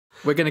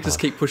We're going to just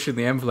keep pushing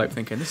the envelope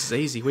thinking, this is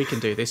easy, we can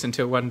do this,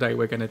 until one day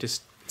we're going to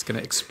just, it's going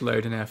to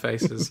explode in our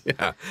faces.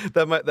 Yeah,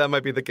 that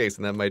might be the case,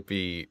 and that might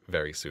be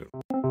very soon.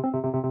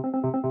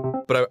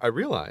 But I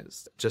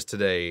realized just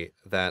today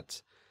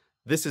that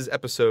this is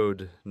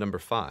episode number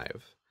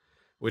 5,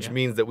 which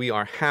means that we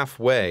are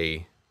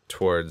halfway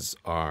towards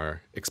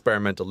our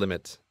experimental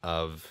limit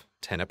of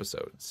 10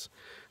 episodes.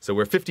 So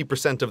we're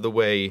 50% of the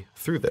way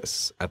through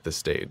this at this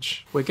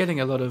stage. We're getting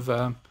a lot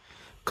of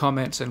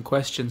comments and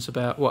questions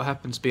about what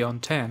happens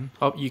beyond 10.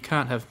 Oh, you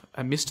can't have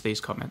missed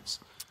these comments.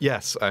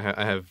 Yes,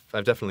 I've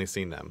definitely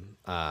seen them.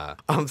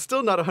 I'm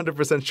still not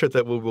 100% sure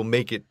that we will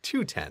make it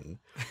to 10.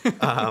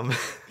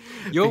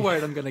 You're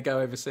worried I'm going to go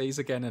overseas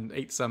again and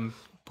eat some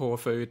poor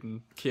food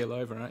and keel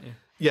over, aren't you?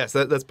 Yes,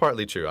 that's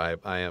partly true.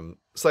 I am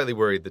slightly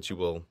worried that you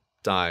will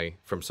die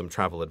from some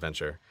travel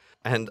adventure.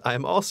 And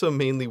I'm also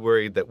mainly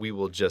worried that we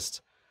will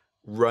just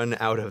run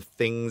out of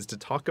things to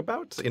talk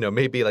about. You know,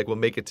 maybe like we'll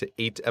make it to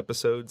 8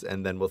 episodes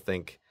and then we'll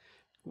think,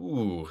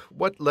 ooh,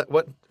 what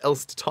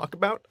else to talk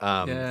about?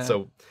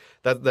 So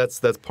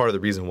that's part of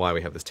the reason why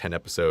we have this 10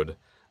 episode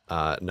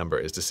number,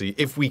 is to see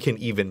if we can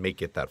even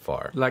make it that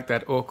far. Like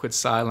that awkward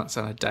silence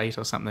on a date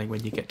or something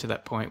when you get to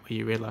that point where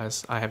you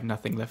realize I have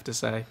nothing left to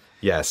say.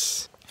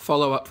 Yes.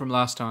 Follow up from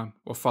last time,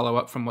 or follow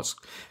up from what's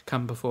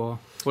come before.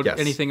 Yes.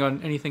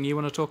 Anything you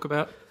want to talk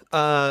about?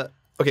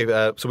 Okay,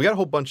 so we got a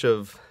whole bunch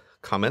of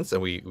comments,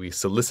 and we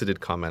solicited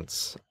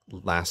comments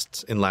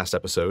last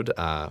episode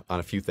on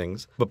a few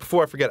things. But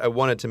before I forget, I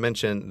wanted to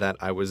mention that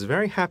I was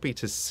very happy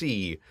to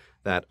see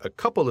that a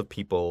couple of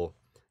people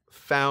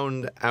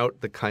found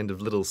out the kind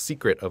of little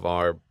secret of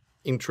our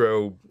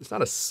intro. It's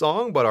not a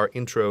song, but our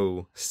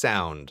intro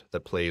sound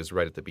that plays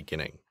right at the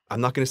beginning.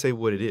 I'm not going to say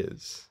what it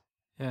is.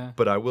 Yeah.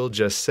 But I will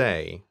just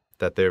say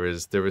that there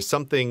is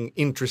something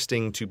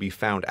interesting to be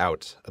found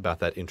out about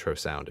that intro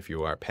sound if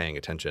you are paying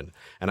attention.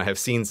 And I have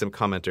seen some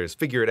commenters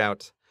figure it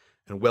out,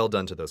 and well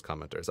done to those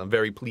commenters. I'm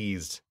very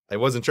pleased. I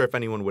wasn't sure if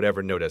anyone would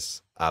ever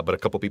notice, but a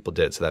couple people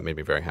did, so that made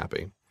me very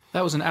happy.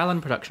 That was an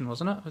Alan production,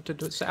 wasn't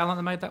it? Was it Alan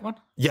that made that one?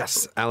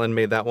 Yes, Alan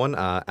made that one.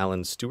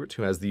 Alan Stewart,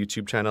 who has the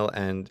YouTube channel,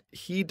 and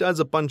he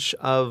does a bunch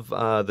of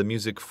the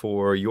music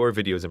for your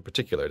videos in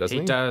particular, doesn't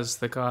he? He does.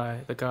 The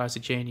guy's a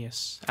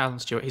genius. Alan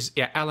Stewart.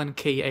 Alan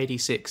Key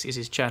 86 is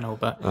his channel,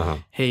 but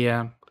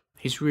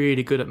he's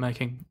really good at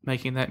making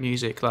that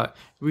music. Like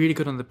really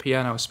good on the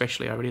piano,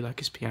 especially. I really like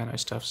his piano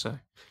stuff. So.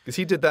 Because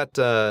he did that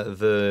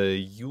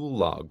the Yule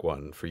log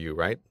one for you,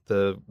 right?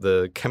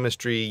 The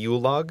chemistry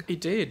Yule log. He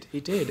did.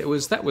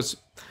 That was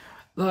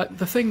like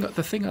the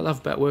thing I love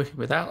about working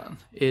with Alan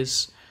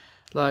is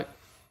like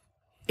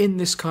in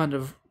this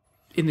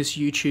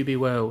YouTubey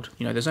world,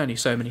 you know, there's only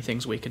so many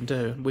things we can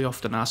do, and we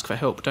often ask for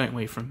help, don't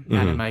we, from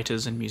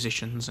animators and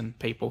musicians and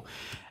people,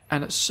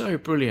 and it's so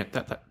brilliant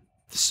that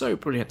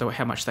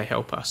how much they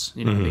help us,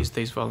 you know,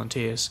 these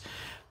volunteers.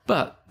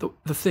 But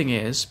the thing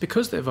is,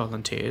 because they're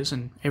volunteers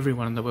and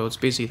everyone in the world's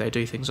busy, they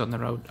do things on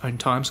their own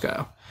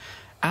timescale.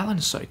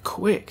 Alan's so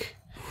quick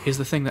is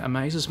the thing that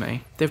amazes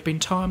me. There have been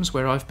times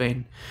where I've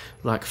been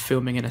like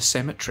filming in a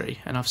cemetery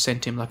and I've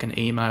sent him like an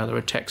email or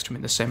a text from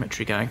in the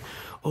cemetery going,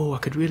 oh, I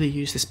could really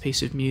use this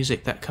piece of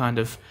music that kind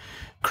of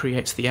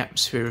creates the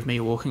atmosphere of me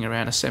walking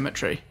around a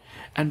cemetery.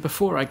 And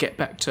before I get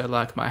back to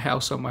like my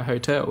house or my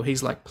hotel,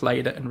 he's like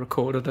played it and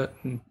recorded it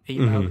and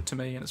emailed it to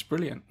me, and it's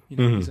brilliant. You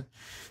know,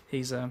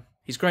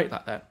 he's great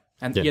like that.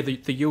 And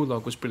the Yule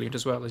log was brilliant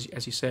as well.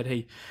 As you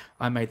said,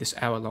 I made this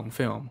hour-long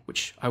film,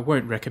 which I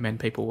won't recommend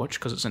people watch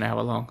because it's an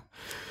hour long.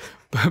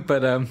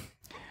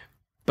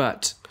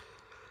 But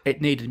it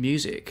needed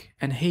music,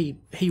 and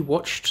he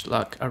watched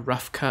like a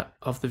rough cut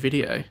of the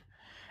video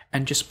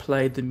and just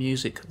played the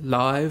music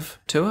live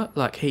to it.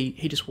 Like he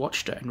just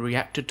watched it and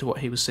reacted to what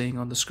he was seeing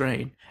on the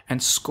screen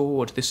and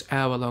scored this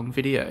hour-long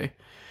video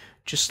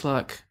just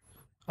like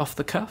off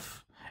the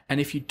cuff. And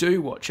if you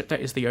do watch it,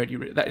 that is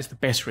the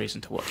best reason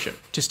to watch it.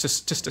 Just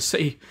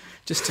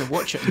to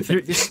watch it and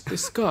think,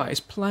 this guy is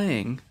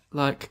playing,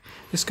 like,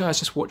 this guy's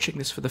just watching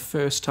this for the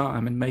first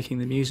time and making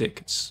the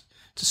music. It's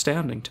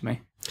astounding to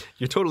me.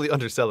 You're totally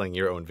underselling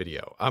your own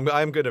video. I'm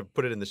going to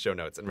put it in the show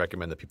notes and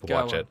recommend that people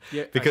watch it.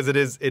 Yeah, because it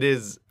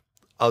is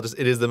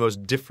the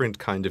most different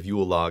kind of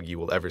Yule log you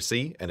will ever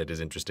see, and it is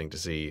interesting to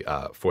see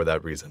for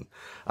that reason.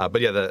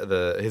 But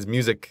yeah, his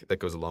music that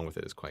goes along with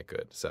it is quite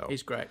good. So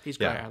he's great. He's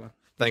great, Alan.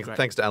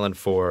 Thanks to Alan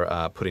for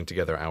putting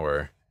together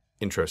our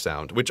intro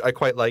sound, which I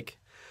quite like.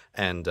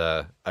 And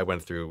I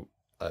went through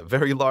a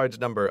very large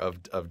number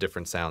of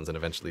different sounds and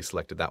eventually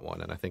selected that one.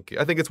 And I think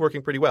it's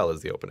working pretty well as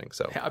the opening.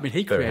 So I mean,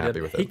 he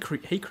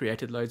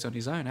created loads on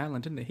his own,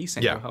 Alan, didn't he? He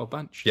sent you a whole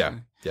bunch. Yeah,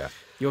 so.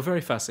 You're very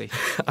fussy.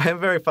 I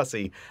am very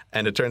fussy,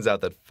 and it turns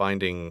out that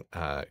finding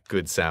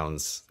good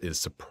sounds is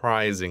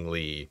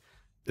surprisingly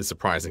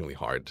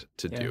hard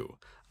to do.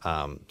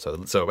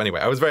 So anyway,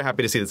 I was very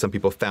happy to see that some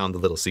people found the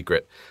little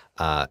secret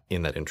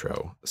in that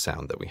intro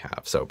sound that we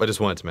have. So I just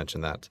wanted to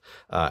mention that.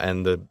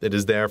 And it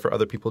is there for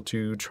other people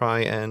to try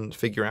and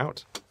figure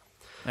out.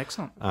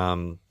 Excellent.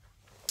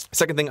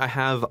 Second thing I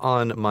have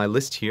on my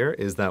list here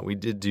is that we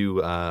did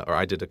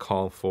I did a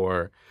call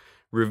for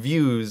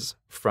reviews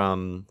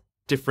from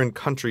different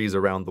countries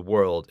around the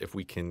world if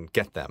we can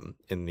get them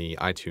in the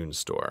iTunes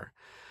store.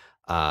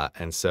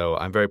 And so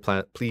I'm very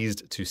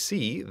pleased to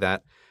see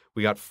that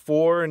we got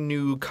 4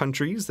 new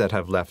countries that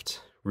have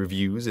left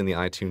reviews in the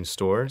iTunes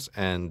stores,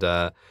 and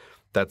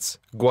that's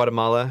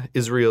Guatemala,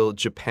 Israel,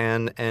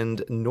 Japan,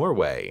 and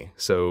Norway.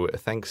 So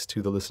thanks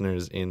to the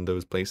listeners in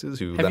those places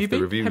who left the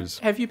reviews.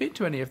 Have you been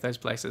to any of those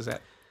places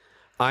yet?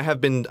 I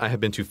have been to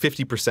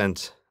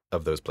 50%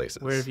 of those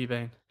places. Where have you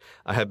been?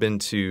 I have been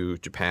to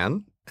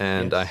Japan,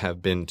 and Yes. I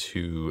have been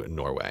to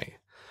Norway.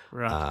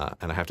 Right.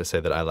 And I have to say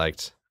that I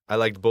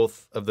liked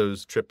both of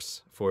those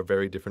trips for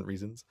very different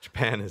reasons.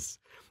 Japan is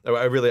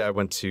I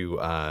went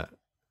to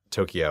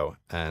Tokyo,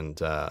 and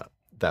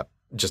that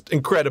just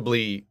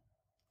incredibly,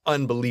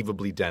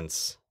 unbelievably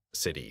dense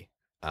city.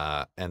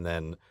 And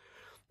then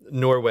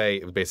Norway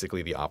is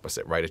basically the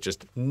opposite, right? It's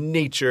just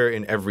nature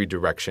in every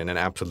direction, and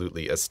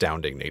absolutely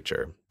astounding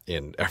nature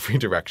in every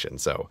direction.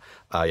 So,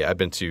 yeah, I've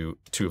been to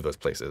 2 of those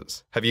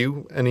places. Have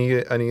you any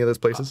of those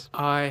places?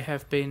 I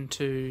have been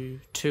to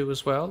 2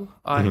 as well.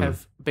 I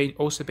have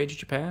also been to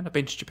Japan. I've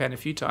been to Japan a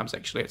few times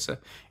actually. It's a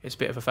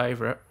bit of a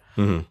favorite.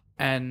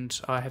 And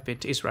I have been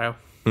to Israel.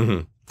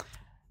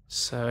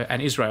 So,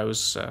 and Israel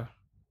is,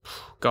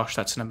 gosh,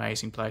 that's an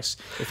amazing place.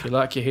 If you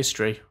like your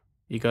history,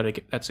 you got to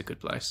get. That's a good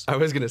place. I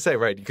was going to say,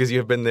 right, because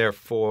you've been there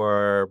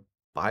for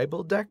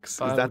Bible Decks.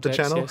 Is that the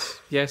channel?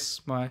 Yes,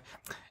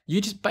 You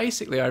just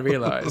basically, I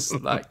realize,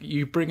 like,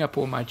 you bring up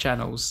all my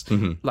channels,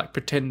 like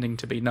pretending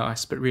to be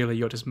nice, but really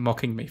you're just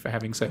mocking me for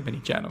having so many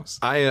channels.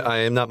 I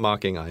am not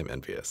mocking. I am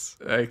envious.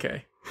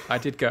 Okay, I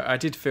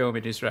did film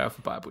in Israel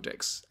for Bible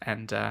Decks,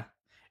 and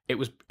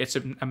it's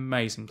an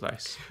amazing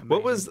place.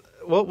 Amazing.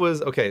 What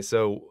was okay?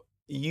 So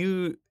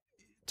you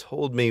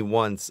told me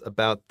once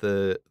about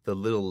the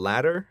little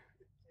ladder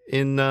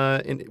in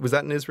was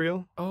that in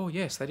Israel? Oh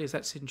yes,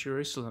 that's in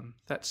Jerusalem.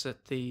 That's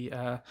at the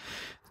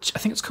I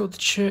think it's called the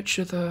Church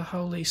of the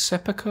Holy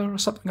Sepulchre or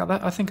something like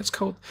that. I think it's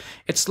called.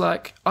 It's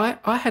like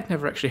I had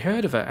never actually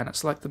heard of it, and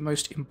it's like the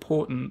most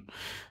important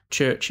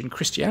church in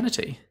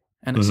Christianity,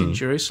 and it's in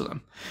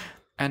Jerusalem.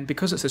 And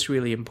because it's this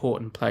really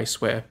important place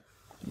where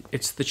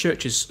the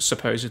church is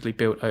supposedly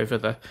built over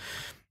the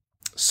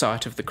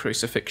site of the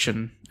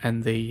crucifixion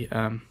and the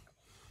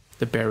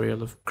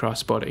burial of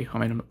Christ's body. I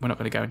mean, we're not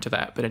going to go into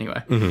that, but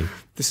anyway,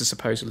 this is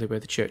supposedly where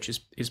the church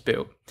is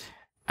built.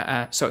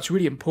 So it's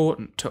really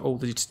important to all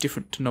these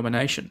different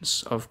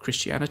denominations of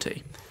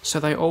Christianity. So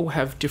they all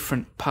have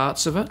different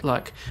parts of it,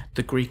 like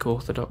the Greek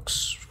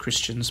Orthodox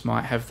Christians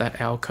might have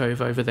that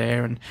alcove over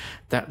there, and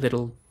that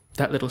little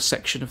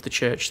section of the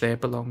church there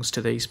belongs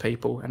to these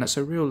people, and it's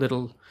a real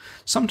little.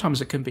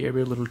 Sometimes it can be a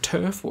real little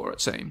turf war,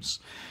 it seems.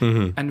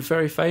 And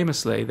very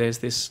famously, there's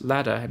this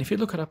ladder, and if you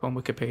look it up on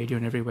Wikipedia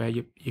and everywhere,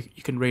 you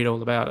can read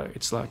all about it.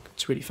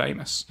 It's really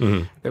famous.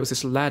 There was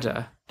this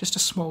ladder, just a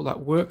small like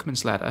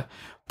workman's ladder,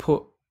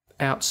 put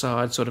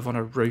outside, sort of on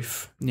a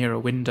roof near a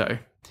window.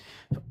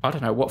 I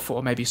don't know what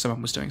for. Maybe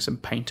someone was doing some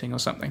painting or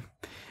something.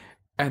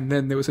 And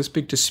then there was this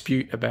big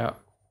dispute about,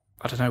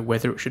 I don't know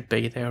whether it should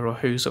be there or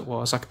whose it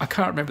was. I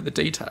can't remember the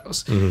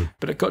details,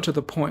 but it got to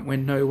the point where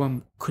no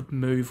one could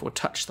move or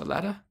touch the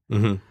ladder,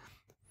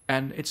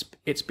 and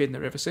it's been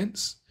there ever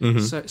since.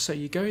 So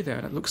you go there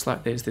and it looks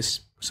like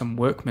there's some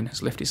workman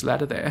has left his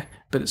ladder there,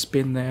 but it's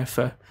been there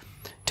for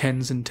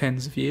tens and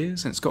tens of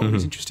years, and it's got all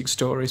these interesting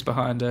stories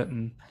behind it.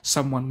 And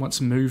someone once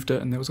moved it,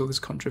 and there was all this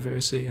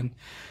controversy. And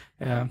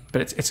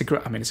but it's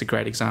a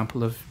great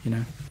example of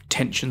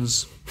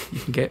tensions you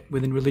can get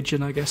within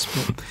religion, I guess.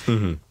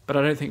 But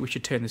I don't think we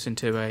should turn this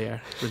into a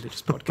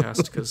religious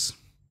podcast, because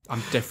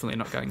I'm definitely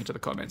not going into the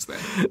comments there.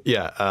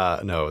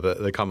 Yeah, no,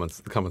 the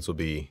comments will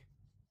be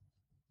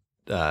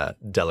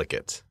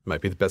delicate,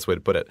 might be the best way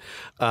to put it.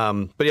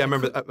 But yeah, I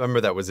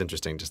remember that was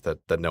interesting, just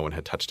that no one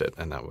had touched it,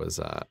 and that was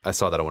I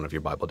saw that on one of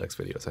your Bible Decks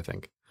videos, I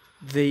think.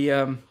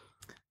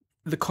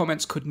 The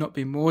comments could not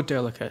be more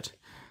delicate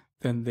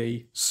than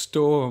the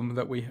storm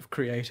that we have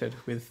created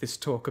with this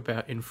talk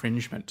about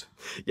infringement.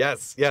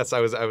 Yes, I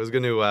was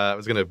going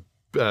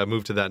to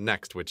move to that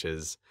next, which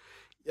is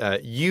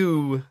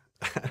you.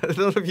 I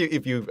don't know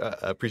if you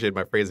appreciate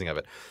my phrasing of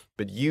it,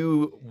 but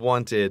you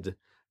wanted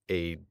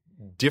a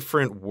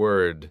different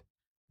word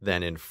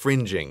than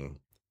infringing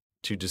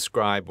to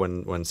describe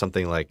when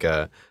something like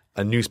a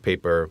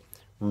newspaper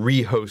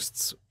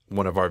rehosts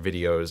one of our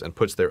videos and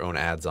puts their own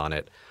ads on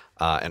it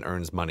and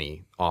earns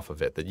money off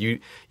of it. That you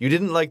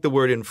didn't like the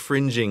word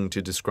infringing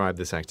to describe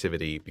this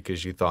activity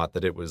because you thought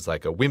that it was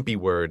like a wimpy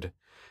word,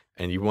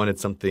 and you wanted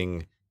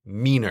something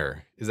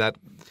meaner. Is that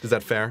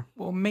fair?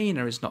 Well,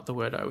 meaner is not the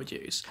word I would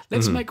use.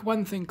 Let's make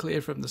one thing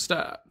clear from the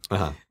start.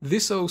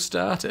 This all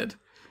started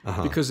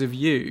because of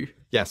you.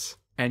 Yes.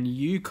 And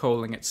you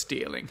calling it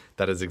stealing.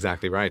 That is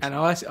exactly right. And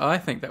I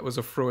think that was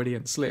a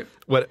Freudian slip.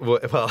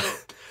 Well.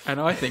 And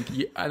I think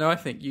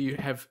you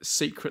have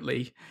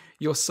secretly,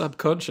 your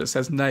subconscious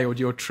has nailed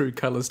your true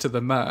colours to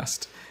the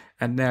mast,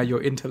 and now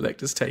your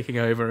intellect is taking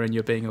over, and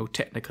you're being all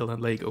technical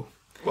and legal.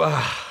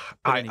 Well,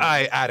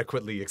 I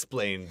adequately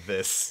explained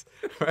this.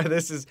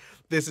 This is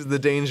this is the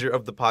danger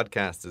of the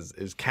podcast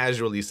is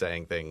casually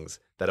saying things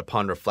that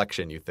upon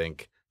reflection you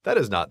think that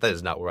is not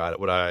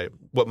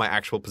what my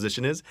actual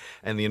position is.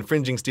 And the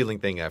infringing, stealing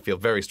thing, I feel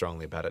very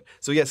strongly about it.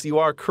 So yes, you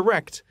are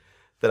correct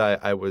that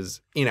I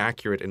was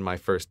inaccurate in my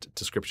first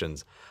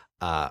descriptions.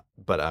 But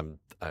I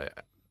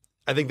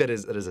think that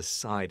is a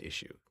side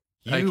issue.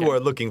 You are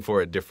looking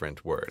for a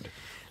different word.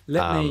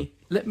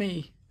 Let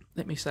me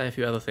say a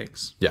few other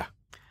things. Yeah.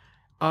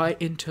 I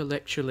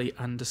intellectually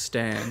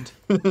understand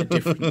the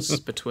difference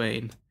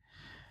between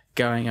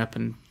going up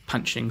and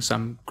punching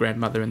some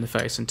grandmother in the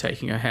face and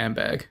taking her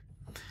handbag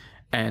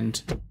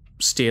and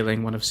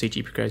stealing one of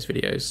CG Gray's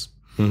videos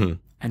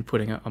and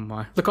putting it on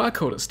my... Look, I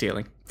call it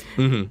stealing.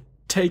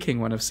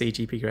 Taking one of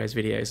CGP Gray's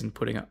videos and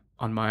putting it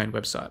on my own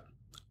website.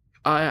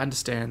 I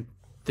understand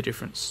the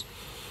difference.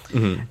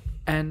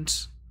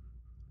 And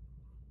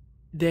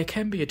there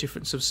can be a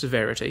difference of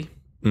severity.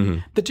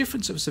 The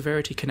difference of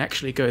severity can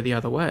actually go the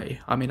other way.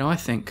 I mean, I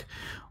think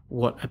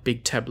what a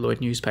big tabloid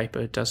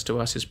newspaper does to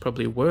us is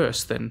probably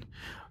worse than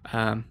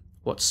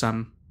what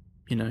some,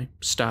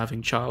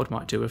 starving child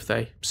might do if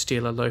they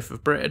steal a loaf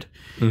of bread.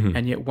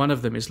 And yet one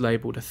of them is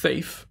labelled a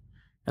thief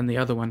and the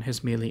other one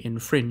has merely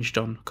infringed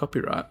on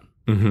copyright.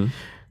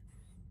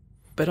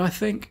 But I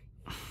think...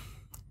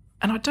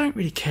 And I don't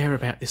really care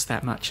about this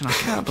that much, and I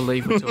can't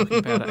believe we're talking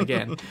about it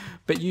again.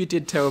 But you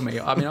did tell me.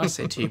 I mean, I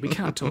said to you, we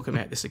can't talk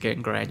about this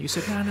again, Gray. And you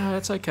said, no,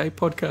 it's okay.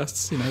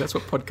 Podcasts, that's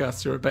what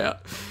podcasts are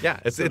about. Yeah,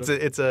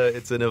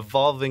 it's an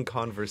evolving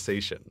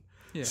conversation.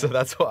 Yeah. So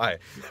that's why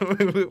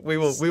we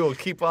will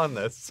keep on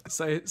this.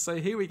 So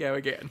here we go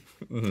again.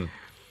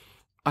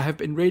 I have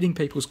been reading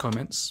people's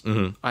comments.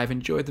 I've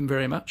enjoyed them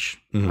very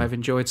much. I've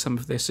enjoyed some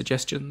of their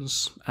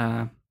suggestions.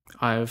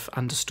 I've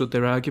understood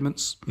their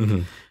arguments.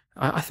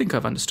 I think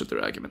I've understood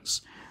their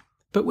arguments.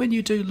 But when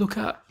you do look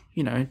up,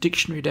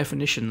 dictionary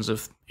definitions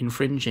of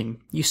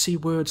infringing, you see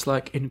words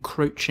like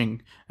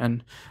encroaching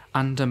and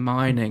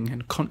undermining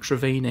and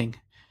contravening.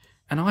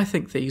 And I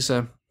think these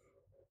are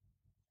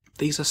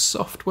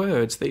soft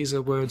words. These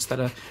are words that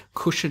are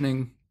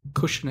cushioning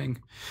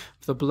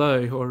the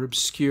blow or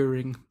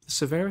obscuring the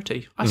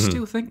severity. I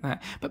still think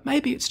that. But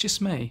maybe it's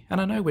just me. And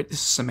I know this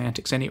is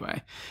semantics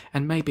anyway.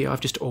 And maybe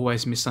I've just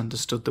always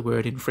misunderstood the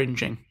word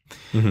infringing.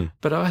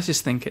 But I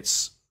just think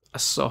it's a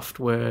soft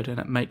word and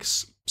it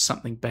makes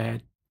something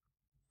bad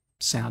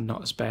sound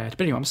not as bad.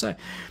 But anyway, I'm saying...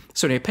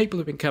 So anyway, people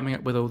have been coming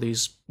up with all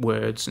these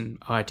words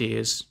and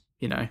ideas,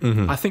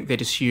 I think they're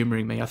just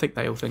humouring me. I think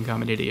they all think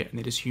I'm an idiot and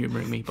they're just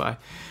humouring me by...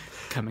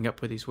 coming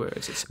up with these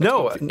words.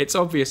 It's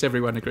obvious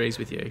everyone agrees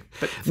with you.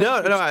 But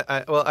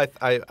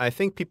I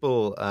think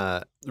people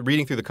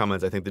reading through the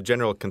comments, I think the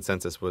general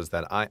consensus was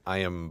that I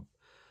would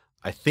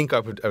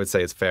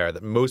say it's fair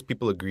that most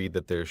people agreed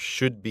that there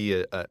should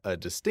be a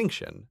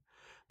distinction,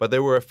 but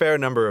there were a fair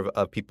number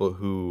of people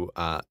who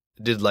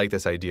did like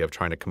this idea of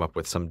trying to come up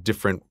with some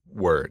different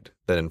word,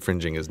 that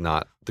infringing is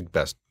not the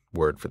best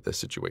word for this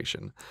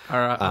situation. All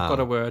right, I've got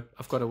a word.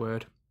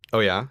 Oh,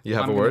 yeah? You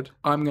have a word?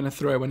 I'm going to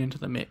throw one into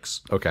the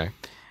mix. Okay.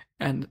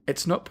 And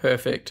it's not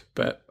perfect,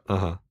 but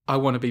I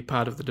want to be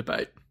part of the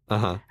debate.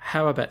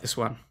 How about this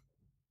one?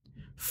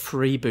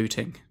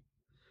 Freebooting.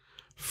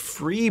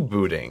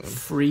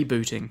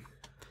 Freebooting.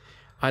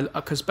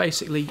 Because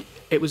basically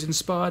it was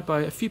inspired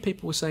by a few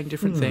people were saying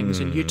different things,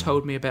 and you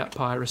told me about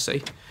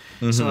piracy.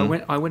 So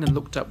I went and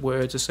looked up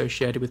words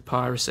associated with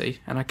piracy,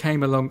 and I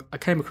came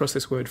across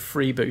this word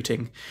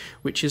freebooting,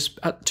 which is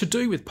to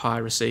do with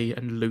piracy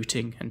and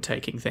looting and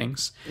taking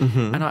things.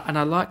 And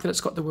I like that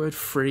it's got the word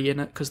free in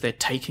it because they're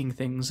taking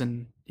things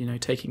and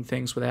taking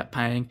things without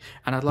paying.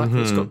 And I like that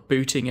it's got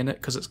booting in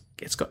it because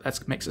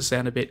that makes it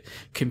sound a bit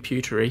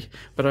computery.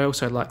 But I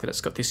also like that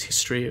it's got this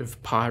history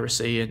of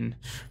piracy and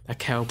a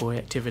cowboy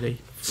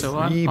activity. So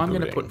I'm going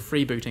to put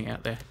freebooting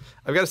out there.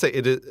 I've got to say,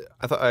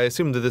 I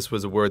assumed that this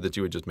was a word that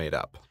you had just made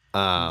up.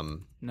 No.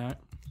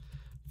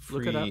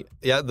 Look it up.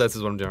 Yeah, this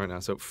is what I'm doing right now.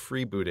 So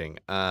freebooting.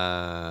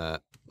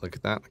 Look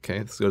at that. Okay,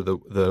 let's go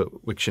to the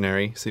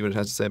Wiktionary, see what it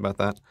has to say about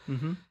that.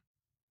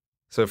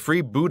 So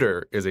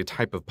freebooter is a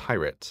type of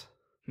pirate.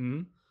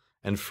 And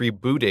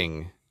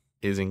freebooting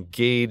is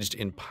engaged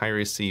in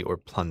piracy or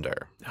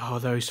plunder. Oh,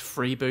 those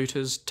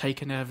freebooters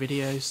taking our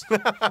videos.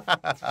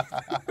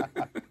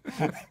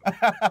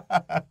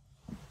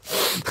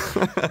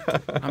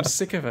 I'm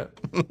sick of it.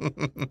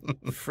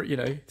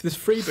 This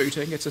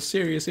freebooting, it's a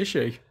serious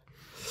issue.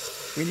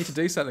 We need to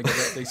do something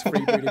about these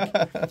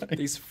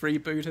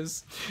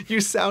freebooters.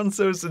 You sound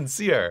so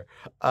sincere.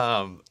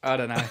 I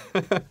don't know.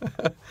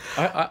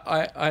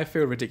 I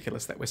feel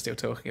ridiculous that we're still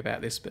talking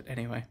about this, but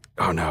anyway.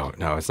 Oh no,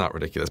 it's not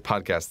ridiculous.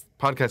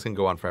 Podcasts can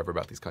go on forever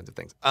about these kinds of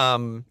things.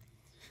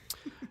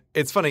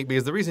 It's funny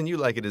because the reason you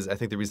like it is, I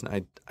think, the reason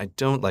I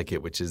don't like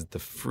it, which is the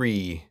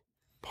free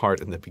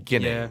part in the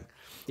beginning.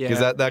 Yeah.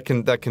 Because that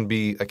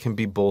can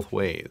be both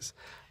ways.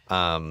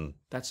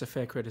 That's a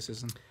fair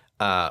criticism.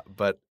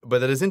 But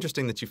that is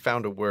interesting that you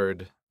found a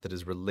word that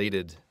is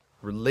related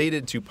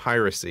to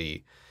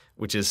piracy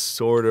which is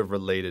sort of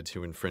related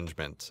to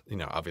infringement.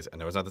 Obviously, I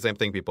know it's not the same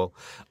thing, people,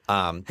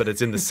 but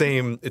it's in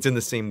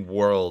the same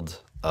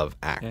world of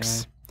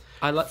acts. Yeah.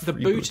 I like the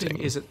booting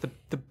is at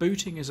the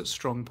booting is at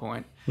strong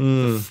point.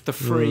 The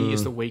free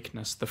is the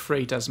weakness. The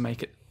free does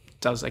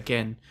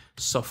again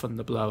soften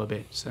the blow a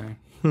bit. So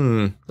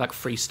like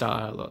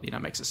freestyle, or,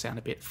 makes it sound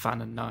a bit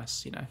fun and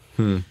nice. Anyway.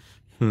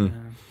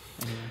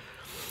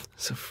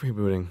 So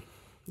freebooting,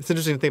 it's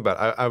interesting to think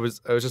about. I was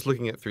just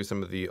looking through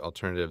some of the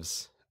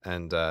alternatives,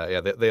 and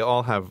they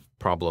all have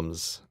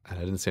problems, and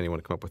I didn't see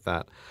anyone come up with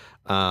that.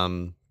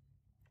 Where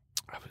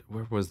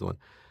was the one?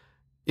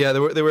 Yeah,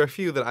 there were a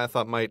few that I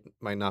thought might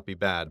not be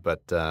bad,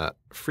 but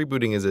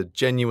freebooting is a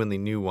genuinely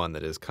new one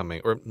that is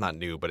coming, or not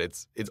new, but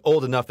it's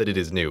old enough that it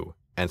is new,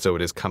 and so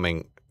it is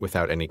coming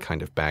without any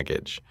kind of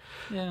baggage.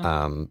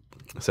 Yeah.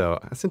 So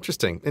that's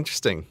interesting.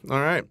 All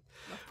right.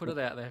 Put it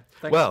out there.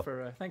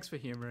 Thanks for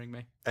humouring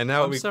me. And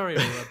now I'm sorry,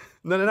 everyone.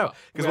 No.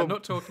 We're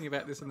not talking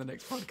about this in the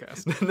next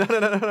podcast.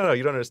 No.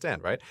 You don't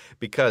understand, right?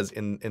 Because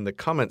in the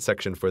comment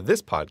section for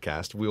this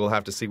podcast, we will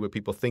have to see what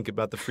people think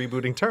about the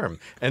freebooting term,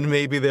 and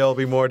maybe there'll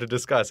be more to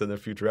discuss in a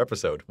future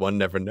episode. One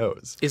never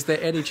knows. Is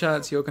there any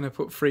chance you're going to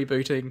put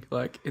freebooting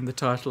in the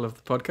title of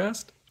the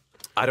podcast?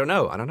 I don't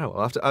know.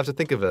 I'll have to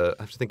think of a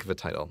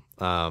title.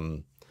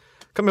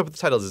 Coming up with the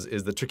titles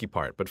is the tricky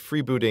part, but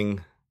freebooting.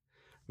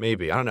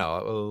 Maybe. I don't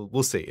know.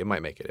 We'll see. It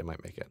might make it.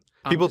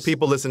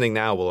 People listening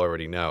now will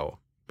already know,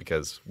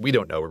 because we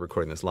don't know. We're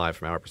recording this live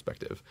from our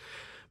perspective.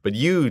 But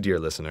you, dear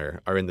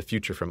listener, are in the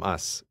future from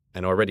us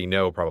and already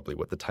know probably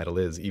what the title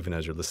is, even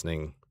as you're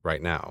listening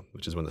right now,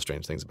 which is one of the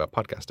strange things about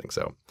podcasting.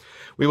 So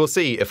we will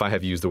see if I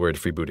have used the word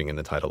freebooting in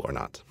the title or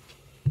not.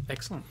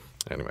 Excellent.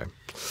 Anyway.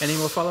 Any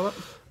more follow-up?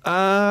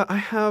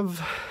 I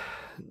have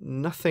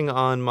nothing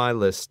on my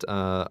list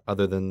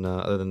other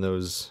than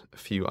those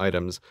few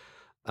items.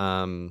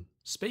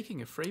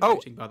 Speaking of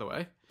freebooting, by the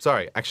way.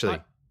 Sorry, actually.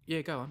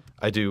 Yeah, go on.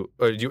 I do.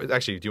 Or do you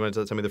want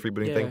to tell me the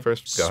freebooting thing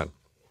first? Go ahead.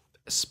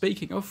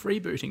 Speaking of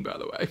freebooting, by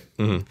the way,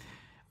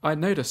 I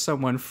noticed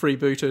someone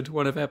freebooted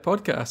one of our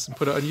podcasts and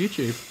put it on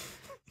YouTube.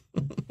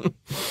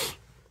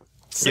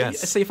 See,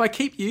 if I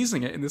keep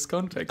using it in this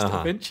context,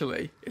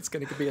 eventually it's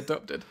going to be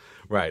adopted.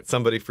 Right.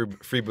 Somebody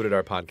freebooted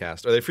our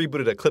podcast, or they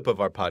freebooted a clip of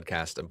our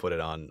podcast and put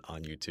it on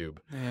YouTube.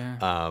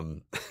 Yeah.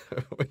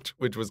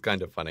 Which was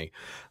kind of funny,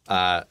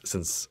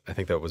 since I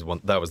think that was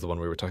the one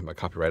we were talking about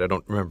copyright. I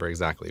don't remember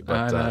exactly, but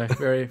I know.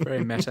 Very,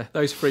 very meta.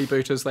 Those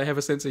freebooters, they have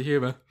a sense of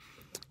humor.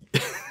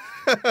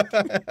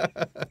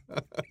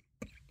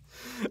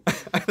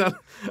 I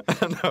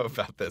don't know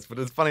about this, but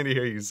it's funny to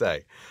hear you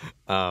say.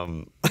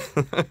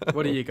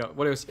 What do you got?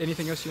 What else?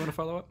 Anything else you want to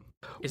follow up?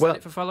 Is that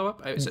it for follow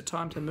up? Is it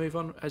time to move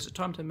on? Is it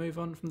time to move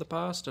on from the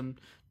past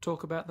and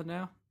talk about the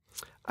now?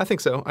 I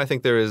think so. I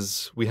think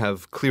we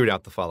have cleared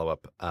out the follow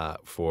up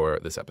for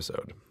this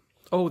episode.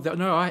 Oh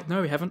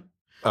no, we haven't.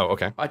 Oh,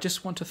 okay. I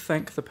just want to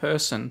thank the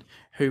person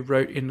who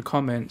wrote in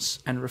comments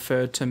and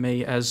referred to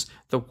me as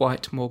the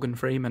white Morgan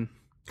Freeman.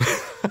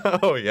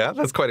 Oh, yeah?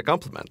 That's quite a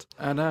compliment.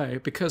 I know,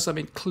 because, I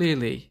mean,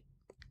 clearly,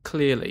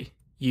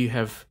 you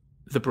have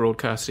the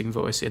broadcasting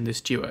voice in this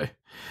duo,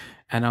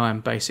 and I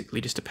am basically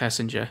just a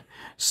passenger.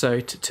 So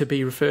to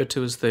be referred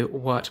to as the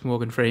white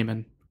Morgan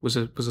Freeman was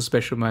a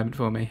special moment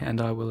for me, and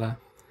I'll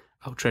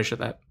treasure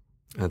that.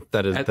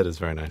 That is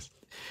very nice.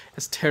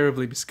 As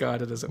terribly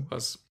misguided as it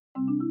was.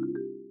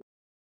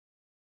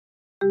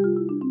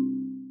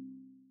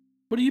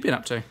 What have you been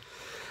up to?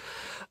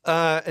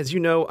 As you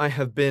know, I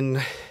have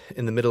been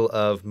in the middle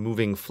of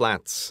moving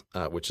flats,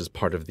 which is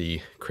part of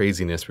the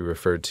craziness we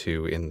referred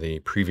to in the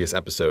previous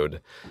episode.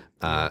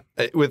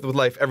 With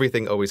life,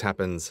 everything always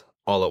happens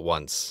all at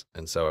once,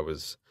 and so I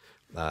was,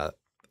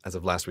 as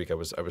of last week, I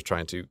was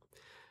trying to.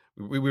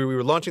 We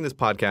were launching this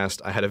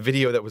podcast. I had a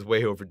video that was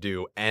way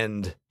overdue,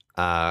 and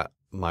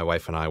my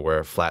wife and I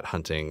were flat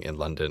hunting in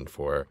London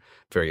for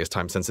various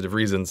time-sensitive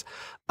reasons,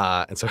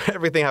 and so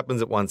everything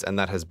happens at once, and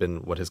that has been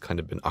what has kind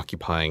of been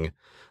occupying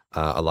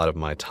a lot of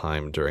my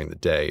time during the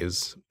day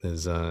is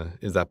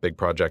that big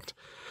project.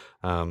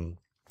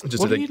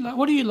 What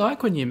do you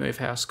like when you move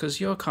house?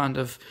 Because you're kind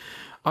of,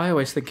 I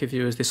always think of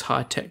you as this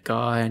high tech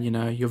guy, and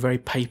you're very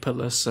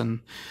paperless.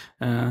 And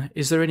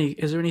is there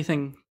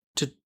anything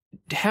to?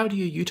 How do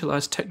you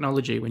utilize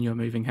technology when you're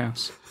moving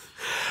house?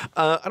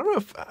 I don't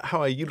know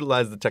how I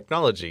utilize the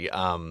technology,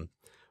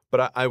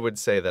 but I would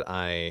say that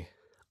I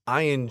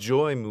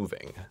enjoy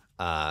moving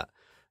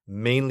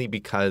mainly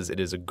because it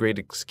is a great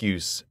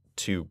excuse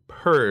to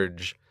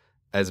purge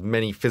as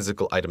many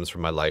physical items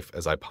from my life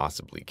as I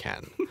possibly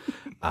can.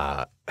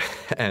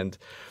 And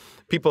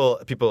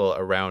people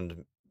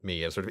around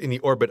me, sort of in the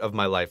orbit of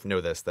my life, know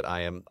this, that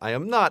I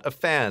am not a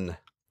fan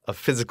of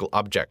physical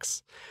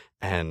objects.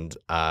 And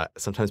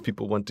sometimes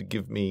people want to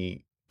give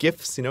me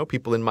gifts,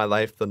 people in my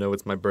life, they'll know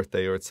it's my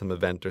birthday or it's some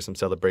event or some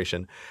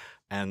celebration.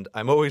 And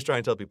I'm always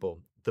trying to tell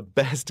people the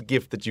best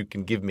gift that you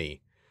can give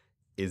me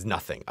is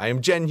nothing. I am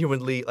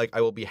genuinely,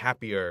 I will be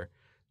happier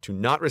to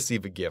not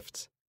receive a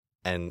gift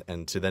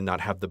and to then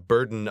not have the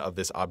burden of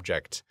this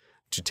object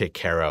to take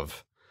care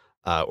of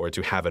or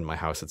to have in my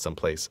house at some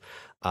place.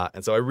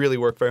 And so I really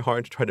work very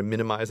hard to try to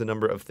minimize the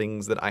number of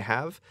things that I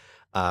have.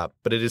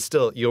 But it is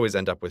still, you always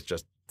end up with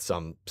just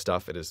some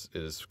stuff. It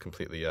is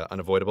completely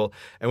unavoidable.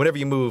 And whenever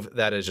you move,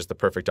 that is just the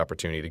perfect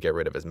opportunity to get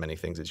rid of as many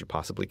things as you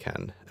possibly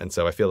can. And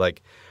so I feel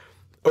like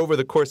over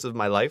the course of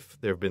my life,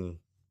 there have been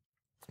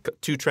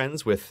two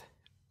trends. With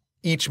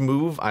each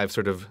move, I've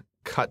sort of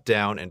cut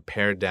down and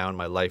pared down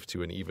my life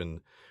to an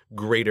even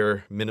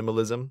greater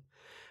minimalism.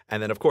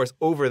 And then, of course,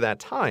 over that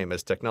time,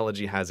 as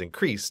technology has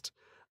increased,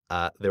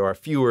 there are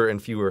fewer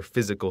and fewer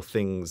physical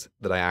things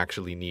that I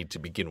actually need to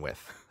begin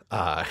with.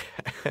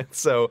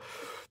 So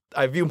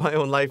I view my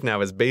own life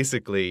now as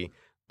basically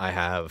I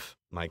have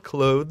my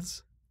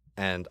clothes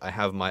and I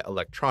have my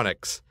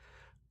electronics,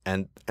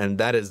 and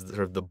that is sort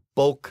of the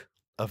bulk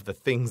of the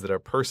things that are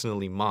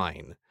personally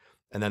mine.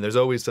 And then there's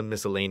always some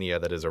miscellanea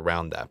that is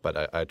around that,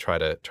 but I try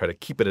to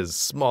keep it as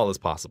small as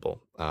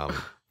possible. I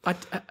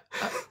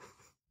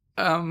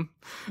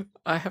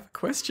have a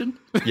question.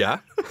 Yeah.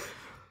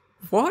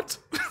 What?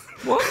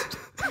 What?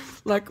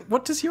 Like,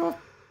 what does your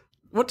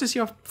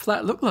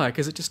flat look like?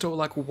 Is it just all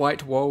like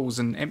white walls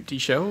and empty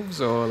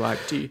shelves, or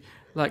do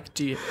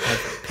you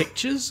have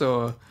pictures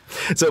or?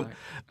 So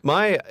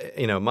my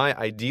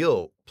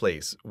ideal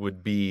place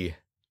would be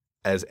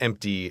as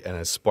empty and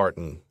as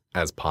Spartan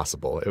as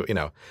possible.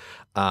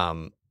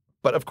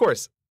 But of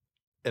course,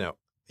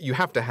 you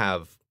have to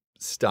have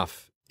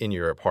stuff in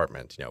your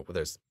apartment.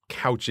 There's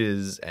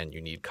couches and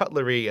you need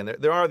cutlery, and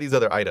there are these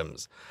other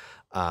items.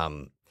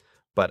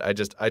 But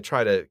I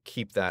try to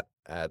keep that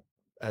at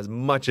as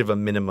much of a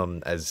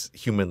minimum as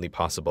humanly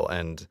possible.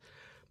 And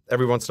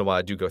every once in a while,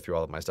 I do go through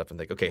all of my stuff and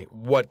think, okay,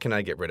 what can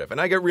I get rid of?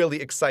 And I get really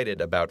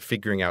excited about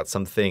figuring out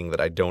something that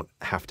I don't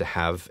have to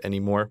have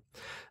anymore.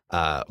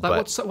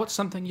 What's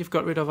something you've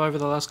got rid of over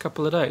the last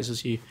couple of days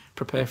as you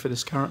prepare for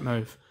this current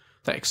move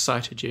that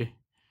excited you?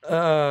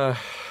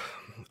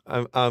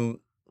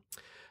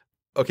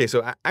 Okay,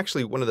 so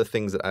actually one of the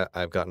things that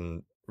I've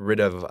gotten rid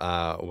of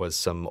was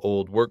some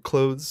old work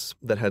clothes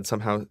that had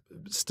somehow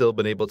still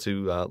been able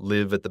to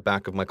live at the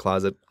back of my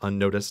closet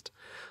unnoticed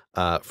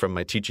from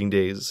my teaching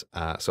days.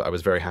 So I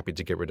was very happy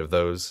to get rid of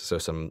those. So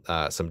some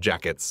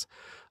jackets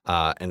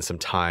and some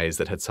ties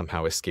that had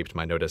somehow escaped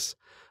my notice.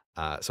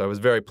 So I was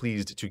very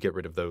pleased to get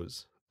rid of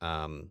those.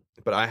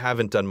 But I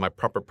haven't done my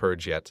proper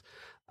purge yet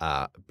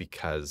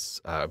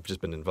because I've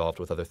just been involved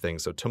with other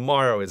things. So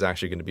tomorrow is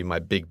actually going to be my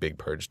big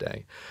purge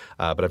day.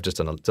 But I've just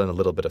done a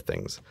little bit of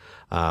things.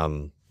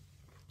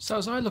 So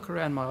as I look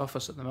around my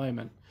office at the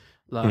moment,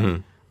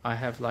 I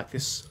have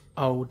this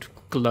old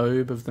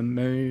globe of the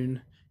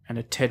moon and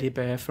a teddy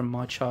bear from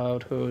my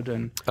childhood,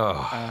 and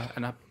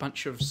a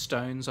bunch of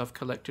stones I've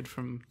collected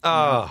from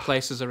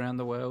places around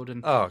the world,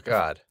 and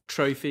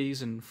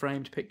trophies and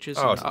framed pictures,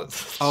 and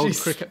old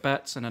cricket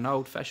bats and an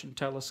old-fashioned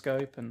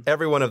telescope, and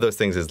every one of those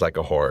things is like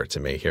a horror to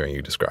me. Hearing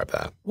you describe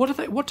that,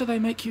 what do they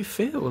make you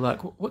feel?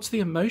 What's the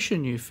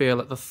emotion you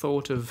feel at the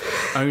thought of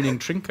owning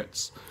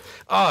trinkets?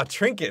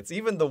 Trinkets!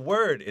 Even the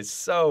word is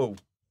so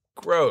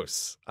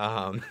gross.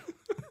 I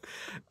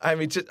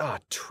mean, just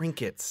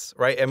trinkets,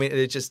 right? I mean,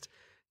 it's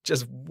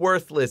just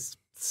worthless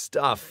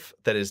stuff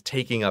that is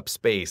taking up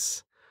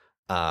space.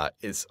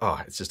 It's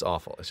just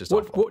awful. It's just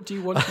awful. What do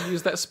you want to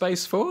use that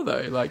space for,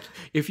 though?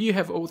 If you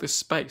have all this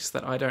space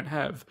that I don't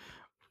have,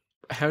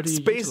 how do you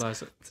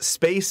utilize it?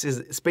 Space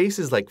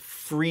is like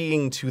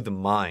freeing to the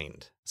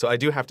mind. So I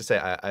do have to say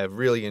I've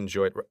really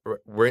enjoyed.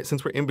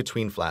 Since we're in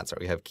between flats,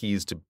 we have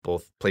keys to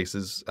both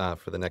places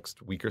for the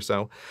next week or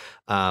so,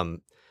 and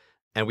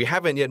we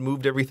haven't yet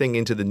moved everything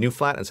into the new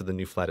flat, and so the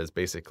new flat is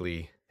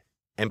basically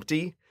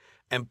empty.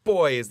 And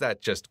boy, is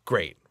that just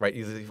great, right?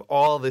 You have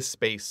all this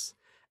space,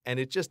 and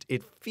it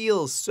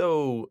feels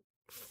so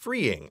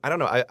freeing. I don't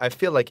know. I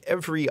feel like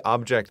every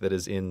object that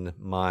is in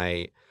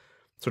my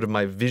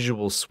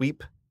visual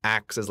sweep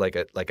acts as like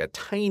a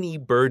tiny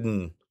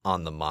burden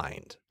on the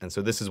mind. And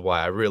so this is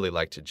why I really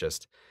like to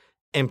just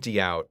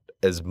empty out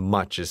as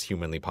much as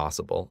humanly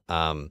possible.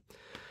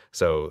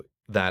 So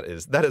that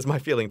is my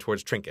feeling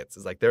towards trinkets.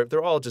 It's like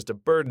they're all just a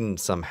burden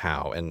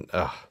somehow, and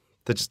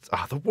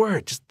the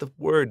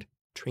word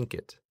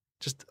trinket.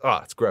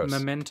 It's gross.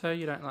 Memento?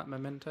 You don't like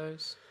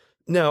mementos?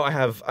 No, I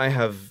have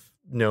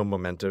no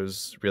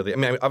mementos, really. I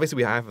mean, obviously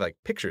we have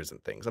pictures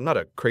and things. I'm not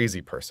a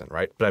crazy person,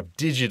 right? But I have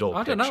digital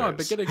pictures. I don't know. I'm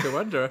beginning to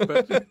wonder.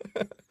 But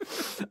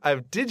I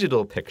have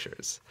digital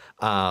pictures.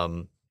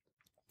 And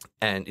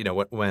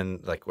when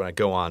I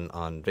go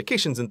on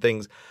vacations and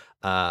things,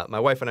 my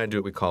wife and I do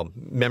what we call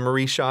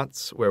memory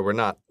shots, where we're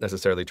not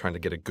necessarily trying to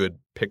get a good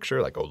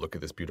picture, like, oh, look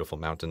at this beautiful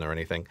mountain or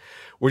anything.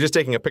 We're just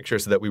taking a picture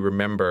so that we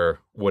remember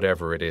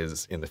whatever it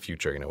is in the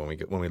future,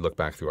 when we look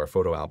back through our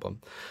photo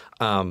album.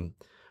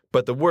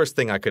 But the worst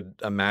thing I could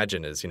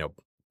imagine is,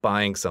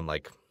 buying some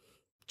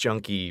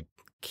junky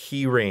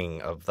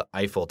keyring of the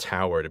Eiffel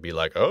Tower to be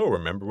like, oh,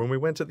 remember when we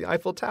went to the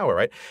Eiffel Tower,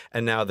 right?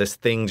 And now this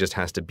thing just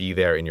has to be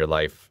there in your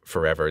life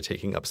forever,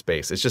 taking up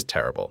space. It's just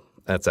terrible.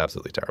 That's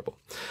absolutely terrible.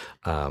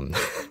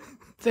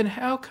 Then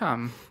how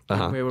come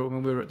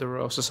when we were at the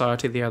Royal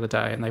Society the other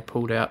day and they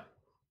pulled out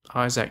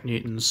Isaac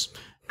Newton's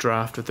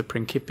draft of the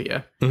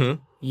Principia,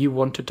 Mm-hmm. you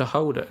wanted to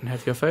hold it and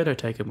have your photo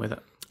taken with it.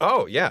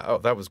 Oh, yeah. Oh,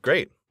 that was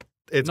great.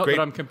 It's Not great.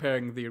 that I'm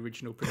comparing the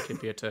original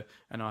Principia to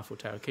an Eiffel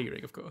Tower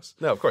keyring, of course.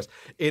 No, of course.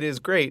 It is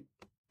great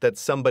that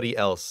somebody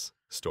else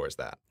stores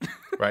that,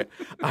 right?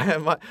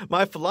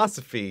 My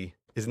philosophy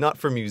is not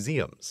for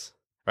museums,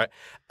 right?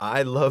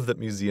 I love that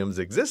museums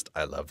exist.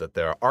 I love that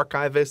there are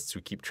archivists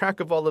who keep track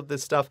of all of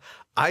this stuff.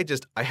 I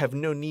have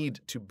no need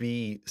to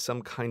be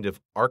some kind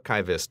of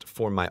archivist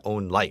for my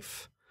own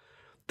life.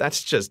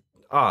 That's just,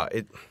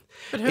 But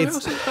who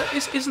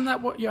else? Isn't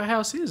that what your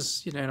house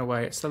is? In a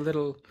way,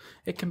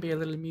 it can be a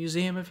little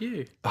museum of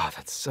you. Oh,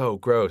 that's so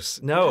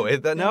gross. No,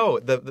 no.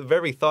 The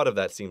very thought of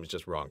that seems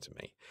just wrong to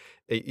me.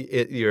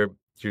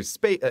 Your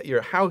space,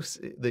 your house,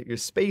 your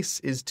space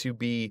is to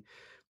be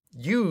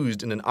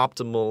used in an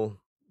optimal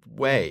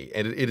way,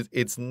 and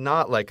it's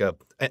not like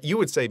you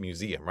would say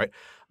museum, right?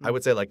 I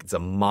would say like it's a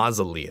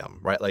mausoleum,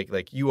 right?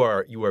 Like you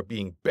are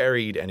being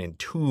buried and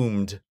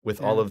entombed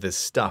with all of this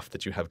stuff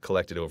that you have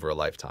collected over a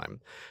lifetime,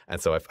 and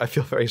so I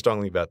feel very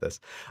strongly about this.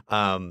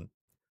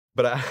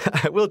 But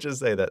I will just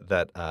say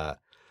that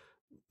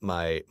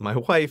my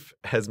wife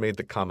has made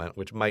the comment,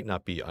 which might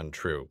not be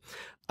untrue,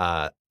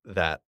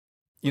 that.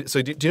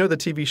 So do you know the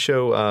TV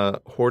show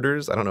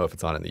Hoarders? I don't know if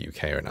it's on in the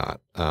UK or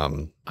not.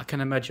 I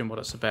can imagine what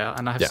it's about,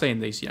 and I've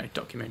seen these,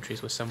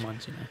 documentaries where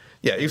someone's,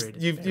 Yeah,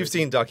 you've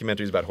seen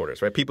documentaries about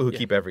hoarders, right? People who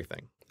keep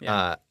everything.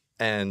 Yeah.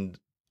 And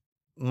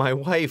my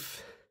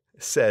wife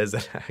says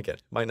that, again,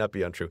 it might not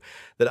be untrue,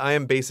 that I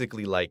am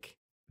basically like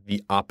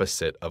the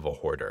opposite of a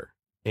hoarder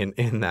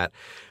in that,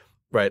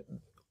 right?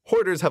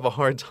 Hoarders have a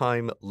hard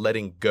time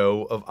letting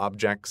go of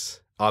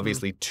objects,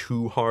 obviously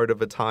too hard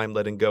of a time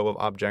letting go of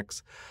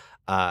objects.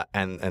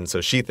 And so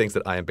she thinks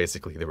that I am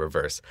basically the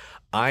reverse.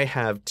 I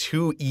have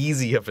too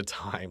easy of a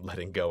time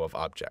letting go of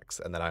objects,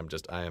 and that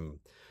I am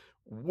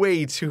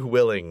way too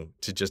willing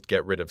to just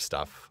get rid of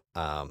stuff.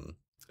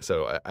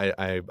 So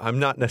I'm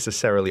not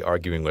necessarily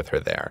arguing with her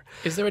there.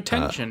 Is there a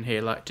tension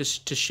here? Like,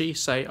 does she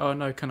say, "Oh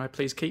no, can I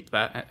please keep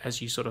that?"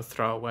 as you sort of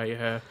throw away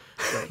her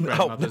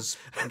grandmother's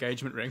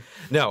engagement ring?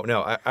 No,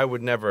 I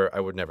would never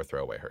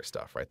throw away her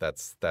stuff. Right?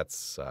 That's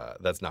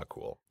not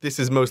cool. This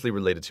is mostly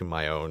related to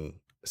my own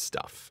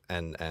stuff,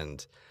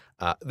 and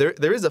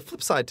there is a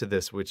flip side to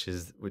this, which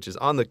is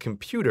on the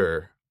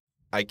computer.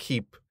 I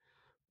keep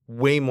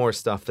way more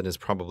stuff than is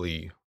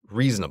probably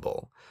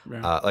reasonable.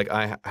 Right.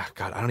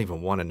 God, I don't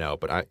even want to know,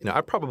 but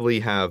I probably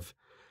have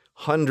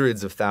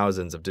hundreds of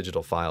thousands of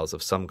digital files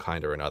of some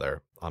kind or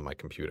another on my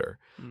computer.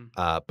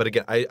 But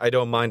again, I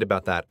don't mind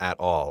about that at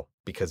all,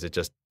 because it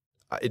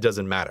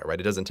doesn't matter, right?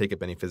 It doesn't take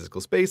up any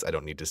physical space. I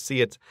don't need to see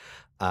it.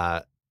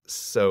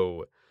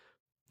 So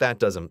that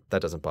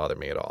doesn't bother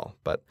me at all.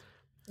 But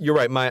you're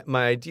right.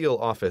 My ideal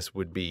office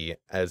would be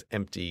as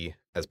empty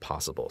as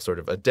possible, sort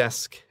of a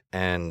desk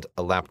and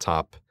a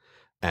laptop,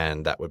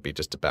 and that would be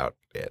just about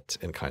it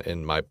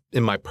in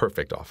my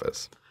perfect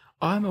office.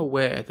 I'm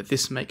aware that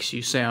this makes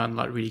you sound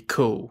like really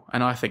cool,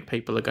 and I think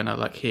people are gonna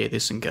like hear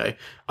this and go,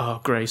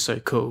 "Oh, Gray's so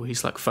cool.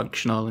 He's like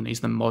functional, and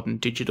he's the modern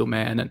digital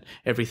man and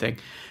everything."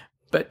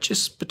 But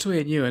just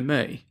between you and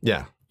me,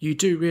 you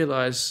do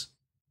realize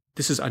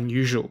this is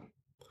unusual.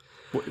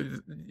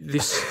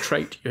 This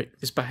trait,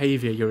 this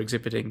behavior you're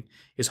exhibiting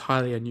is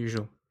highly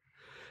unusual.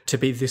 To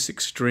be this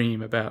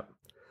extreme about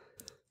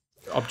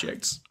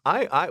objects.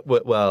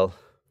 Well,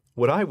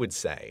 what I would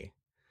say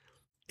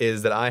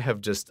is that I have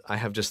just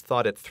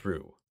thought it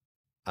through.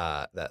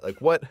 That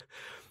like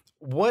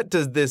what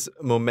does this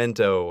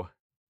memento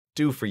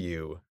do for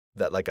you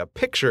that like a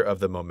picture of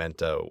the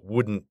memento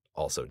wouldn't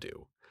also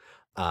do?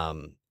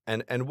 And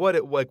what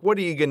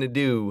are you going to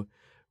do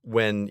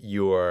when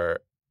you're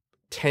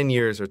 10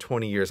 years or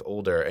 20 years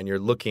older and you're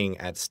looking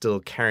at still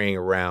carrying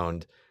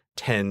around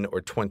 10 or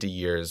 20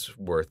 years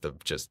worth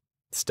of just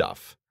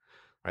stuff,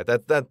 right?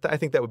 That I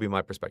think that would be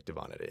my perspective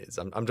on it.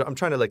 I'm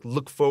trying to like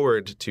look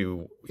forward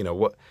to,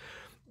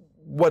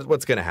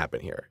 what's going to happen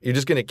here. You're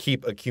just going to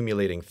keep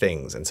accumulating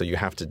things, and so you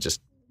have to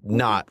just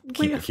not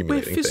keep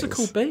accumulating things. We're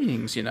physical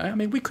beings, I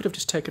mean, we could have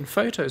just taken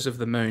photos of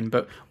the moon,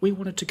 but we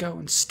wanted to go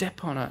and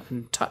step on it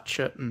and touch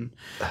it, and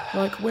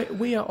like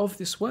we are of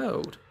this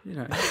world,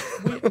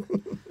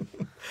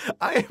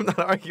 I am not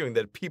arguing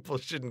that people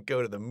shouldn't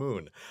go to the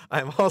moon.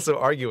 I'm also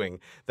arguing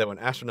that when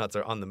astronauts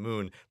are on the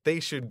moon,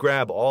 they should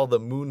grab all the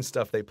moon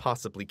stuff they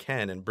possibly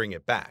can and bring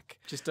it back.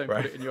 Just don't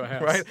put it in your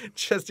house. Right?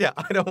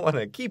 I don't want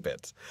to keep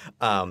it.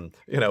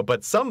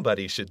 But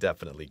somebody should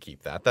definitely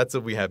keep that. That's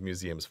what we have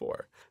museums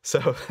for.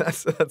 So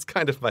that's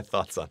kind of my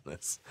thoughts on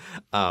this.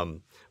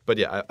 But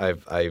yeah,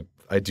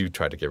 I do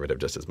try to get rid of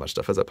just as much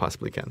stuff as I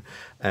possibly can.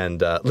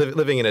 And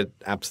living in an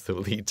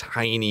absolutely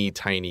tiny,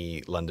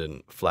 tiny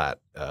London flat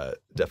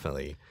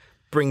definitely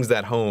brings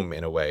that home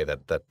in a way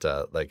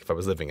that like if I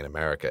was living in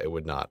America, it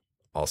would not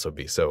also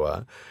be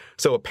so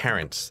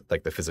apparent,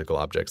 like the physical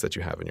objects that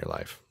you have in your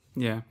life.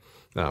 Yeah.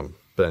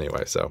 But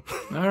anyway, so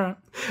all right.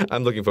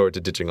 I'm looking forward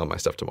to ditching all my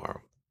stuff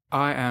tomorrow.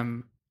 I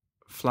am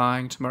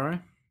flying tomorrow.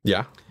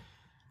 Yeah.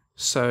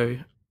 So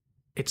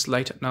it's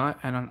late at night,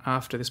 and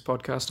after this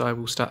podcast, I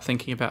will start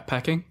thinking about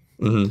packing.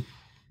 Mm-hmm.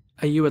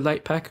 Are you a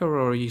late packer,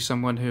 or are you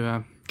someone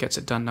who gets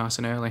it done nice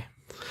and early?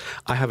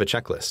 I have a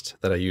checklist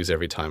that I use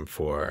every time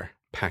for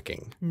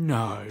packing.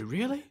 No,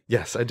 really?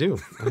 Yes, I do.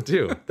 I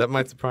do. That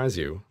might surprise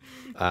you.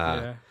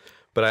 Yeah.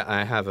 But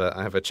I have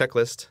a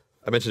checklist.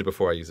 I mentioned it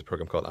before. I use a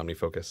program called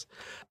OmniFocus.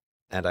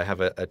 And I have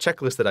a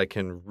checklist that I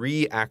can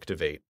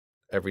reactivate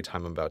every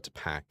time I'm about to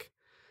pack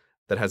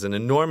that has an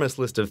enormous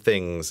list of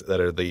things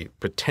that are the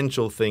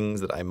potential things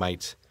that I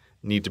might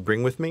need to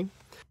bring with me.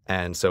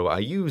 And so I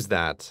use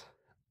that.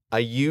 I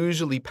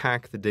usually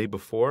pack the day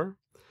before.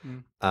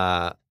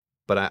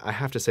 But I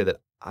have to say that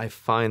I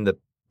find the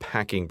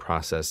packing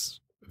process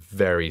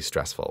very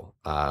stressful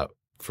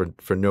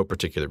for no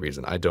particular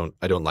reason. I don't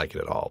like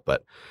it at all.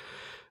 But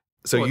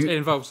so it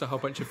involves a whole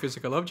bunch of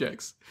physical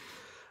objects.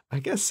 I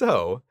guess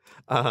so.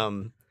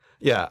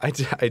 Yeah,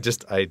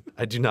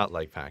 I do not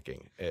like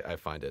packing. I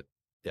find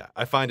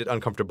it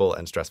uncomfortable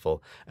and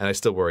stressful, and I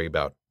still worry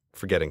about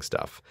forgetting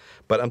stuff.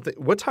 But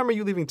what time are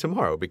you leaving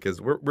tomorrow? Because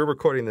we're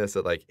recording this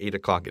at like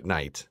 8:00 at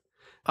night.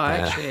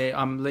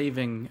 I'm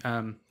leaving.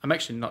 I'm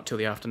actually not till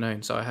the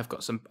afternoon, so I have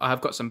got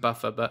some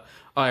buffer, but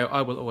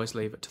I will always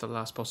leave it to the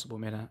last possible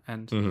minute.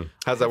 And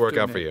how's that work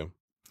out for you?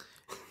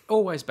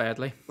 Always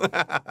badly.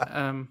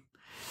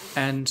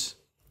 And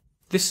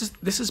this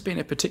has been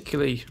a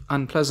particularly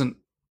unpleasant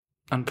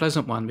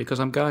one because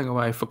I'm going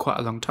away for quite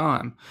a long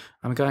time.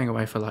 I'm going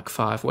away for like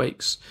 5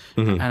 weeks,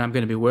 and I'm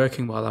going to be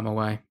working while I'm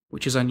away,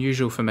 which is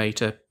unusual for me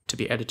to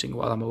be editing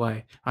while I'm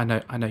away. I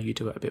know you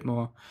do it a bit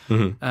more.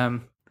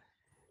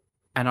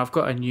 And I've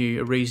got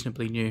a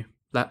reasonably new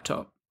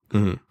laptop,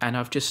 and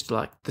I've just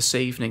like this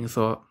evening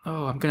thought,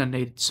 oh, I'm going to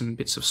need some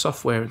bits of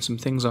software and some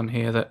things on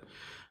here that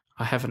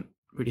I haven't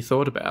really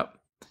thought about,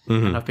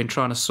 and I've been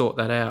trying to sort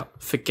that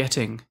out,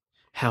 forgetting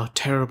how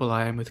terrible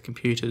I am with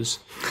computers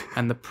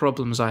and the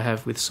problems I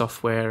have with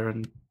software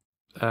and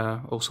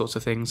all sorts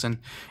of things, and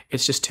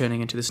it's just turning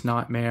into this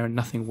nightmare and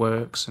nothing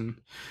works, and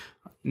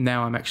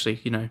now I'm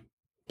actually,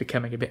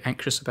 becoming a bit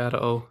anxious about it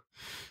all.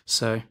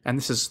 So, and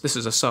this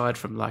is aside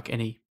from like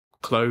any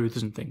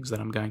clothes and things that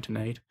I'm going to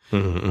need.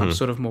 I'm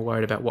sort of more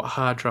worried about what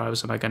hard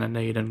drives am I going to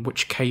need and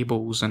which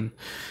cables and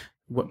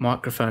what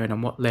microphone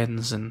and what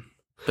lens,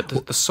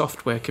 but the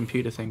software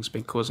computer thing's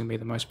been causing me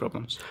the most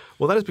problems.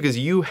 Well, that is because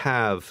you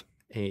have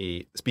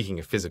speaking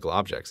of physical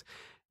objects,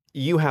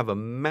 you have a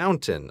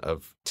mountain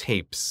of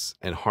tapes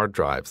and hard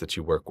drives that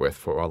you work with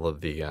for all of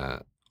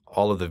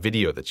the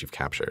video that you've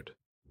captured.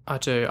 I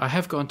do. I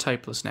have gone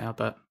tapeless now,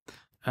 but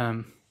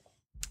I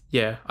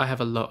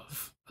have a lot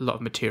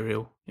of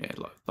material. Yeah,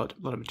 a lot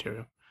of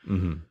material.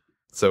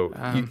 So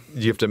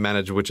you have to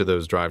manage which of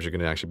those drives you're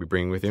going to actually be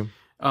bringing with you?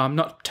 I'm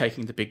not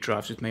taking the big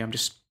drives with me. I'm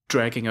just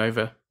dragging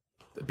over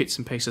bits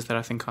and pieces that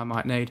I think I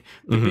might need.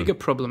 The bigger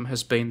problem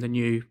has been the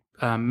new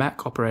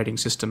Mac operating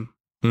system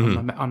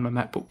on my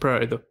MacBook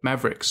Pro, the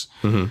Mavericks.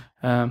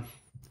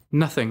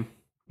 Nothing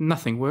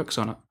works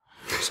on it.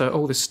 So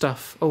all this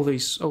stuff, all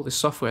this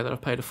software that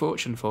I've paid a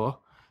fortune for,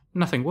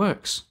 nothing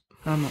works.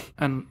 And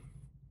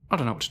I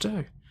don't know what to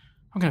do.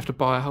 I'm going to have to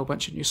buy a whole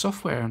bunch of new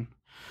software, and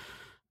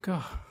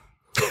God,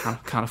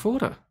 can't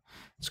afford it.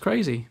 It's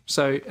crazy.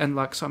 So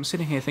I'm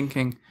sitting here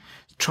thinking,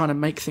 trying to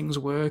make things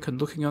work and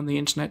looking on the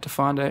internet to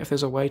find out if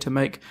there's a way to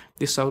make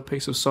this old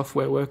piece of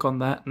software work on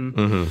that.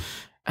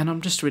 And I'm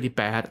just really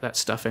bad at that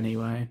stuff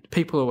anyway.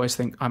 People always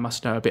think I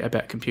must know a bit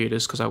about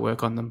computers because I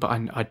work on them, but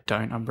I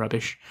don't. I'm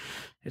rubbish.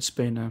 It's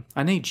been,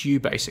 I need you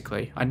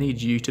basically. I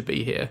need you to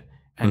be here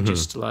and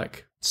just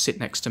like sit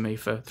next to me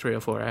for 3 or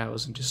 4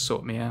 hours and just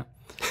sort me out.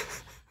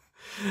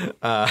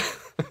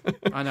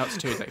 I know it's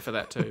too late for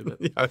that too.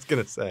 But yeah, I was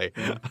going to say,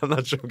 I'm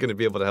not sure I'm going to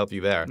be able to help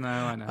you there. No,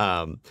 I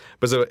know.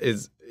 But so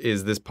is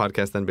this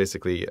podcast then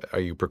basically, are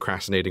you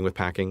procrastinating with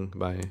packing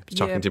by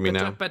talking to me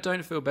now? But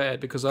don't feel bad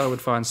because I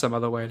would find some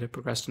other way to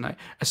procrastinate.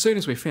 As soon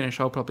as we finish,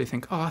 I'll probably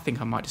think, I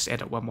think I might just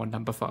edit one more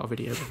number file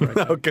video before I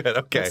go. Oh, good.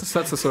 Okay.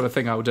 That's the sort of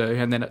thing I'll do.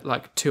 And then at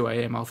like 2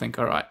 a.m. I'll think,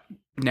 all right,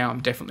 now I'm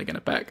definitely going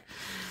to pack.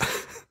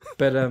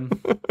 But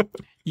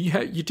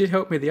you did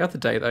help me the other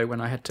day though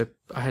when I had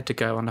to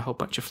go on a whole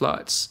bunch of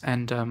flights,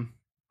 and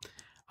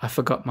I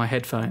forgot my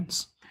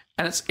headphones.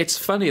 And it's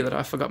funny that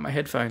I forgot my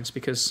headphones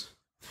because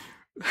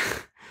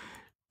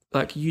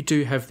like you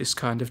do have this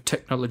kind of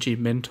technology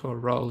mentor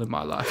role in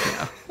my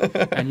life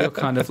now, and you're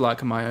kind of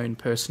like my own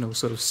personal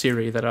sort of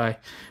Siri that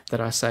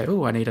I say,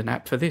 oh, I need an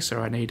app for this, or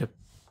I need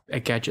a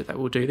gadget that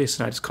will do this,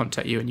 and I just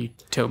contact you and you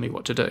tell me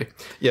what to do.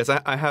 Yes,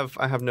 I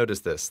have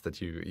noticed this,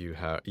 that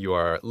you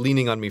are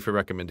leaning on me for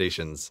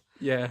recommendations.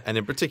 Yeah. And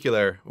in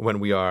particular, when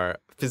we are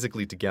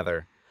physically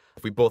together,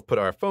 if we both put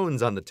our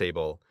phones on the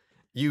table,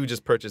 you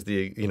just purchased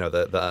the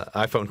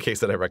iPhone case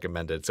that I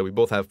recommended. So we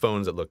both have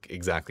phones that look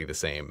exactly the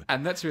same.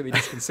 And that's really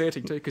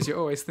disconcerting too, because you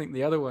always think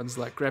the other one's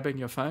like grabbing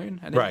your phone.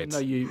 And even though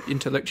you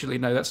intellectually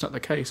know that's not the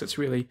case, it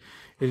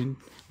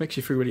makes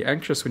you feel really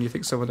anxious when you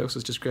think someone else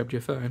has just grabbed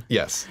your phone.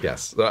 Yes.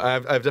 So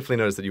I've definitely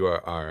noticed that you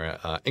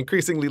are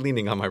increasingly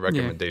leaning on my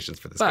recommendations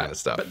for this kind of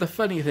stuff. But the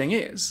funny thing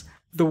is,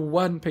 the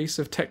one piece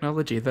of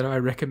technology that I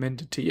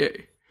recommended to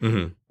you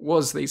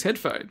was these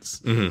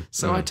headphones.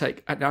 So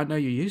I know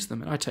you use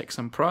them, and I take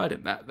some pride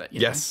in that.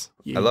 Yes,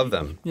 I love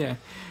them. Yeah.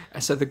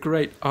 And so the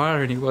great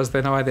irony was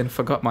then I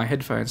forgot my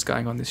headphones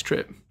going on this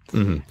trip.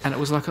 And it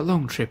was like a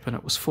long trip, and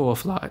it was 4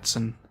 flights,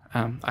 and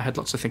I had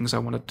lots of things I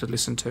wanted to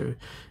listen to,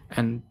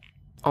 and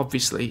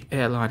obviously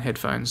airline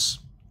headphones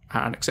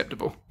are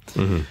unacceptable.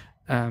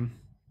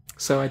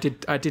 So I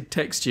did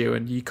text you,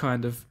 and you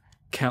kind of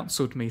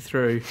counselled me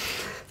through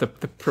the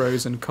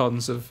pros and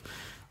cons of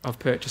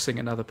purchasing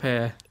another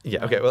pair.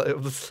 Yeah. Okay.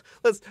 Well,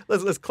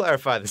 let's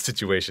clarify the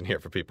situation here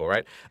for people,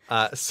 right?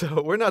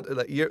 So we're not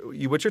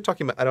what you're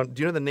talking about.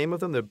 Do you know the name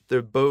of them?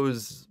 They're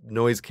Bose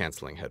noise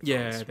canceling headphones.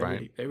 Yeah,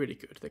 right? They're really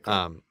good. They're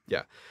cool.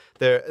 Yeah.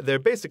 They're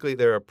basically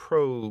a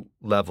pro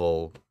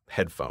level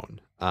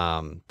headphone.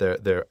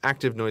 They're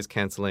active noise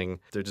canceling.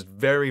 They're just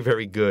very,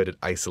 very good at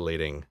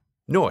isolating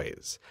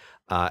noise,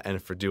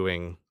 and for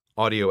doing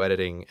audio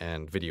editing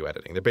and video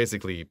editing. They're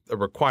basically a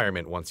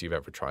requirement once you've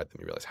ever tried them.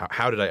 You realize,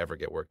 how did I ever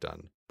get work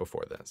done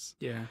before this?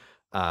 Yeah.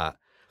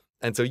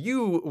 And so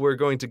you were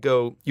going to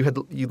go.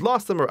 You'd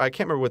lost them, or I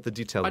can't remember what the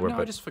details were. No,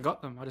 but I just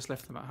forgot them. I just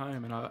left them at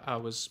home, and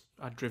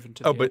I'd driven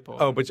to the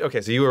airport.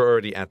 Okay. So you were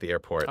already at the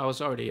airport. I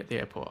was already at the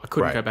airport. I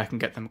couldn't go back and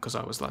get them because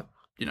I was like,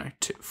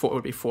 it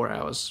would be 4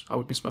 hours. I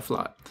would miss my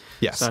flight.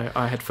 Yes. So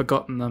I had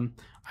forgotten them.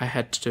 I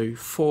had to do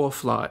 4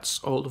 flights.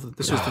 All of them.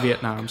 This was to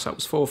Vietnam, so it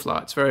was 4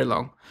 flights, very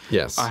long.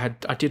 Yes. I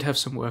did have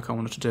some work I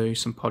wanted to do,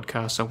 some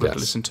podcasts I wanted to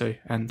listen to,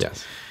 and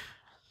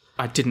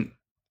I didn't.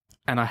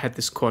 And I had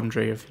this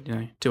quandary of,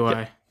 do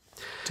I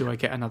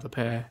get another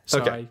pair?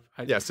 So okay.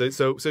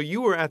 So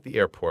you were at the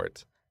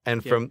airport,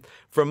 and from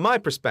my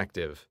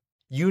perspective,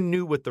 you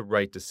knew what the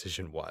right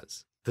decision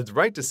was. The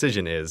right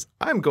decision is,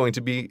 I'm going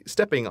to be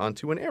stepping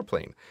onto an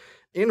airplane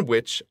in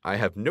which I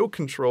have no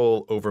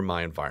control over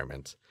my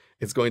environment.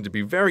 It's going to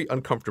be very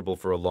uncomfortable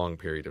for a long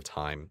period of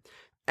time,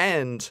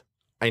 and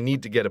I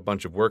need to get a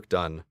bunch of work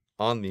done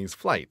on these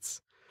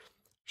flights.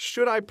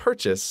 Should I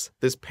purchase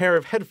this pair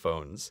of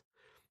headphones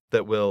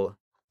that will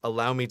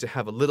allow me to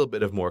have a little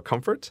bit of more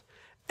comfort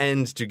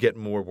and to get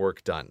more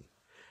work done?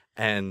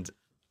 And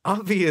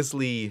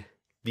obviously,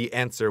 the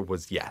answer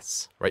was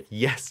yes, right?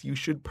 Yes, you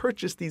should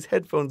purchase these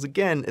headphones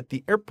again at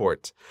the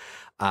airport,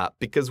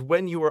 because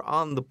when you are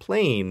on the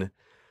plane,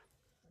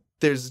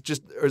 there's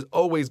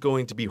always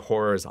going to be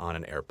horrors on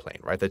an airplane,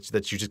 right?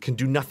 That you just can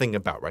do nothing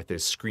about, right?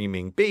 There's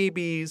screaming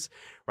babies,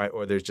 right?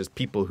 Or there's just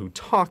people who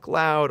talk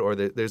loud, or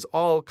there's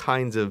all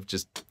kinds of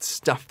just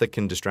stuff that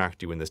can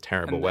distract you in this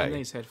terrible way. And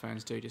these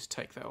headphones do just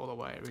take that all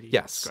away. It really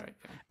yes. Is great.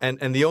 Yeah.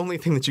 And the only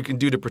thing that you can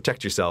do to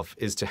protect yourself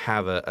is to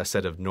have a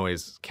set of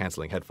noise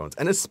canceling headphones.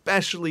 And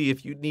especially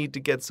if you need to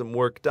get some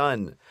work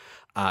done,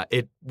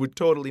 it would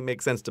totally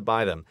make sense to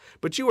buy them.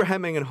 But you were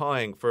hemming and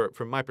hawing,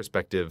 from my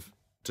perspective,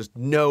 just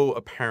no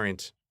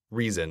apparent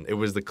reason. It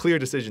was the clear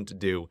decision to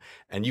do,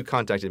 and you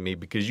contacted me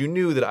because you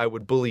knew that I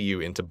would bully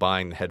you into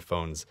buying the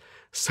headphones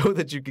so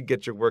that you could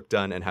get your work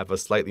done and have a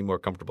slightly more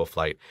comfortable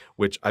flight,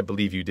 which I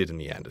believe you did in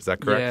the end. Is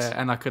that correct? Yeah,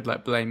 and I could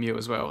blame you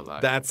as well.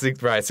 That's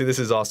right. So this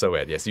is also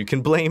it. Yes, you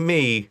can blame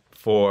me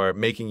for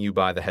making you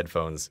buy the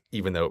headphones,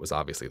 even though it was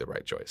obviously the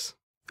right choice.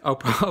 I'll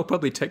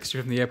probably text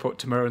you from the airport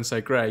tomorrow and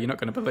say, Gray, you're not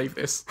going to believe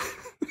this.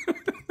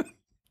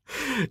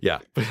 Yeah,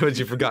 but had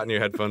you forgotten your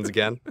headphones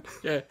again?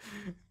 Yeah.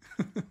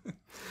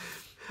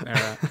 All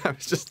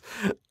right.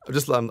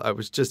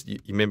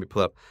 You made me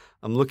pull up.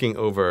 I'm looking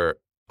over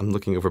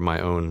my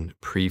own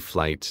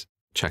pre-flight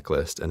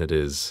checklist, and it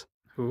is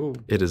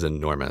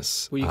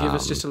enormous. Will you give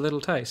us just a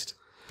little taste?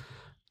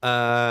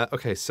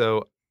 Okay,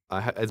 so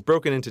it's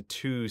broken into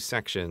 2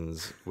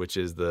 sections, which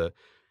is the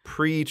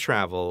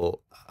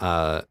pre-travel,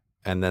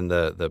 and then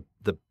the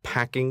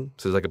packing.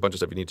 So there's like a bunch of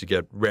stuff you need to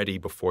get ready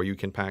before you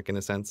can pack, in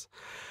a sense.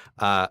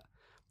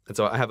 And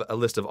so I have a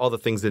list of all the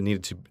things that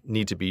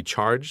need to be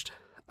charged.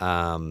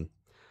 I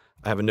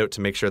have a note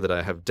to make sure that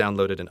I have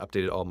downloaded and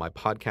updated all my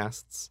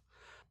podcasts,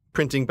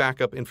 printing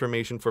backup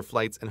information for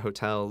flights and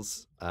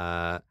hotels,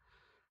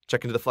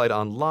 check into the flight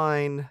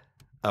online.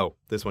 Oh,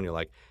 this one you'll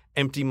like.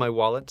 Empty my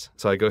wallet.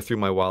 So I go through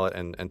my wallet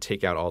and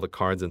take out all the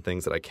cards and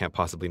things that I can't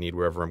possibly need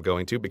wherever I'm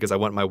going to, because I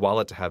want my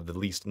wallet to have the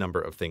least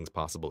number of things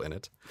possible in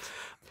it.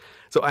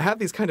 So I have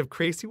these kind of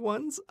crazy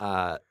ones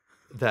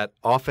that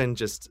often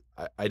just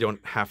I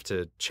don't have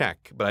to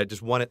check, but I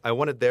just want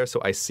it there so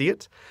I see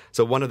it.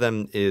 So one of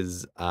them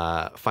is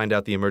find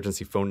out the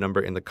emergency phone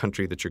number in the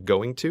country that you're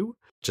going to,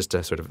 just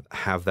to sort of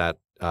have that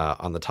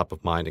on the top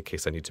of mind in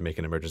case I need to make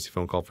an emergency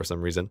phone call for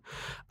some reason.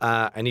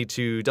 I need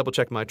to double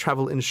check my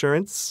travel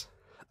insurance.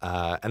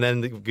 And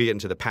then we get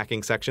into the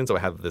packing section, so I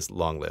have this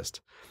long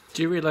list.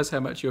 Do you realize how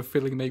much you're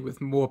filling me with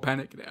more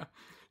panic now?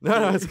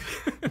 No,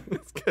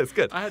 it's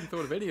good. I hadn't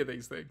thought of any of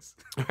these things.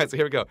 All right, so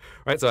here we go. All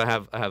right, so I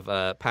have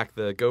packed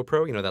the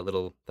GoPro, that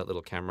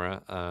little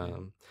camera.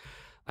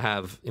 I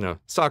have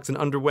socks and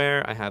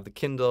underwear. I have the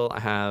Kindle. I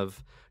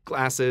have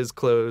glasses,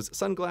 clothes,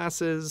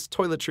 sunglasses,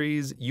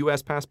 toiletries,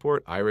 U.S.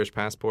 passport, Irish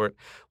passport,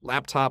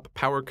 laptop,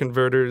 power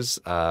converters,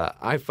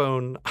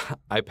 iPhone,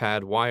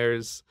 iPad,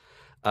 wires.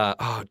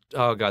 Oh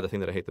God, the thing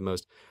that I hate the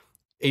most.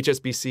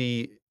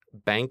 HSBC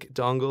bank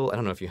dongle. I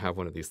don't know if you have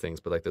one of these things,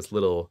 but like this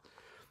little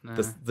No.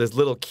 this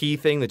little key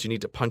thing that you need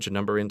to punch a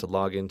number in to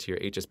log into your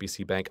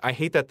HSBC bank. I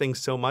hate that thing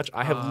so much.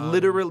 I have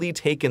literally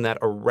taken that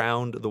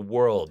around the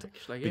world.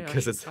 Actually, yeah,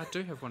 because I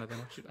do have one of them.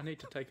 I need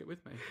to take it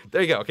with me.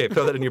 There you go. Okay,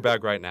 throw that in your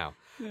bag right now.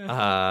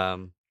 Yeah.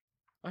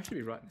 I should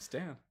be writing this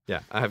down. Yeah,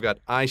 I have got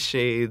eye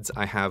shades.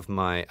 I have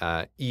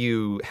my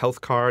EU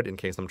health card in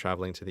case I'm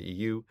traveling to the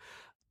EU.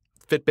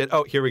 Fitbit.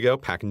 Oh, here we go.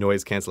 Pack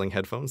noise-canceling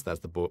headphones. That's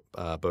the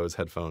Bose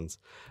headphones.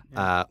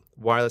 Yeah.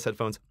 Wireless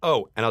headphones.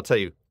 Oh, and I'll tell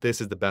you, this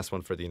is the best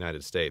one for the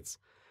United States.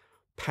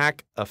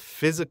 Pack a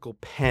physical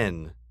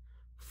pen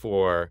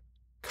for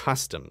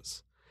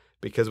customs.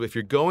 Because if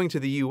you're going to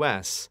the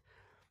U.S.,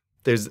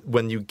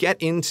 when you get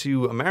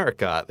into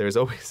America, there's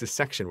always a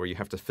section where you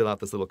have to fill out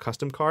this little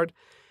custom card.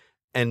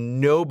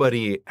 And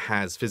nobody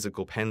has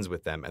physical pens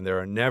with them, and there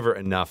are never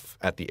enough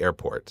at the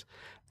airport.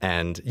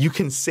 And you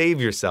can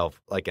save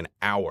yourself like an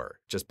hour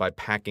just by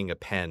packing a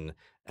pen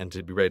and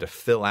to be ready to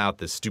fill out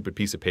this stupid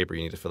piece of paper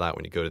you need to fill out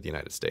when you go to the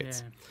United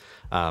States.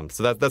 Yeah.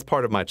 So that's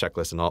part of my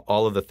checklist and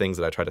all of the things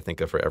that I try to think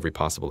of for every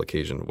possible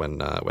occasion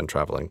when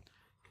traveling.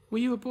 Were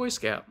you a Boy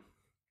Scout?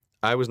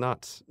 I was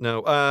not.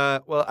 No.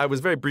 Well, I was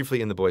very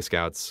briefly in the Boy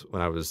Scouts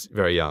when I was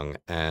very young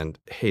and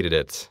hated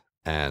it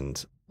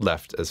and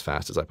left as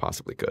fast as I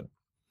possibly could.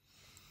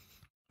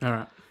 All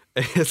right.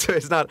 So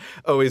it's not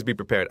always be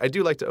prepared. I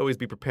do like to always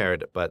be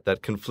prepared, but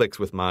that conflicts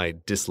with my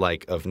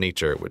dislike of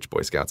nature, which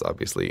Boy Scouts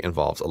obviously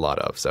involves a lot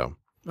of. So.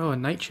 Oh,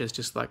 and nature's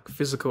just like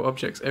physical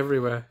objects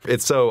everywhere.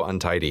 It's so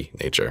untidy,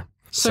 nature.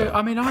 So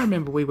I mean, I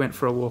remember we went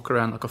for a walk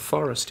around like a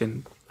forest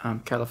in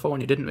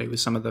California, didn't we,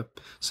 with some of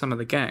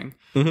the gang?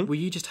 Mm-hmm. Were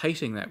you just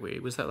hating that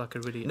weird? Was that like a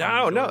really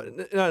No.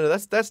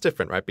 That's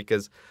different, right?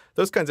 Because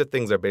those kinds of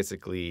things are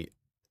basically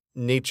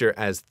nature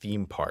as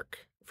theme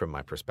park. From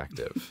my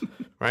perspective,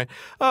 right?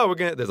 Oh,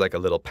 there's like a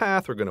little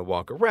path. We're gonna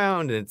walk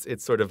around, and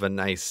it's sort of a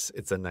nice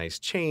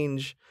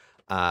change.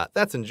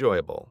 That's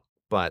enjoyable.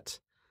 But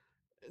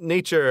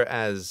nature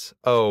as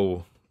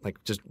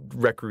like just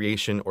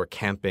recreation or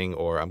camping,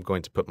 or I'm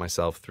going to put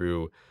myself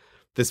through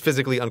this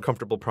physically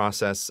uncomfortable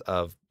process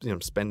of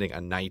spending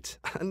a night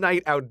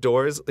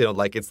outdoors,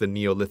 like it's the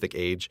Neolithic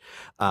age.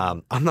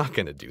 I'm not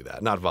going to do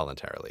that, not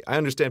voluntarily. I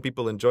understand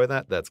people enjoy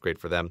that. That's great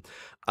for them.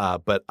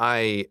 But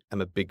I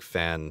am a big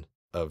fan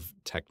of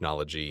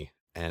technology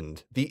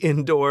and the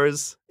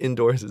indoors.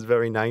 Indoors is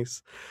very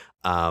nice.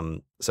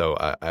 So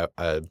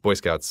Boy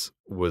Scouts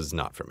was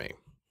not for me.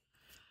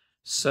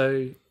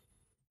 So,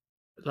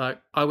 like,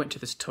 I went to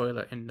this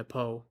toilet in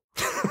Nepal,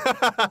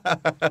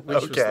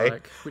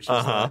 which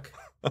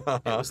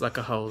was like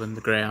a hole in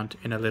the ground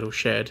in a little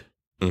shed,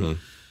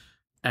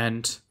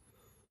 and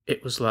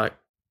it was like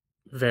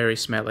very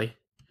smelly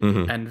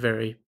and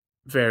very,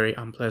 very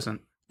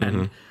unpleasant,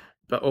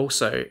 But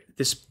also,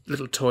 this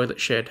little toilet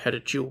shed had a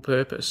dual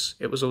purpose.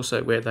 It was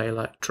also where they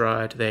like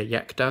dried their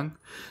yak dung.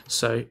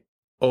 So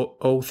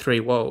all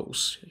three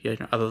walls,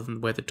 other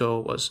than where the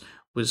door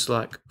was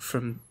like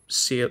from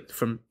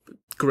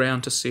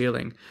ground to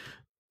ceiling,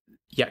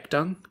 yak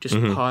dung just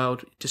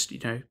piled,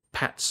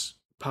 pats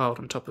piled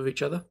on top of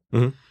each other.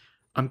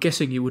 I'm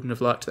guessing you wouldn't have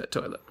liked that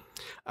toilet.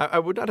 I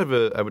would not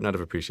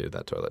have appreciated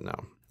that toilet.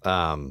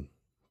 No,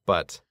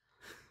 but.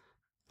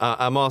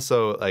 I'm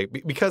also like,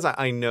 because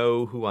I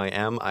know who I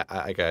am,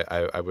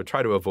 I would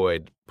try to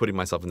avoid putting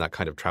myself in that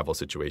kind of travel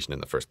situation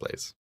in the first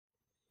place.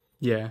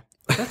 Yeah,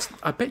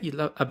 I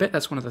bet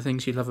that's one of the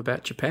things you love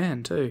about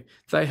Japan too.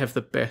 They have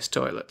the best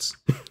toilets.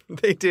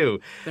 They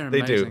do. They're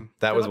amazing. They do.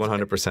 That was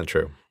 100%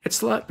 true.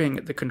 It's like being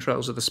at the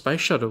controls of the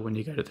space shuttle when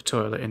you go to the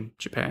toilet in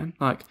Japan.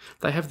 Like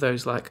they have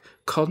those like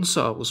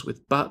consoles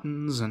with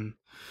buttons and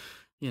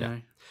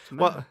know.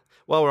 Well.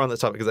 While we're on this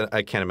topic, because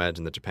I can't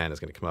imagine that Japan is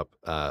going to come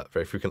up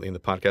very frequently in the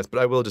podcast,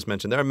 but I will just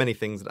mention there are many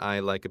things that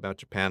I like about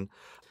Japan.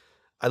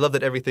 I love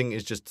that everything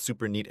is just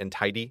super neat and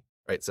tidy,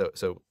 right? So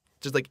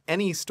just like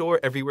any store,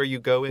 everywhere you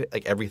go,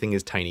 like everything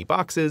is tiny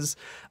boxes.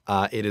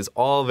 It is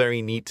all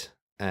very neat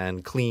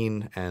and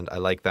clean, and I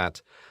like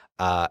that.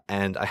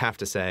 And I have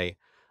to say,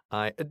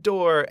 I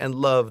adore and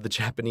love the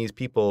Japanese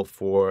people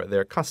for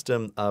their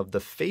custom of the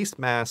face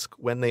mask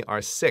when they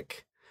are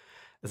sick.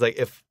 It's like,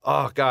 if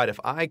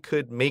I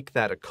could make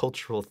that a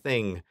cultural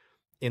thing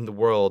in the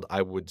world,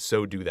 I would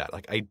so do that.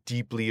 Like, I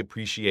deeply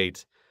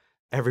appreciate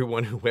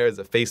everyone who wears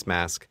a face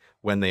mask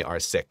when they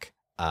are sick.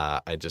 I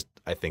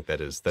think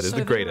that is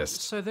the greatest.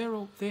 So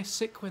they're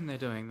sick when they're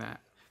doing that.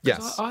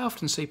 Yes. I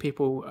often see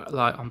people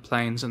like on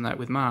planes and that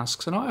with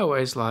masks, and I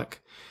always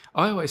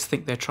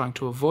think they're trying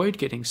to avoid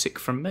getting sick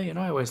from me, and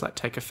I always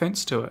take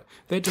offense to it.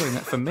 They're doing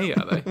that for me,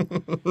 are they?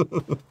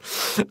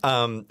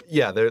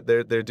 Yeah,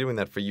 they're doing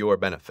that for your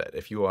benefit.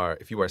 If you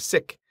are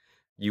sick,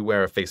 you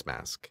wear a face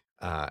mask,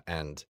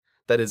 and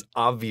that is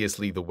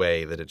obviously the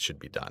way that it should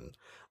be done.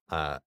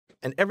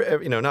 And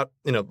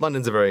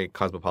London's a very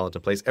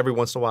cosmopolitan place. Every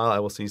once in a while, I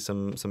will see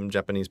some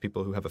Japanese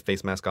people who have a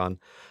face mask on,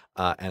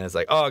 and it's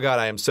like, oh God,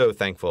 I am so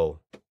thankful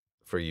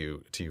to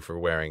you for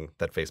wearing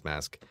that face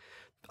mask.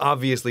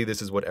 Obviously,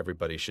 this is what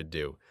everybody should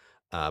do.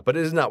 But it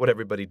is not what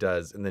everybody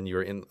does. And then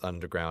you're in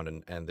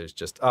underground and there's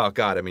just, oh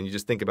God, I mean, you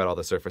just think about all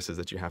the surfaces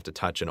that you have to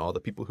touch and all the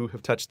people who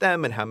have touched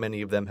them and how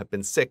many of them have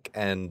been sick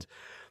and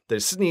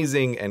there's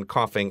sneezing and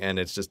coughing. And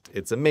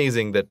it's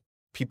amazing that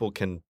people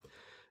can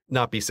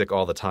not be sick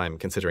all the time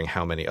considering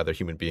how many other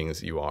human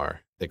beings you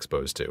are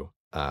exposed to.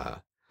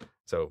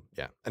 So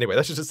yeah, anyway,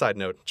 that's just a side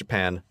note.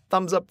 Japan,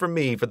 thumbs up from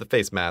me for the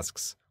face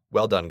masks.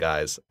 Well done,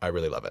 guys. I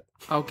really love it.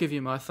 I'll give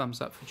you my thumbs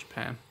up for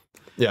Japan.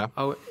 Yeah.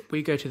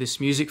 We go to this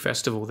music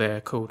festival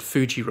there called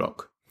Fuji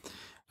Rock,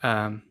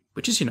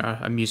 which is,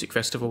 a music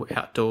festival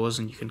outdoors,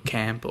 and you can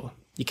camp, or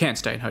you can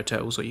stay in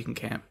hotels, or you can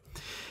camp.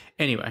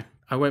 Anyway,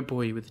 I won't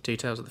bore you with the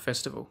details of the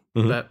festival,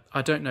 but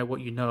I don't know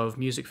what you know of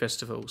music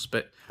festivals,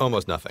 but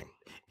almost nothing.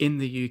 In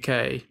the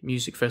UK,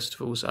 music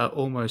festivals are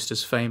almost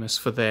as famous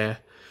for their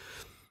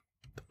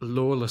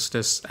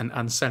lawlessness and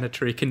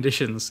unsanitary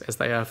conditions as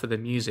they are for their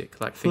music.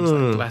 Like things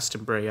like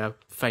Glastonbury are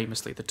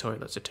famously the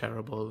toilets are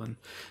terrible, and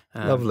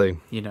lovely.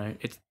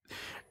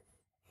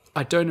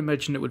 I don't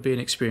imagine it would be an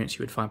experience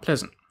you would find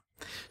pleasant.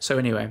 So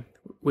anyway,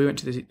 we go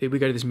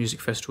to this music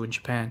festival in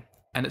Japan,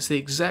 and it's the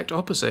exact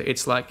opposite.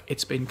 It's like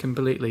it's been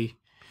completely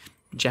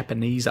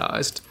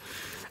Japanesized,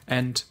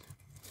 and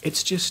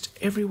it's just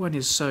everyone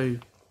is so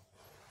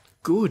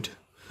good,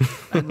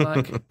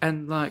 and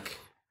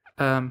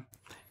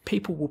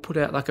people will put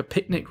out like a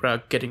picnic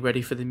rug getting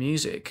ready for the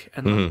music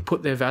and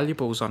put their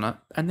valuables on it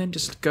and then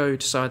just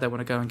decide they want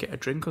to go and get a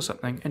drink or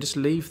something and just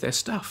leave their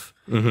stuff.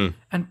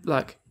 And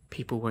like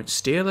people won't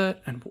steal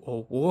it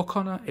or walk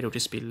on it. It'll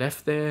just be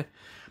left there.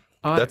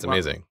 That's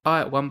amazing.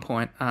 I at one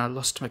point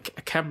lost a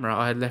camera.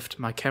 I left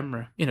my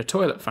camera in a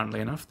toilet, funnily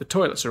enough. The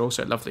toilets are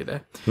also lovely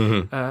there.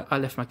 I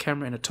left my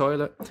camera in a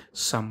toilet.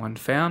 Someone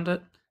found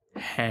it,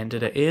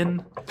 handed it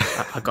in.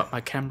 I got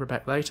my camera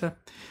back later.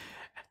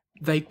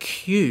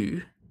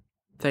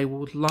 They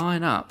will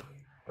line up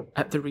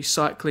at the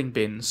recycling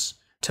bins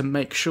to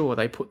make sure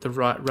they put the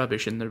right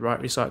rubbish in the right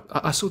recycle.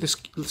 I saw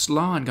this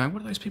line going,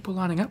 what are those people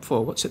lining up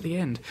for? What's at the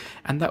end?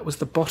 And that was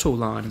the bottle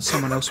line, and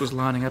someone else was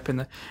lining up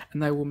and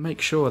they will make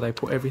sure they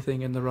put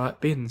everything in the right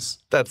bins.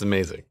 That's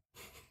amazing.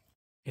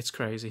 It's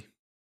crazy.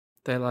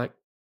 They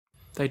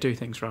do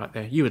things right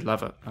there. You would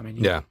love it. I mean,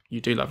 you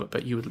do love it,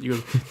 but you would.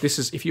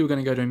 If you were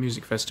going to go to a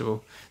music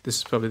festival, this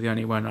is probably the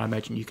only one I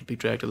imagine you could be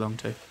dragged along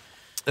to.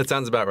 That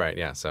sounds about right,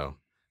 yeah. So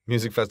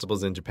music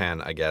festivals in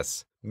Japan, I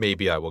guess,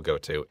 maybe I will go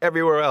to.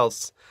 Everywhere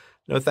else,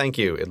 no thank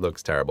you. It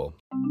looks terrible.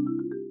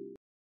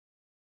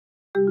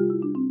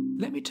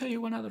 Let me tell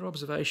you one other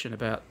observation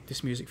about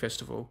this music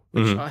festival,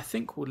 which I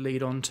think will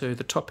lead on to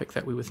the topic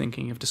that we were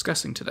thinking of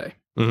discussing today.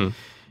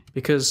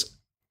 Because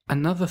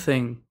another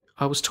thing,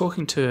 I was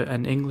talking to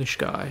an English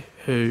guy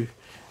who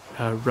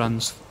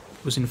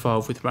was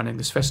involved with running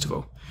this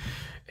festival.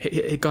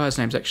 The guy's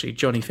name's actually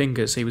Johnny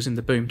Fingers. He was in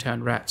the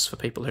Boomtown Rats, for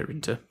people who are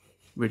into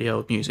really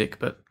old music,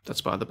 but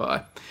that's by the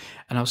by.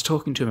 And I was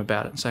talking to him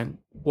about it and saying,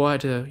 why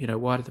do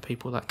the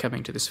people like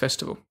coming to this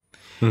festival?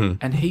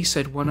 And he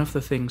said one of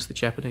the things the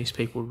Japanese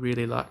people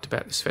really liked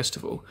about this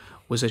festival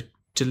was a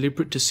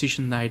deliberate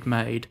decision they'd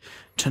made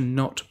to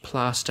not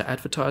plaster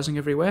advertising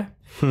everywhere.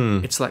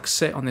 It's like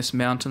set on this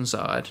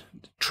mountainside,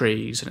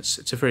 trees, and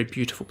it's a very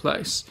beautiful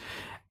place.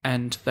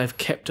 And they've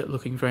kept it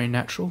looking very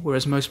natural,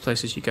 whereas most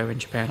places you go in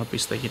Japan,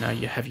 obviously, you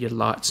have your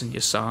lights and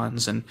your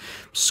signs and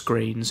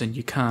screens, and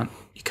you can't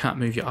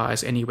move your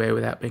eyes anywhere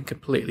without being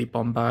completely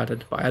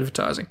bombarded by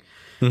advertising.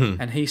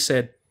 And he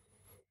said,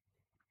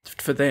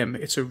 for them,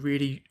 it's a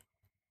really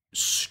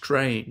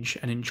strange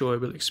and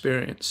enjoyable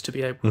experience to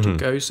be able to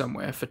go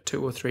somewhere for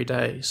 2 or 3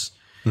 days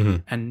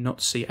and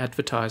not see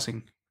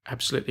advertising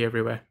absolutely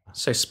everywhere.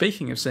 So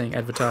speaking of seeing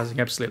advertising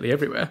absolutely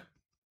everywhere.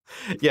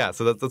 Yeah,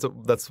 so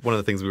that's one of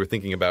the things we were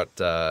thinking about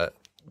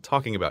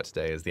talking about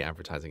today is the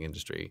advertising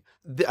industry.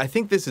 I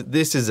think this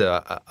is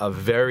a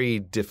very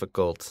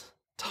difficult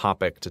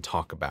topic to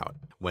talk about.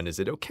 When is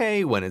it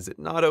okay? When is it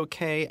not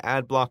okay?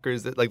 Ad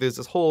blockers. There's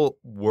this whole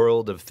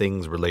world of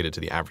things related to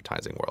the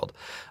advertising world.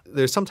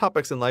 There's some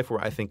topics in life where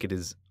I think it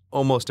is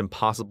almost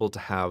impossible to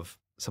have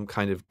some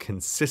kind of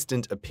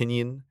consistent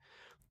opinion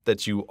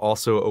that you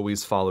also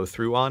always follow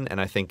through on.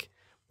 And I think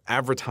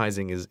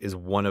advertising is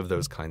one of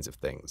those kinds of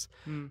things.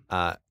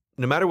 No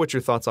matter what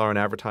your thoughts are on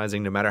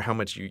advertising, no matter how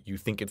much you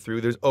think it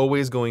through, there's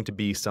always going to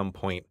be some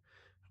point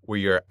where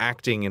you're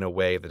acting in a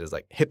way that is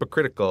like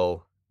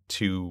hypocritical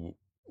to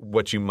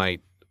what you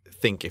might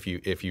think if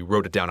you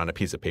wrote it down on a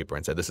piece of paper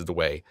and said this is the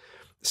way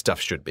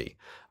stuff should be.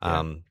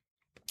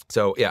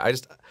 So yeah,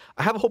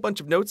 I have a whole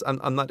bunch of notes.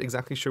 I'm not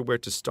exactly sure where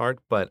to start,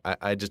 but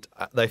I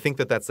think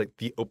that's like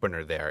the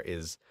opener there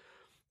is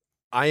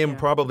I am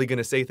probably going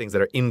to say things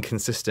that are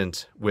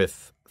inconsistent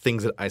with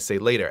things that I say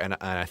later. And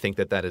I think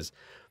that is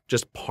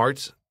just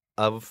part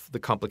of the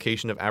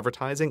complication of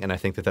advertising. And I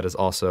think that is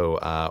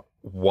also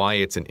why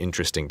it's an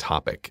interesting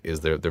topic, is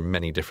there are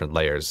many different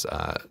layers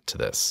to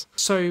this.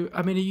 So,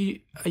 I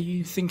mean, are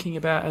you thinking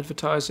about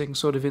advertising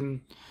sort of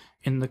in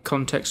the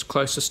context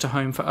closest to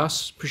home for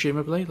us,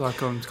 presumably,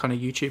 like on kind of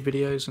YouTube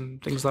videos and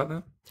things like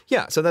that?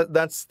 Yeah, so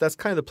that's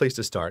kind of the place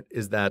to start,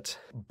 is that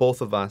both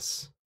of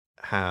us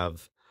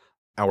have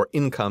our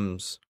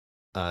incomes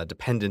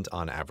dependent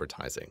on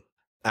advertising.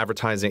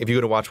 Advertising, if you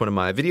go to watch one of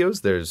my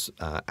videos, there's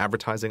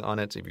advertising on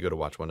it. If you go to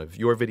watch one of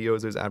your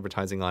videos, there's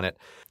advertising on it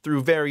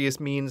through various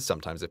means.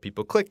 Sometimes if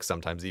people click,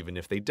 sometimes even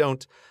if they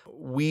don't.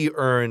 We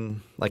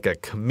earn like a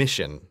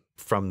commission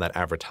from that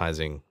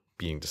advertising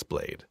being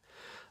displayed.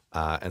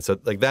 And so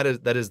like that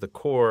is the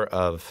core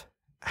of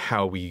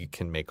how we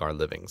can make our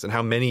livings and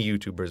how many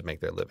YouTubers make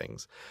their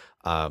livings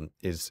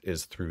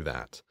is through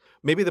that.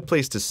 Maybe the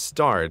place to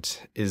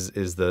start is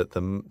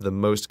the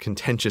most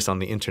contentious on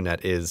the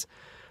internet is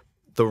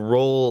the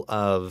role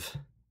of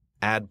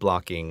ad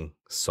blocking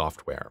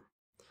software.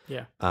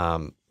 Yeah.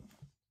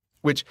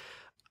 Which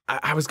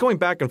I was going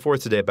back and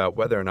forth today about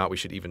whether or not we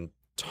should even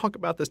talk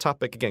about this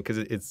topic again, because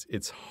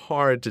it's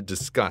hard to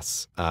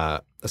discuss,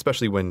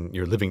 especially when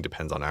your living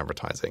depends on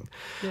advertising.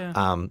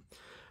 Yeah.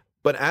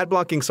 But ad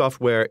blocking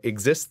software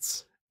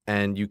exists,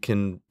 and you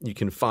can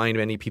find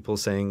many people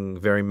saying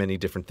very many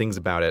different things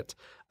about it,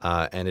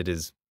 and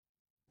it's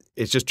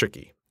just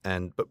tricky.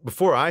 But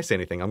before I say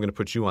anything, I'm going to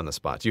put you on the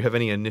spot. Do you have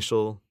any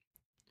initial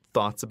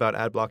thoughts about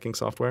ad blocking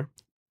software?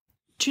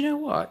 Do you know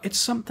what? It's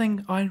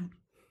something I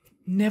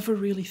never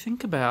really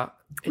think about.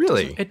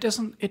 Really? It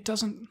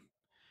doesn't.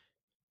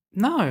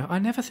 No, I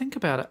never think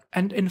about it.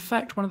 And in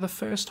fact, one of the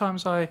first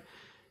times I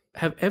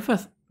have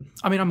ever,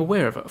 I mean, I'm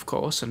aware of it, of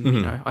course, and you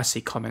know, I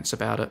see comments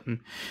about it, and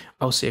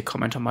I'll see a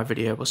comment on my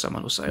video where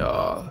someone will say,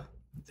 "Oh,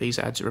 these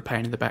ads are a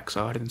pain in the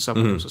backside," and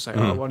someone else will say,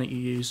 "Oh, why don't you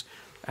use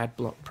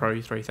AdBlock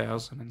Pro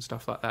 3000 and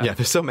stuff like that?" Yeah,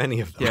 there's so many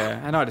of them. Yeah,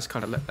 and I just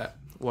kind of let that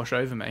wash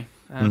over me.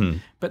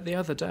 But the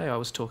other day I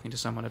was talking to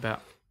someone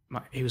about,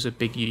 he was a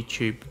big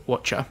YouTube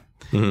watcher,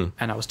 and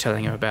I was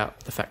telling him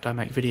about the fact I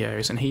make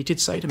videos, and he did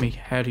say to me,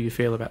 "How do you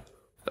feel about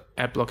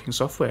ad blocking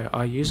software?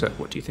 I use it.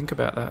 What do you think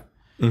about that?"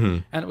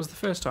 And it was the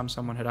first time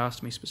someone had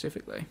asked me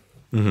specifically.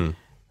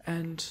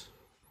 And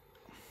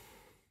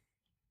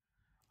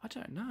I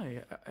don't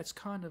know. It's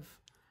kind of,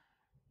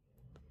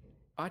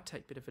 I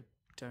take a bit of a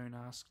don't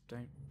ask,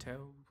 don't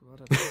tell.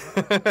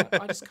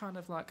 I just kind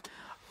of like,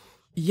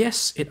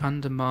 yes, it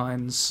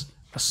undermines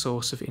a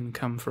source of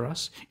income for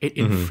us. It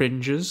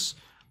infringes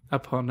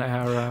upon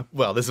our...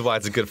 well, this is why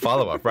it's a good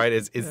follow-up, right?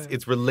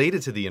 It's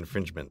related to the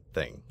infringement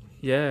thing.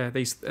 Yeah,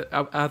 these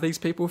are these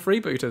people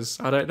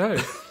freebooters? I don't know.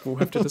 We'll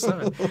have to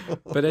decide.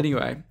 But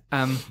anyway,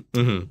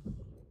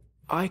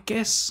 I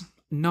guess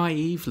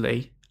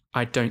naively,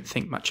 I don't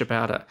think much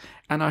about it.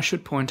 And I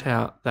should point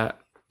out that,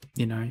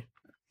 you know,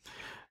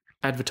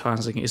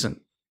 advertising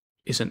isn't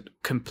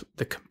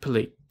the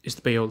complete, is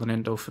the be all and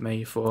end all for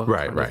me for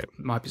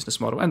my business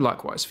model, and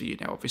likewise for you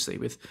now, obviously,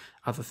 with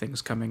other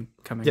things coming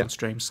on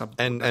stream.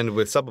 And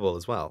with Subbable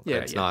as well.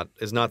 Yeah,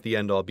 it's not the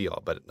end all be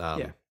all, but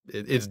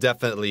it's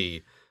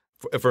definitely.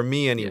 For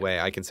me, anyway,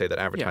 I can say that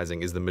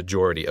advertising is the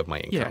majority of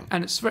my income. Yeah,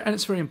 and it's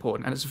very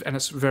important, and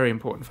it's very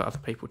important for other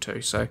people too.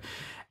 So,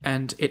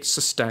 and it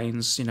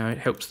sustains. You know, it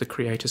helps the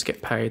creators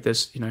get paid.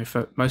 There's, you know,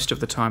 for most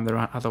of the time there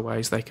aren't other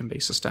ways they can be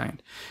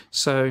sustained.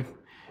 So,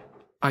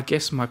 I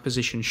guess my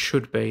position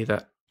should be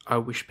that I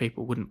wish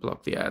people wouldn't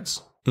block the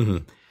ads.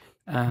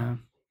 I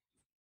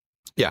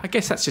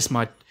guess that's just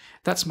my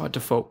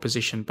default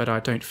position, but I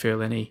don't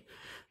feel any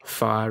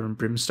fire and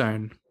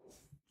brimstone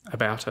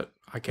about it.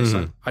 I guess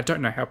I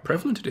don't know how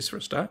prevalent it is for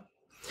a start.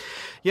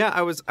 Yeah,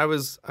 I was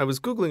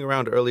Googling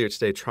around earlier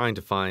today trying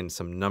to find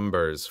some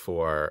numbers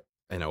for,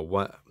 you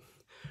know,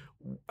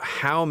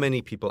 how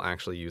many people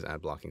actually use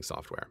ad blocking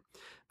software,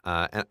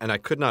 and I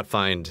could not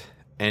find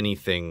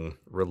anything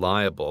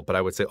reliable. But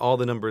I would say all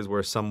the numbers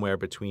were somewhere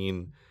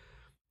between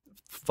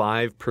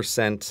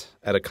 5%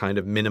 at a kind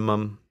of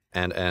minimum,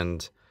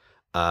 and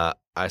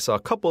I saw a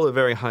couple of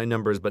very high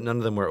numbers, but none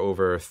of them were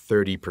over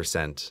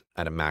 30%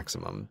 at a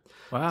maximum.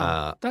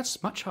 Wow,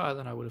 that's much higher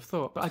than I would have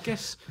thought. But I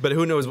guess... But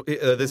who knows?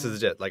 This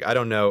is it. Like, I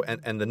don't know.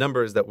 And the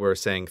numbers that were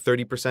saying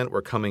 30%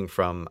 were coming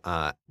from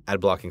ad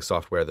blocking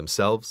software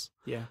themselves.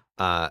 Yeah.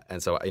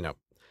 And so, you know,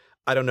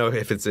 I don't know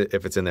if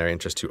it's in their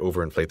interest to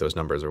overinflate those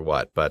numbers or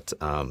what. But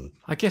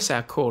I guess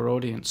our core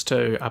audience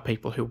too are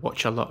people who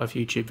watch a lot of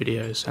YouTube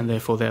videos, and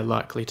therefore they're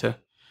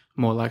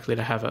more likely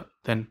to have it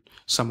than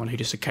someone who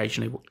just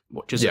occasionally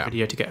watches a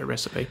video to get a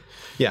recipe.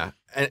 Yeah.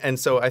 And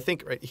so I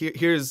think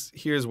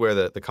here's where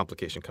the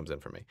complication comes in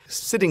for me.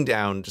 Sitting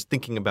down, just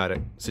thinking about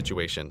a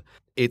situation,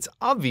 it's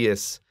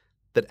obvious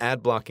that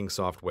ad blocking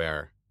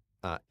software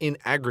in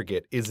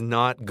aggregate is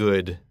not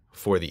good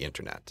for the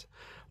internet.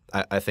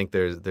 I think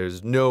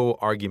there's no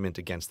argument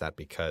against that,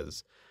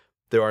 because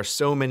there are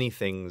so many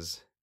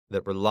things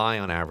that rely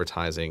on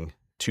advertising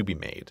to be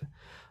made.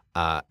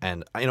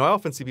 And you know, I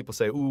often see people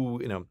say, "Ooh,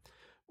 you know,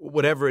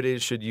 whatever it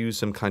is should use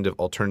some kind of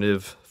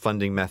alternative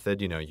funding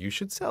method. You know, you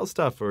should sell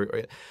stuff."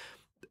 Or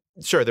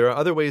sure, there are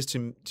other ways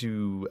to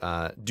do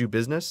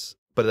business,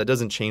 but that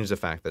doesn't change the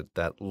fact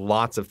that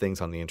lots of things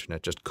on the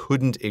internet just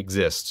couldn't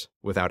exist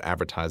without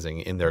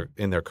advertising in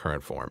their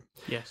current form.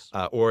 Yes.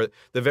 Or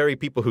the very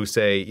people who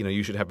say, you know,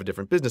 you should have a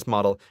different business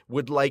model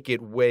would like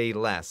it way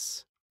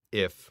less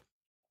if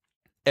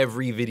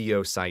every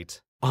video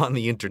site on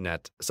the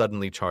internet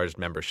suddenly charged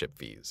membership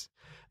fees.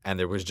 and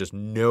there was just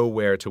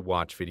nowhere to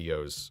watch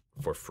videos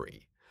for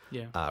free.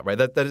 Yeah. Right.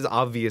 That is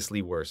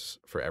obviously worse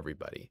for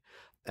everybody.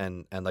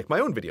 And like my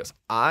own videos,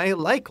 I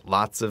like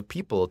lots of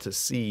people to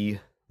see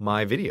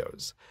my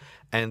videos.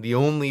 And the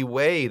only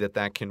way that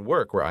that can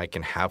work, where I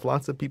can have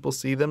lots of people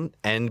see them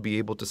and be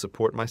able to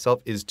support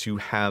myself, is to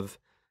have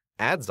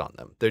ads on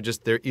them.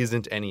 There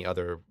isn't any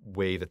other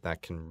way that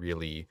that can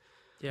really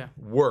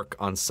work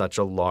on such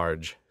a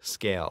large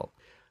scale.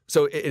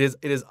 So it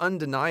is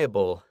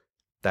undeniable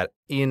that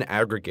in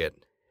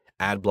aggregate,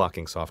 ad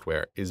blocking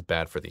software is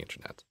bad for the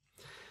internet.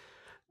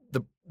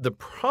 The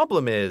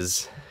problem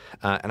is,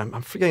 and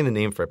I'm forgetting the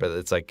name for it, but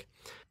it's like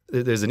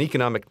there's an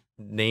economic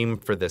name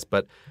for this,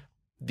 but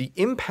the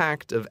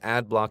impact of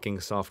ad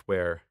blocking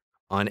software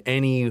on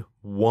any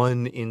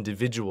one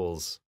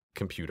individual's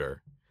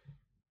computer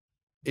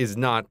is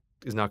not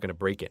going to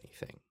break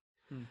anything.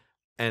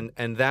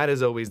 And that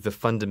is always the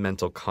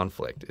fundamental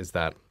conflict, is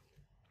that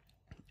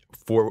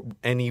for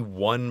any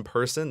one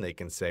person, they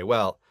can say,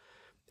 well,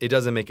 it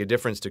doesn't make a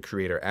difference to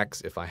creator X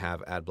if I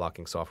have ad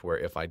blocking software,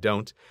 if I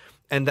don't.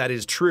 And that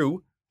is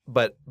true.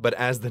 But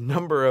as the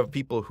number of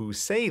people who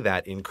say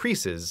that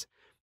increases,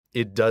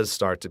 it does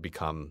start to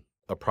become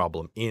a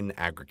problem in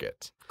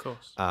aggregate. Of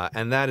course.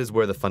 And that is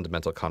where the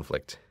fundamental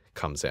conflict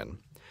comes in.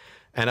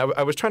 And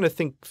I was trying to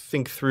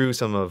think through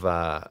some of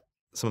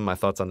my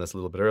thoughts on this a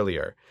little bit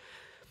earlier.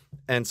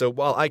 And so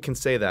while I can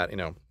say that,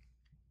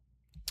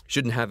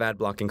 shouldn't have ad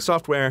blocking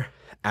software,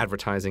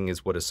 advertising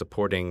is what is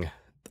supporting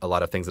a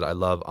lot of things that I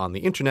love on the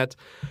internet,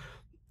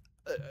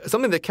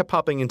 something that kept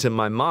popping into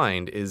my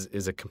mind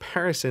is a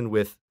comparison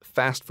with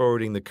fast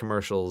forwarding the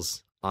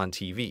commercials on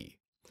TV.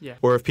 Yeah.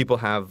 Or if people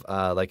have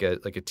like a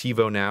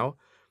TiVo now,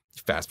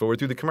 fast forward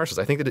through the commercials.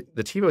 I think that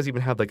the TiVos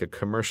even have like a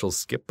commercial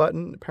skip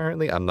button,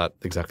 apparently. I'm not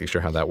exactly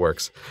sure how that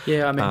works.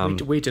 Yeah, I mean,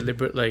 we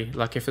deliberately,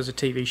 like if there's a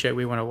TV show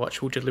we want to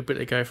watch, we'll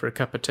deliberately go for a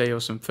cup of tea or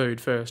some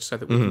food first so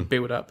that we can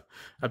build up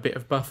a bit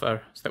of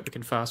buffer so that we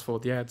can fast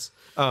forward the ads.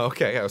 Oh,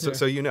 okay. Yeah.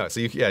 So you know. So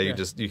you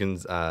can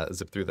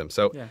zip through them.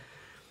 So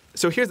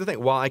So here's the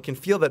thing. While I can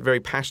feel that very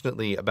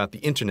passionately about the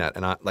internet,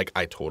 and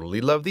I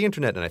totally love the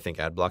internet, and I think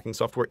ad blocking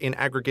software in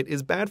aggregate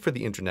is bad for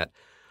the internet,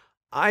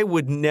 I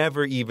would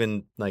never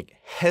even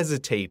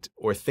hesitate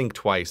or think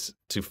twice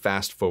to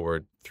fast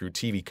forward through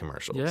TV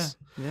commercials.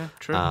 Yeah,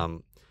 true.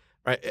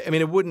 Right? I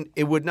mean, it wouldn't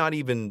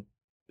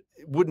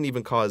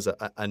even cause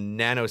a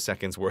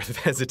nanoseconds worth of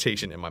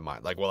hesitation in my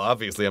mind. Like, well,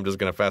 obviously, I'm just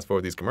going to fast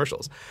forward these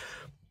commercials.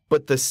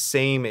 But the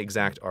same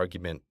exact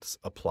arguments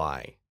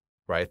apply,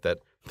 right? That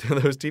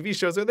those TV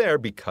shows are there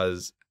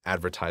because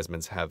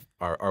advertisements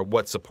are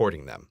what's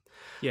supporting them.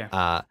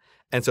 Yeah.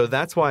 And so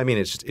that's why, I mean,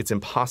 it's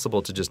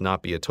impossible to just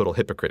not be a total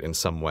hypocrite in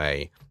some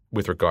way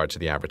with regard to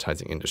the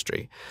advertising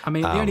industry. I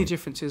mean, the only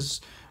difference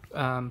is,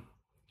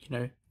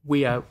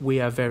 we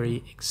are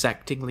very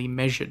exactingly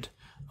measured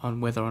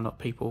on whether or not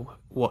people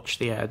watch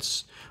the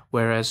ads,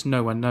 whereas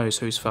no one knows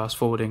who's fast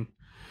forwarding,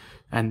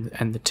 and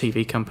the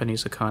TV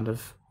companies are kind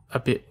of a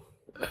bit,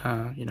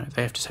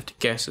 they just have to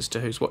guess as to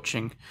who's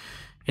watching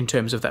in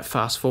terms of that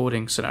fast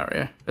forwarding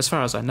scenario. As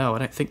far as I know, I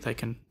don't think they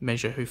can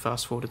measure who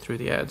fast forwarded through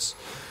the ads.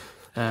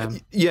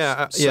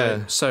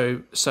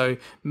 So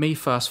me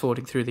fast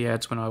forwarding through the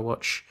ads when I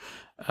watch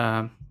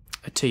a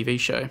TV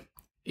show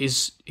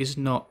is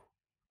not.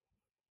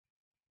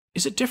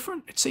 Is it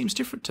different? It seems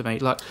different to me.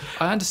 Like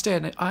I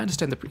understand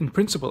in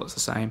principle it's the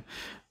same,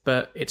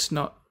 but it's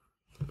not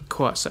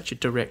quite such a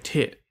direct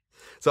hit.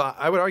 So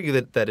I would argue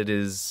that it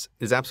is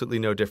absolutely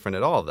no different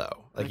at all,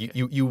 though. Like Okay.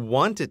 you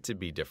want it to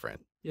be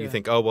different. Yeah. You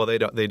think, oh well, they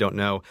don't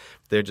know.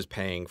 They're just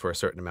paying for a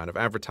certain amount of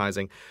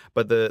advertising.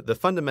 But the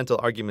fundamental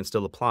argument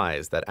still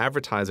applies that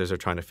advertisers are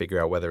trying to figure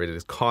out whether it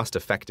is cost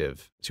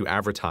effective to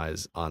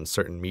advertise on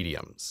certain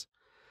mediums.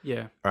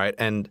 Yeah. Right.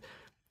 And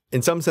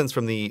in some sense,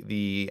 from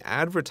the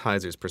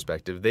advertiser's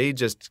perspective, they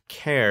just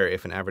care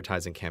if an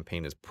advertising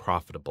campaign is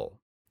profitable.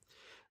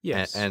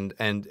 Yes. And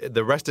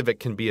the rest of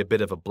it can be a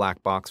bit of a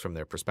black box from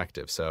their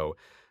perspective. So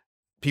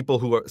people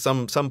who are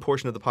some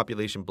portion of the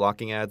population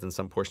blocking ads and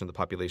some portion of the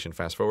population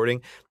fast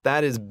forwarding,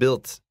 that is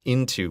built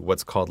into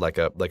what's called like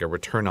a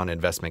return on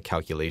investment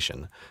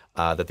calculation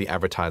that the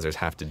advertisers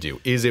have to do.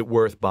 Is it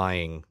worth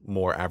buying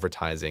more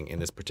advertising in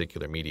this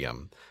particular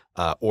medium,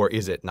 or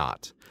is it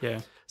not?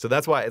 Yeah. So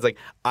that's why it's like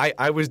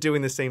I was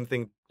doing the same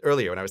thing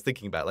earlier when I was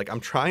thinking about it. Like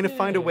I'm trying to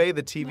find a way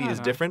that TV is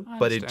different,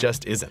 but it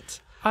just isn't.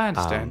 I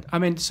understand. I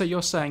mean, so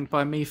you're saying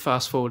by me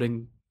fast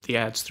forwarding the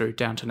ads through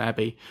Downton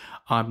Abbey,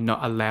 I'm not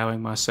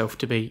allowing myself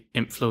to be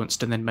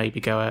influenced and then maybe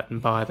go out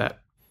and buy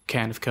that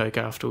can of Coke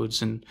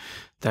afterwards, and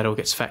that all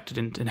gets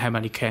factored in how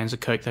many cans of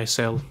Coke they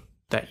sell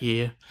that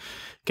year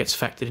gets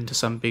factored into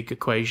some big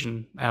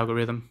equation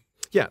algorithm.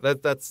 Yeah,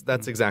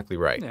 that's exactly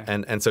right. Yeah.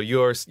 And so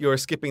you're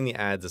skipping the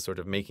ads as sort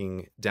of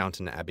making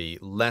Downton Abbey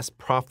less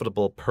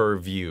profitable per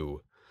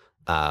view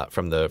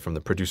from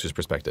the producer's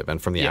perspective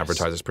and from the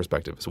advertiser's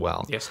perspective as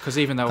well. Yes, because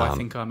even though I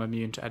think I'm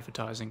immune to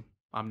advertising,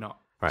 I'm not.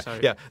 Right. So,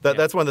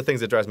 that's one of the things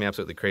that drives me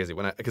absolutely crazy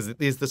because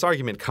this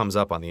argument comes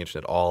up on the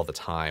internet all the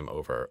time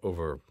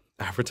over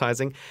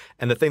advertising.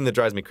 And the thing that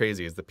drives me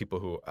crazy is the people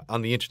who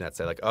on the internet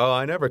say like, oh,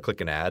 I never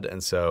click an ad.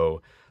 And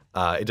so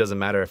it doesn't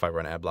matter if I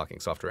run ad blocking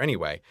software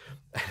anyway.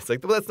 It's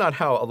like, well, that's not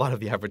how a lot of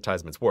the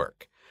advertisements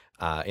work.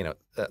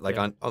 Like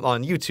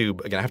on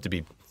YouTube, again, I have to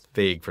be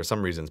vague for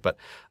some reasons, but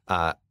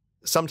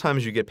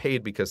sometimes you get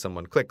paid because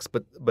someone clicks,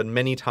 but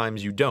many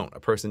times you don't. A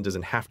person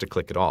doesn't have to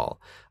click at all.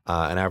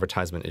 An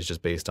advertisement is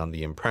just based on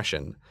the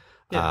impression.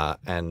 Yeah.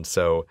 And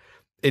so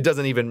it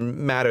doesn't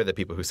even matter that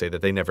people who say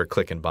that they never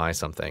click and buy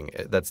something.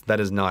 That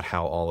is not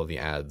how all of the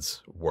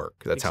ads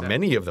work. That's exactly how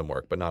many of them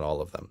work, but not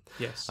all of them.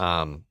 Yes.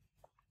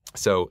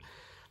 So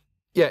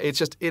yeah,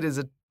 it's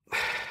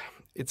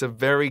a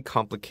very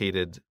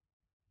complicated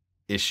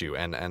issue,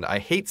 and I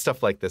hate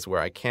stuff like this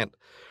where I can't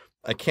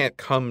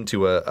come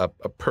to a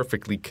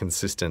perfectly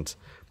consistent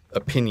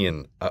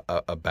opinion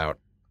about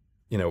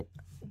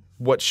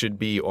what should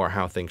be or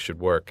how things should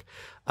work.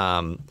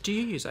 Do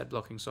you use ad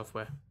blocking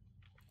software?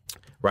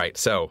 Right.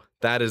 So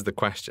that is the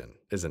question,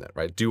 isn't it?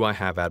 Right? Do I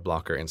have ad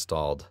blocker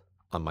installed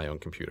on my own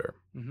computer?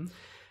 Mm-hmm.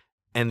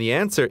 And the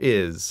answer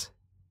is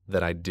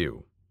that I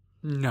do.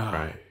 No.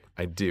 Right.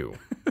 I do.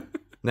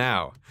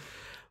 Now.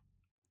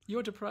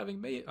 You're depriving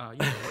me. Oh,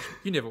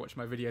 you never watch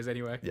my videos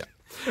anyway. Yeah.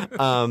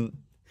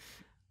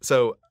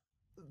 So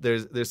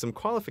there's some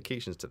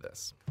qualifications to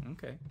this.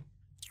 Okay.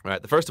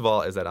 Right. The first of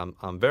all is that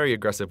I'm very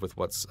aggressive with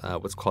what's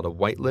called a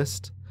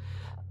whitelist.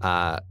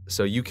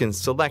 So you can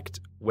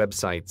select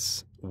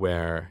websites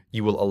where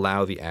you will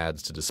allow the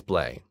ads to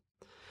display.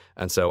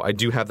 And so I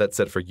do have that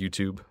set for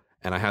YouTube,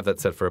 and I have that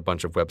set for a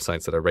bunch of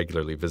websites that I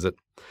regularly visit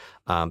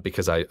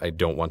because I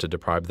don't want to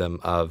deprive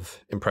them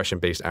of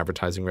impression-based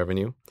advertising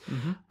revenue.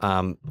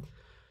 Mm-hmm.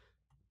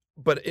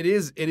 But it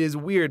is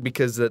weird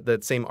because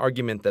that same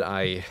argument that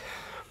I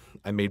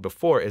made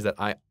before is that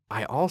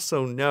I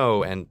also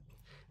know, and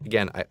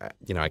again,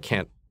 I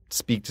can't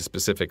speak to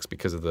specifics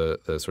because of the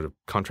sort of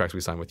contracts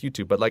we sign with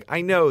YouTube, but like I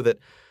know that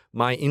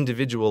my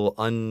individual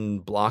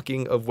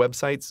unblocking of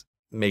websites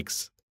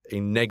makes a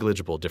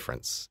negligible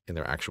difference in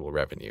their actual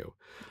revenue.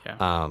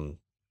 Yeah.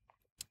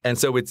 And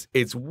so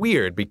it's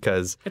weird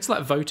because it's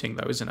like voting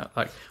though, isn't it?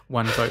 Like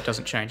one vote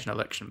doesn't change an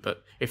election,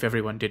 but if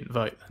everyone didn't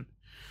vote, then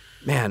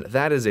man,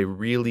 that is a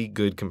really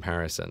good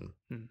comparison.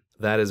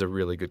 That is a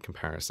really good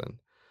comparison.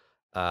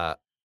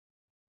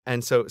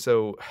 And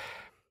so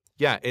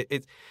yeah,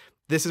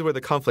 this is where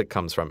the conflict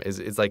comes from.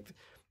 It's like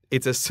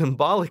it's a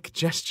symbolic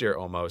gesture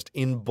almost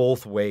in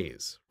both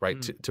ways,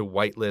 right? To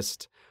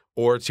whitelist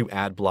or to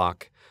ad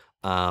block,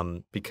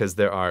 because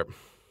there's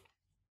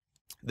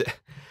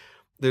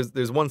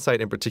one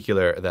site in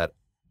particular that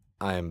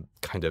I'm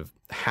kind of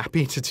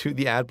happy to do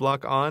the ad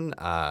block on,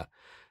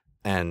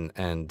 and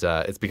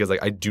it's because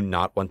like I do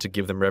not want to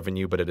give them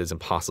revenue, but it is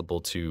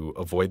impossible to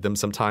avoid them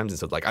sometimes. And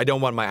so like I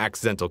don't want my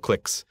accidental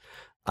clicks,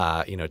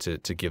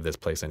 to give this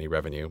place any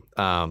revenue.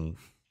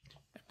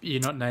 You're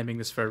not naming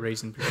this for a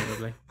reason,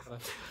 presumably.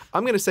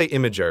 I'm going to say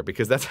Imager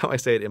because that's how I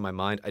say it in my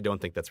mind. I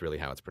don't think that's really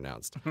how it's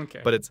pronounced.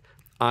 Okay. But it's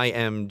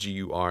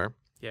Imgur.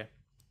 Yeah.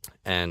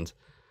 And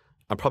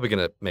I'm probably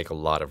going to make a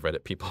lot of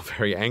Reddit people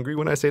very angry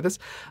when I say this.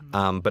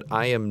 But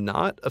I am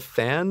not a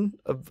fan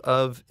of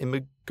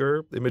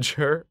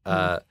Imager.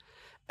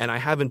 And I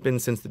haven't been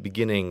since the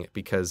beginning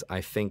because I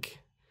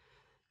think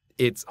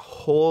its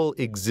whole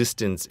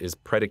existence is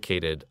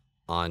predicated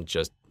on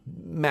just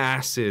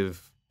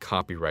massive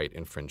copyright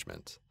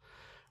infringement,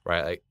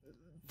 right? Like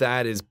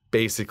that is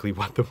basically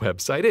what the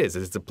website is.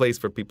 It's a place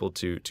for people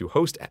to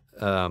host.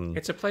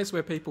 It's a place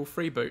where people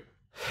freeboot.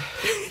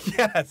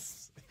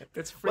 Yes,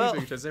 it's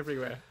freebooters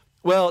everywhere.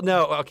 Well,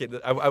 no, okay.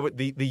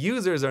 The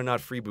users are not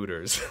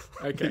freebooters.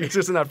 Okay, the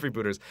users are not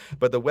freebooters,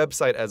 but the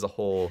website as a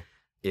whole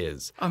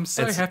is. I'm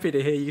so happy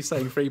to hear you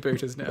saying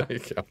freebooters now. There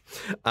you go.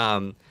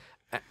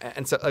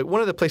 And so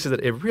one of the places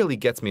that it really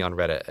gets me on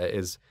Reddit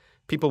is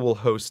people will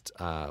host.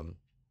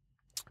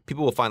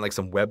 People will find like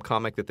some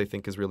webcomic that they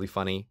think is really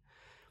funny,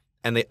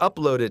 and they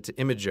upload it to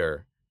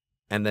Imager,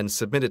 and then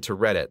submit it to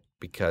Reddit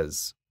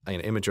because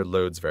Imager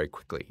loads very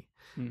quickly.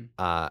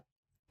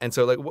 And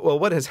so, like, well,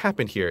 what has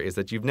happened here is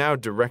that you've now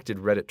directed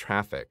Reddit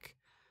traffic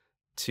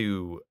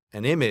to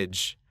an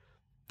image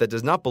that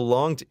does not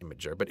belong to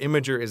Imager, but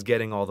Imager is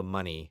getting all the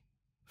money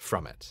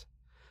from it.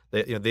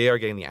 They are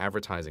getting the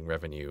advertising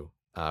revenue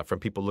from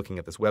people looking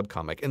at this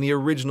webcomic, and the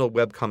original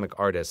webcomic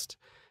artist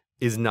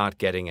is not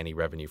getting any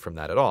revenue from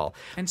that at all.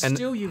 And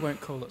still you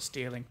won't call it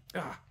stealing.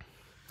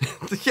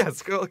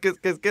 Yes, because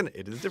again,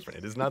 it is different.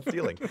 It is not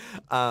stealing.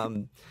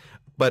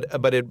 But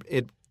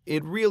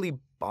it really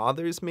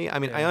bothers me. I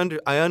mean, yeah.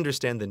 I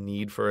understand the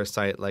need for a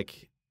site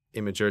like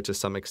Imager to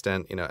some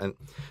extent, and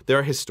there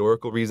are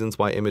historical reasons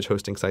why image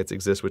hosting sites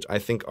exist, which I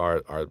think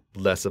are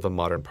less of a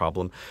modern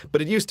problem.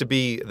 But it used to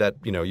be that,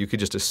 you could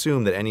just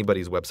assume that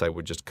anybody's website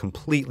would just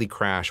completely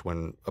crash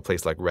when a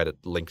place like Reddit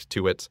linked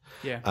to it.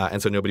 Yeah.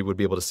 And so nobody would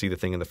be able to see the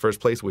thing in the first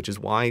place, which is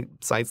why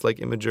sites like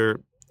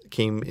Imager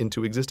came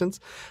into existence.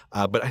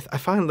 But I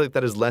find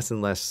that is less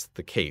and less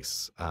the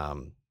case.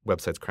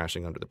 Websites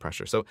crashing under the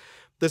pressure. So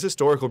there's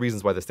historical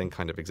reasons why this thing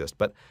kind of exists.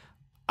 But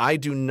I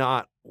do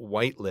not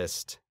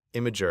whitelist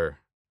Imager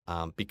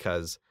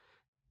because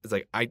it's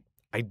like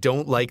I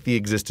don't like the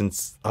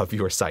existence of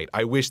your site.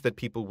 I wish that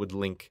people would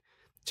link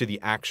to the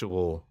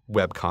actual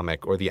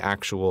webcomic or the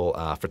actual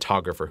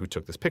photographer who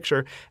took this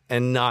picture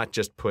and not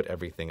just put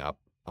everything up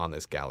on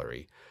this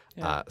gallery.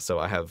 Yeah. So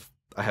I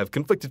have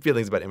conflicted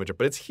feelings about Imgur,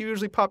 but it's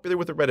hugely popular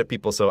with the Reddit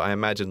people, so I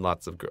imagine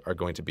lots are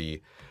going to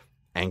be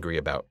angry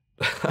about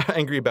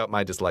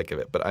my dislike of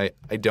it. But I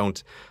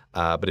don't.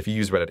 But if you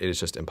use Reddit, it is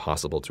just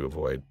impossible to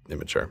avoid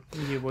Imgur.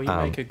 Yeah, well,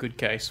 you make a good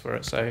case for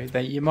it, so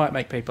you might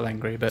make people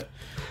angry, but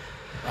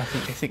I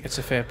think it's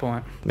a fair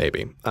point.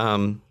 Maybe.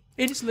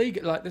 It is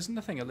legal. Like, there's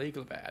nothing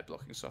illegal about ad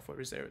blocking software,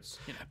 is there? It's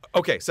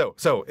Okay, so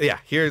yeah,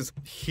 here's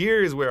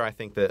where I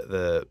think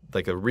the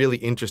like a really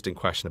interesting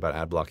question about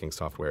ad blocking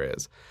software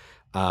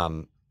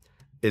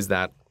is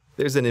that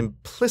there's an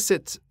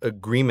implicit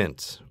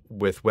agreement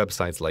with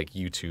websites like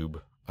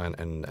YouTube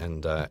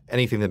and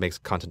anything that makes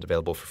content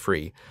available for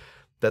free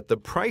that the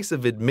price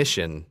of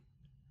admission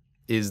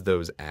is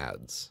those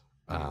ads,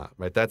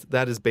 right?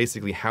 That is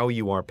basically how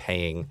you are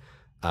paying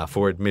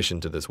for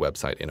admission to this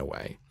website in a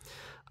way.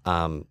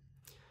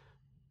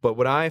 But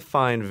what I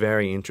find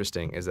very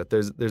interesting is that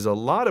there's a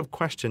lot of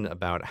question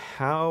about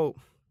how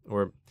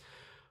or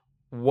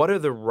what are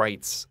the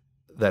rights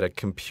that a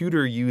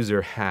computer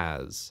user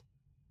has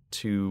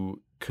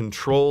to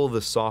control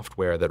the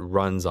software that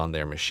runs on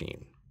their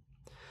machine.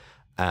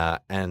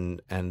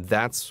 And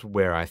that's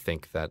where I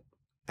think that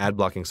ad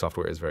blocking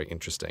software is very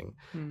interesting,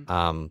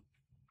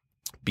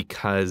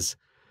 because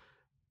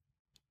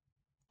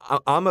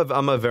I'm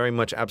a very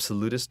much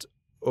absolutist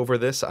over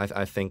this.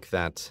 I think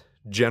that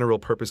general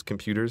purpose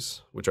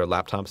computers, which are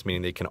laptops,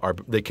 meaning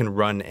they can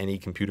run any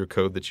computer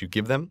code that you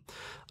give them.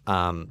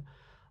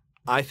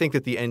 I think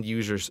that the end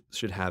users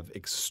should have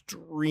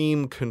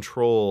extreme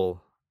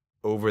control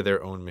over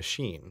their own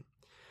machine.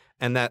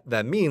 And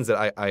that means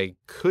that I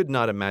could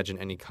not imagine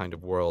any kind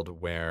of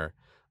world where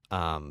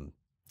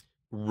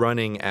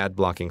running ad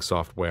blocking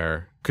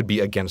software could be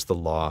against the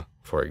law,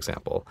 for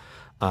example.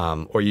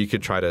 Or you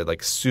could try to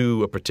like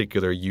sue a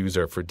particular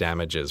user for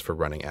damages for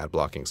running ad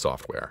blocking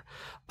software.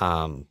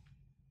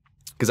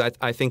 Because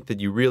I think that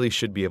you really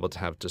should be able to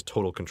have just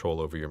total control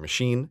over your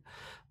machine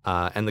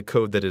and the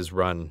code that is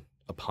run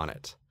upon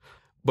it.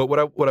 But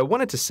what I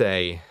wanted to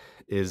say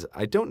is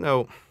I don't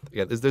know.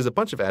 Yeah, there's a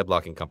bunch of ad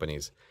blocking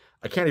companies.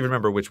 I can't even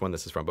remember which one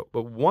this is from,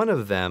 but one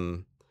of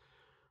them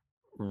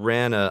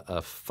ran a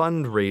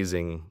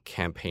fundraising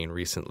campaign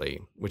recently,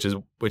 which is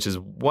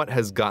what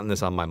has gotten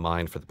this on my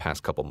mind for the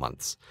past couple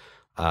months.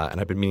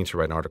 And I've been meaning to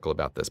write an article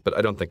about this, but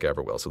I don't think I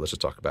ever will. So let's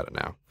just talk about it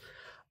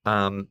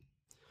now.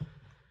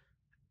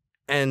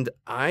 And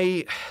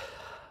I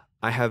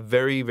have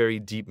very, very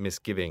deep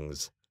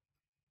misgivings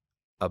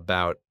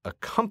about a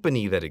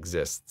company that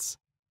exists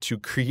to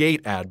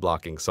create ad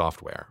blocking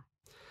software.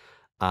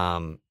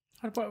 How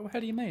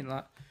do you mean?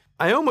 Like,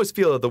 I almost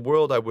feel that the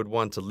world I would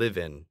want to live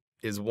in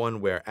is one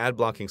where ad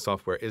blocking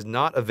software is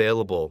not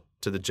available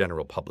to the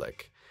general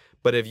public.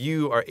 But if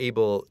you are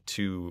able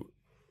to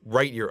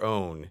write your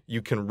own,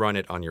 you can run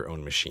it on your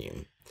own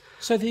machine.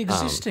 So the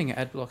existing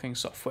ad blocking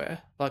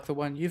software, like the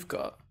one you've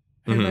got,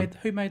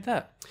 who made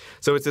that?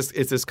 So it's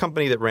this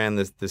company that ran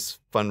this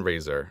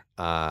fundraiser.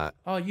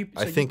 You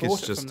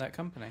bought it from that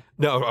company?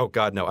 No, oh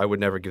God, no! I would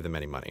never give them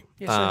any money.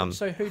 Yeah.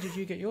 So who did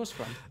you get yours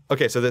from?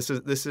 Okay, so this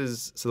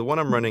is the one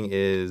I'm running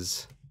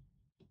is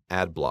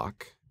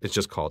AdBlock. It's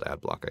just called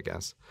AdBlock, I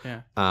guess.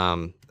 Yeah.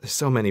 There's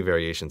so many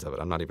variations of it.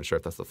 I'm not even sure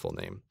if that's the full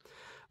name.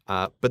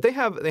 But they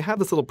have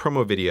this little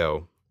promo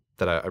video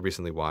that I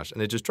recently watched,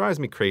 and it just drives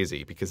me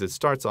crazy because it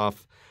starts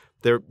off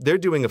they're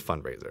doing a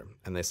fundraiser,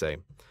 and they say.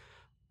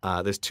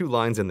 There's two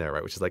lines in there,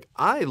 right? Which is like,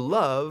 I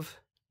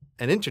love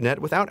an internet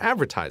without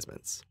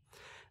advertisements,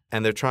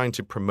 and they're trying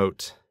to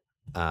promote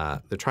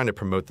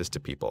this to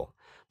people.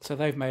 So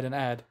they've made an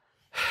ad.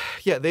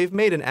 Yeah, they've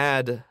made an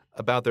ad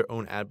about their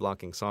own ad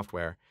blocking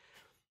software,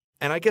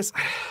 and I guess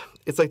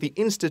it's like the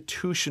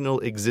institutional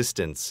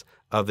existence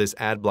of this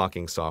ad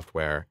blocking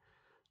software.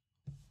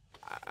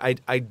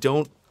 I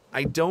don't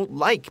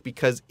like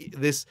because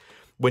this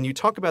when you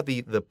talk about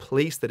the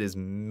place that is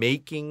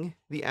making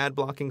the ad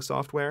blocking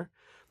software.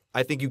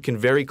 I think you can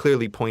very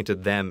clearly point to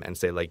them and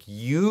say, like,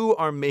 you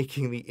are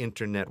making the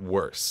internet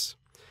worse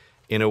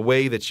in a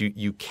way that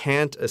you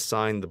can't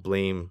assign the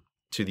blame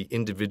to the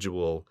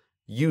individual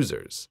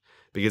users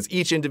because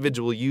each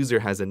individual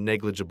user has a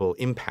negligible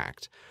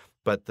impact.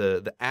 But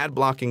the ad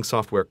blocking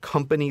software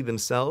company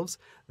themselves,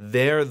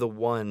 they're the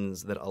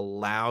ones that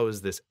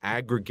allows this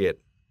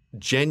aggregate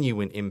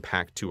genuine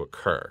impact to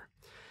occur.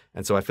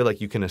 And so I feel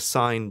like you can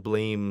assign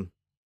blame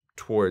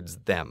towards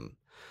them.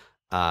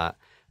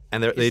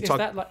 And is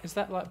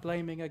that like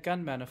blaming a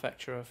gun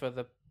manufacturer for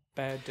the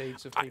bad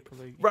deeds of people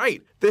who?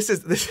 Right. This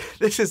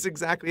is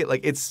exactly it.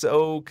 Like, it's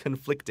so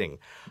conflicting.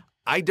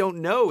 I don't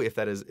know if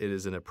it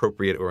is an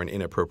appropriate or an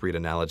inappropriate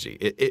analogy.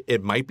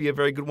 It might be a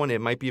very good one. It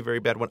might be a very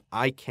bad one.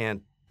 I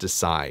can't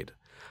decide.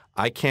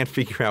 I can't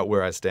figure out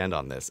where I stand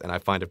on this, and I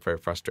find it very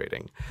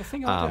frustrating. The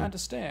thing I don't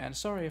understand.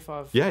 Sorry if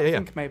I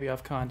think maybe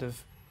I've kind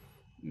of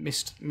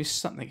missed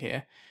something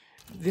here.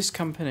 this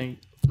company,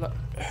 like,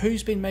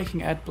 who's been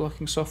making ad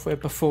blocking software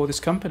before this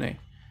company?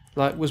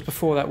 Like, was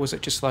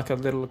it just like a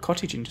little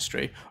cottage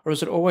industry, or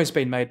has it always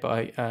been made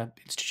by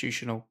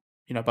institutional,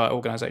 by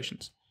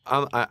organizations?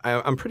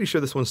 I'm pretty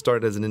sure this one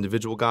started as an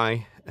individual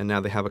guy, and now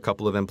they have a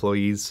couple of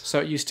employees. So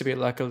it used to be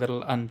like a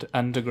little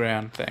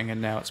underground thing,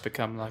 and now it's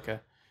become like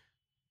a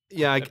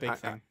big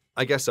thing.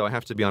 I guess so. I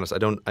have to be honest. I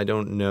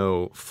don't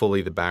know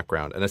fully the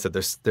background, and I said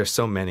there's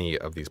so many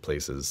of these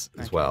places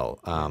as well.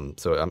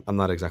 So I'm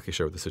not exactly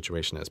sure what the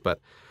situation is. But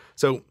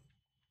so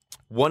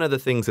one of the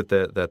things that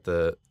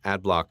the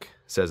ad block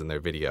says in their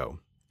video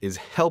is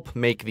help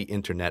make the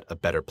internet a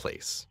better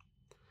place,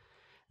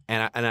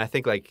 and I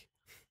think like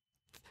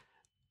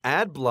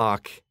ad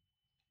block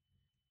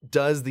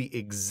does the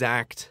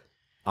exact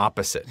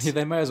opposite. Yeah,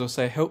 they may as well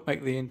say help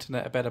make the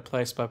internet a better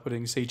place by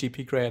putting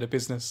CGP Grey out of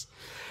business.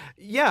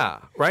 Yeah,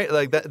 right?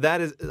 Like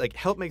that is like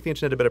help make the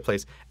internet a better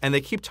place. And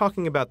they keep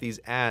talking about these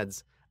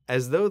ads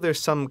as though there's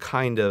some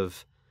kind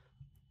of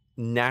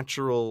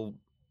natural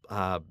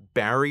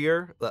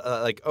barrier.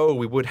 Like, oh,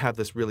 we would have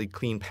this really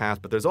clean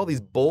path, but there's all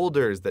these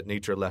boulders that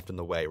nature left in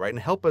the way, right?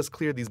 And help us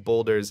clear these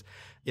boulders,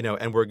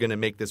 and we're going to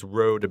make this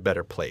road a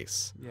better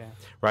place. Yeah.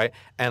 Right?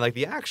 And like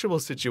the actual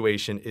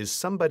situation is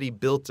somebody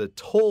built a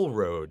toll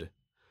road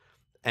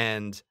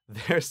and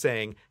they're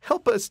saying,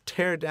 help us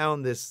tear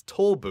down this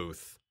toll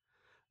booth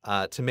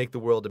to make the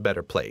world a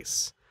better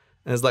place.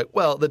 And it's like,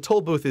 well, the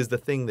toll booth is the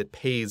thing that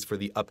pays for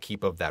the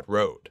upkeep of that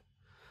road.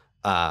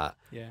 Yeah.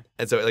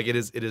 And so like it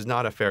is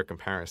not a fair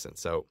comparison.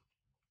 So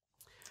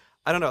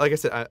I don't know. Like I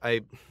said,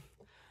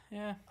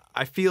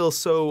 I feel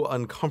so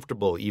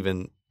uncomfortable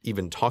even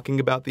talking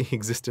about the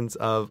existence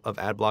of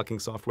ad blocking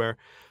software.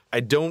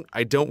 I don't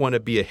want to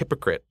be a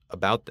hypocrite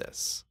about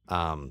this.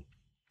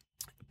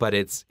 But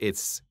it's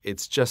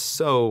just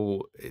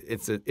so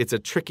it's a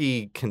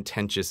tricky,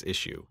 contentious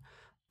issue.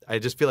 I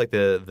just feel like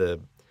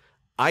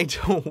I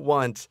don't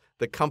want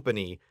the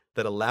company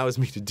that allows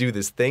me to do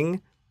this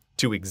thing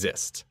to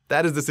exist.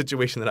 That is the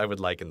situation that I would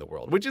like in the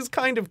world, which is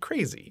kind of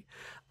crazy.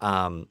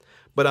 But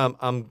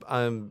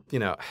I'm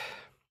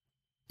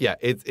yeah,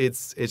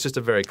 it's just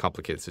a very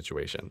complicated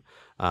situation.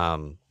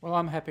 Well,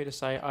 I'm happy to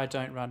say I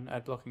don't run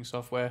ad blocking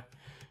software,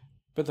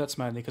 but that's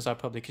mainly because I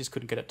probably just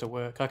couldn't get it to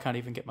work. I can't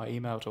even get my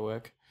email to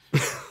work.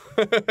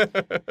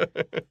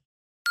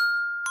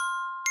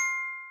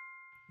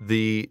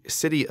 The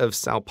city of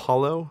Sao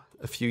Paulo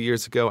a few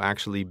years ago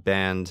actually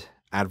banned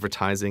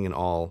advertising in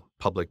all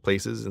public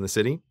places in the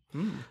city.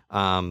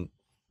 So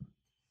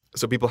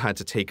people had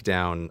to take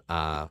down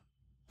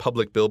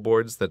public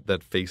billboards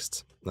that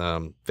faced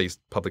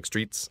public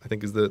streets, I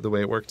think is the way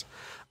it worked.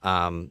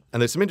 And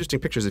there's some interesting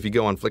pictures. If you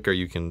go on Flickr,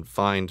 you can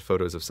find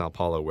photos of Sao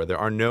Paulo where there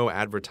are no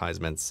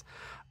advertisements,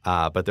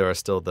 but there are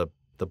still the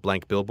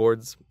blank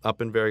billboards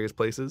up in various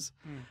places.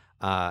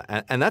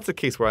 And that's a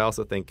case where I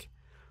also think,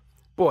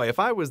 boy, if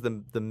I was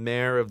the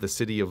mayor of the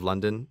city of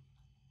London,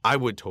 I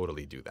would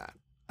totally do that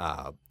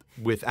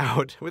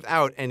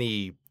without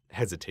any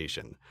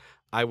hesitation.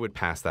 I would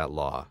pass that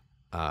law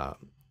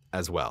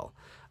as well.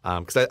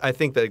 Because I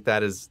think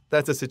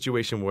that's a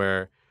situation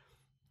where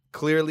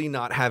clearly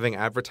not having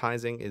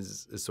advertising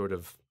is sort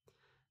of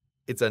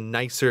it's a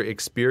nicer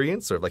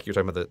experience, or like you're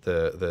talking about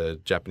the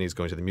Japanese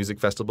going to the music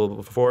festival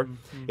before.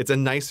 Mm-hmm. It's a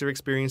nicer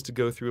experience to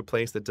go through a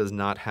place that does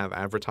not have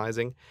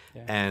advertising.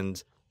 Yeah.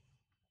 And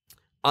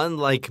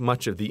unlike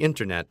much of the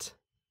internet,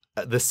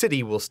 the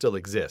city will still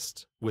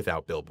exist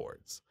without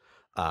billboards.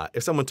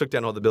 If someone took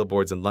down all the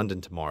billboards in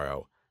London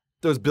tomorrow,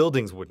 those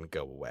buildings wouldn't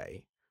go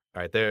away.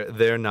 Right,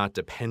 they're not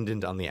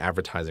dependent on the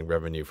advertising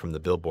revenue from the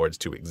billboards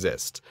to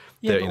exist.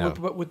 Yeah,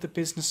 but would the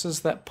businesses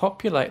that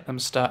populate them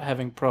start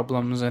having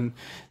problems and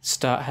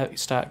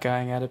start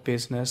going out of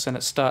business, and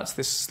it starts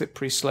this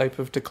slippery slope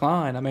of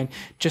decline? I mean,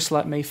 just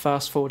like me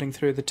fast forwarding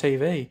through the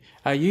TV,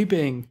 are you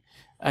being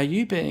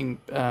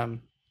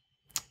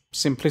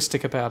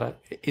simplistic about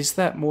it? Is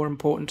that more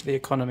important to the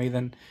economy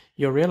than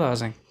you're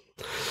realizing?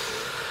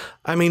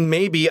 I mean,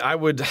 maybe I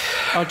would.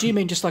 Oh, do you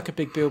mean just like a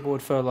big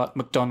billboard for like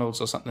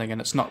McDonald's or something? And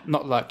it's not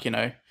like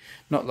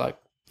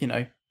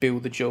Bill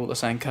the jeweler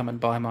saying, "Come and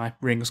buy my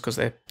rings because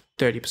they're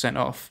 30%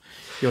 off."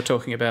 You're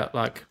talking about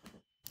like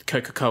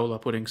Coca-Cola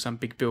putting some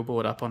big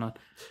billboard up on a.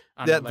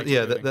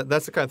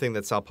 That's the kind of thing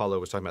that Sao Paulo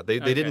was talking about. They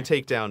didn't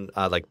take down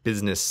like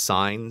business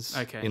signs,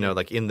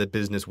 like in the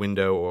business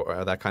window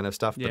or that kind of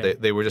stuff. Yeah,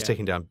 but they were just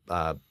taking down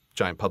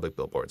giant public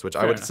billboards, which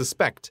I would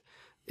suspect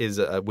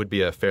would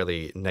be a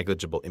fairly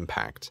negligible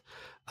impact.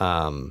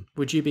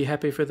 Would you be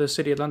happy for the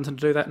City of London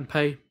to do that and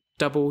pay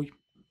double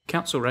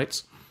council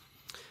rates?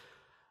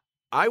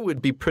 I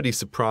would be pretty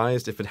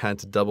surprised if it had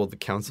to double the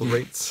council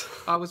rates.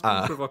 I was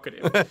being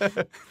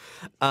provocative.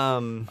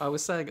 I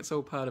was saying it's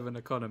all part of an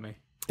economy.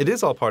 It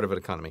is all part of an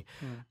economy.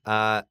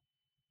 Yeah.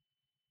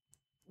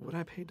 Would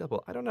I pay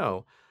double? I don't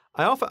know.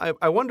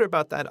 I wonder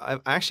about that.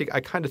 I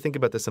kind of think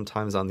about this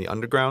sometimes on the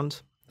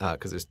underground.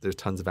 Because there's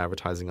tons of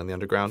advertising on the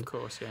underground. Of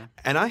course, yeah.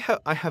 And I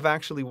have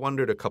actually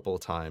wondered a couple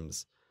of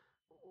times,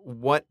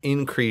 what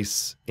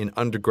increase in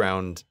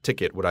underground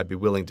ticket would I be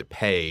willing to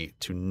pay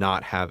to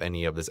not have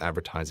any of this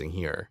advertising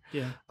here?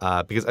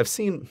 Yeah. Because I've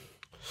seen,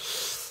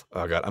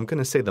 oh God, I'm going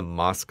to say the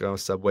Moscow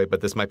subway,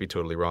 but this might be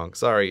totally wrong.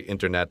 Sorry,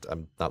 internet.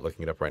 I'm not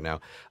looking it up right now.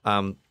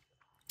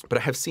 But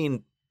I have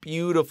seen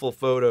beautiful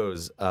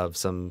photos of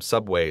some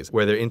subways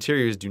where their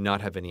interiors do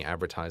not have any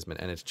advertisement,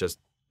 and it's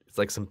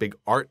like some big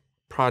art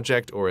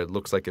project, or it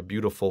looks like a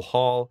beautiful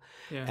hall.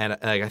 Yeah. And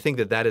I think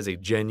that is a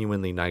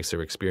genuinely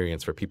nicer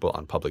experience for people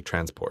on public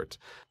transport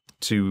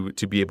to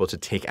be able to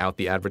take out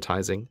the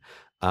advertising.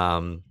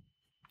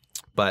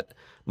 But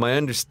my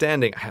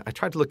understanding, I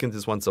tried to look into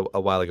this once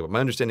a while ago, but my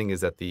understanding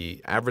is that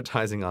the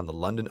advertising on the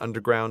London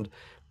Underground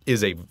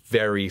is a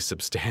very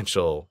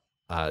substantial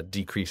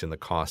decrease in the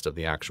cost of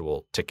the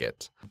actual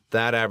ticket.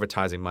 That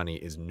advertising money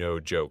is no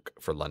joke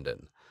for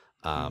London.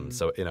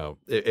 So,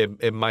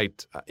 it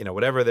might,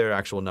 whatever their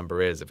actual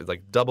number is, if it's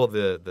like double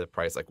the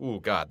price, like,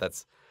 ooh, God,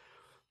 that's,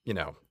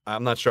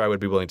 I'm not sure I would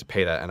be willing to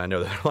pay that. And I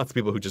know there are lots of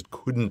people who just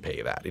couldn't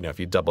pay that. If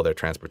you double their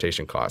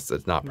transportation costs,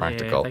 it's not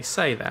practical. Yeah, they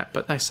say that,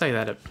 but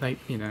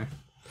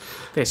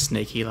they're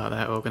sneaky like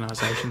that,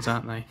 organisations,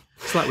 aren't they?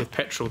 It's like with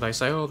petrol. They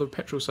say, oh, the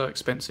petrol's so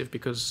expensive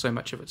because so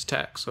much of it's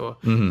tax, or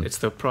it's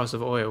the price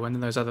of oil, and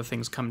then those other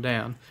things come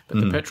down, but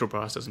the petrol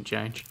price doesn't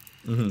change.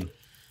 Mm-hmm.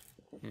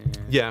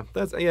 Yeah.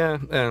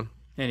 Yeah.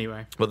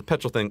 Anyway. Well, the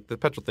petrol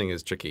thing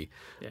is tricky.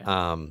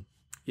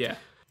 Yeah.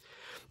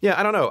 Yeah,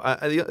 I don't know.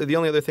 The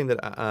only other thing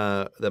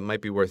that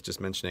might be worth just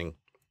mentioning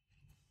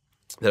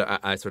that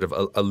I sort of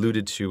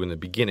alluded to in the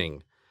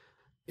beginning,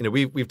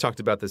 we've talked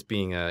about this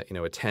being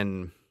a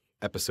 10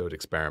 episode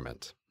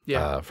experiment.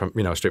 Yeah. From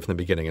straight from the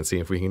beginning, and see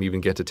if we can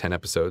even get to 10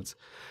 episodes.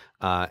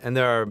 And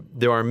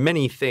there are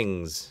many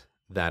things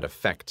that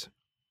affect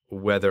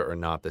whether or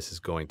not this is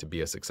going to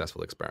be a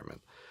successful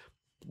experiment.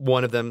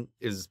 One of them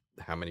is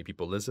how many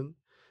people listen.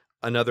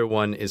 Another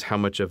one is how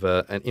much of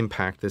an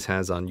impact this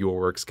has on your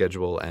work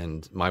schedule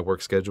and my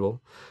work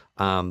schedule.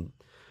 But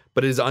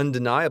it is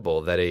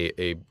undeniable that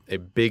a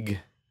big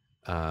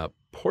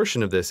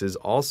portion of this is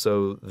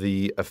also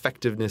the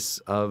effectiveness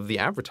of the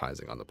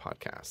advertising on the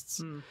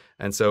podcasts.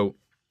 And so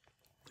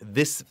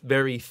this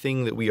very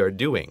thing that we are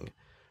doing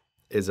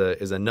is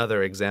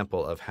another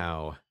example of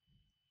how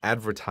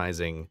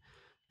advertising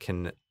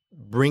can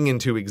bring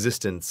into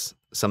existence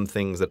some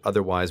things that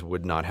otherwise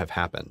would not have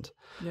happened.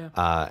 Yeah.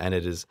 And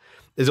it is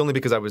only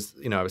because I was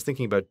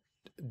thinking about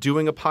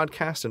doing a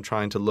podcast and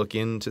trying to look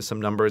into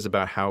some numbers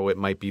about how it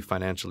might be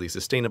financially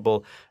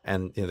sustainable.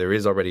 And there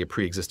is already a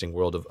pre-existing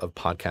world of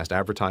podcast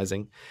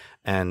advertising.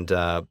 And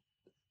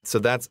so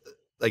that's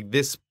like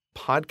this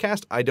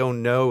podcast. I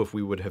don't know if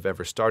we would have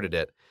ever started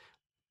it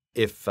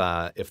if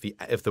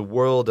the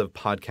world of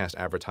podcast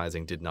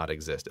advertising did not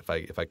exist,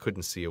 if I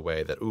couldn't see a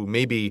way that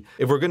maybe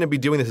if we're going to be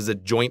doing this as a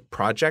joint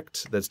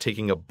project that's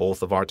taking up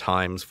both of our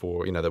times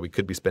for that we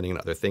could be spending on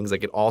other things,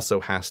 like it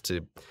has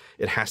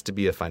to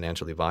be a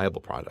financially viable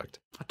product.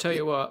 I'll tell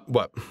you what.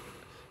 What?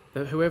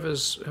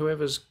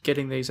 Whoever's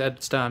getting these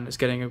ads done is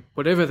getting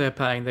whatever they're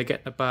paying. They're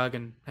getting a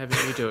bargain having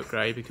you do it,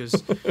 Gray,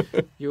 because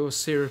your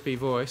syrupy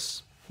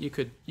voice. You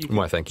could.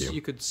 Why? Thank you.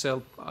 You could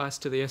sell ice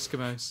to the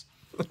Eskimos.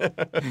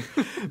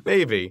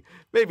 maybe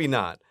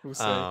not. We'll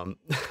see.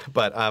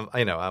 But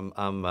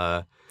I'm.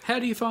 How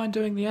do you find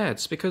doing the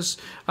ads? Because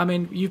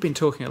you've been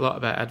talking a lot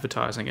about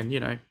advertising,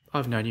 and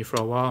I've known you for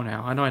a while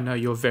now, and I know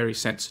you're very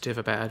sensitive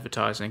about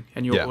advertising,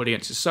 and your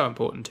audience is so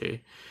important to you.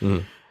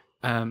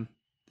 Mm-hmm.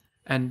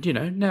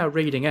 And now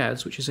reading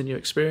ads, which is a new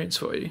experience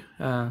for you.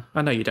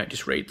 I know you don't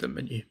just read them,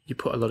 and you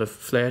put a lot of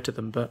flair to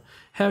them. But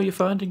how are you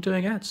finding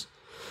doing ads?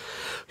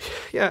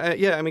 Yeah.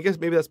 I guess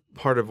maybe that's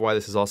part of why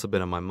this has also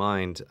been on my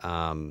mind.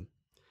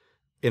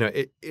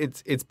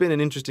 It's been an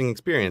interesting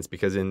experience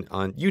because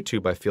on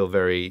YouTube I feel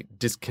very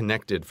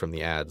disconnected from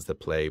the ads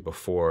that play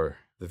before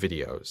the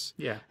videos.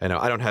 Yeah.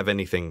 I don't have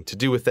anything to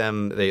do with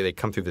them. They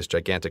come through this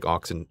gigantic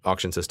auction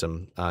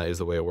system is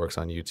the way it works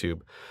on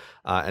YouTube,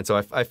 and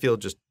so I feel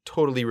just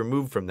totally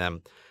removed from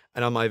them.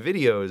 And on my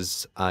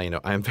videos,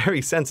 I'm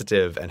very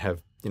sensitive and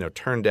have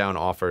turned down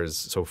offers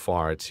so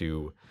far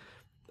to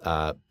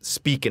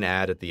speak an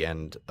ad at the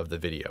end of the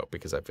video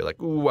because I feel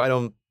like,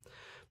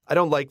 I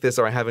don't like this,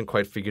 or I haven't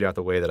quite figured out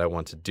the way that I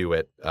want to do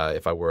it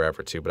if I were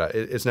ever to. But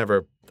it's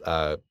never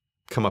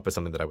come up as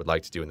something that I would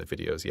like to do in the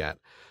videos yet.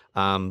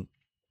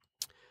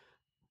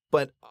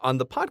 But on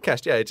the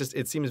podcast,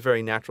 it seems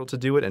very natural to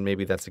do it, and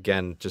maybe that's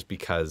again just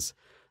because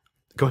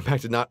going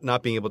back to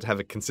not being able to have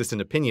a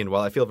consistent opinion.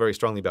 While I feel very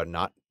strongly about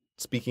not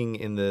speaking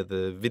in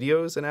the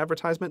videos and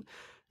advertisement,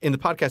 in the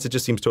podcast it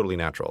just seems totally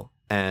natural.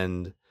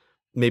 And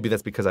maybe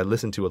that's because I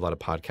listen to a lot of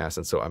podcasts,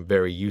 and so I'm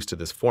very used to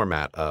this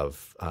format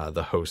of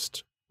the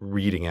host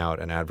reading out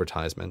an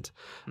advertisement.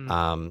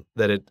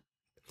 That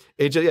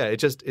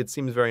it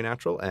seems very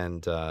natural,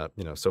 and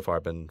so far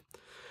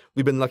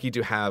we've been lucky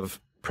to have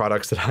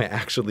products that I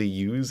actually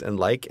use and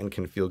like and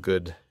can feel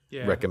good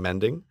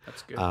recommending.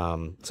 That's good.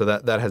 So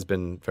that has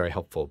been very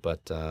helpful,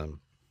 but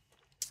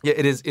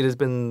it has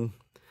been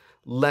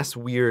less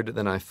weird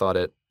than I thought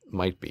it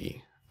might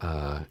be.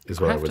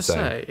 is what I have would to say.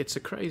 say, it's a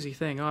crazy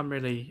thing. I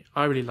really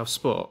love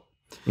sport,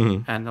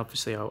 and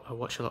obviously I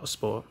watch a lot of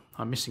sport.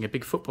 I'm missing a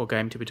big football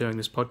game to be doing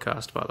this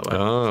podcast, by the way.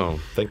 Oh,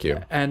 thank you.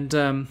 And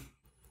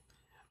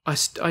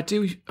I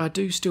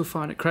do still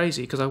find it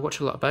crazy because I watch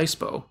a lot of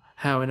baseball.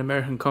 How in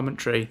American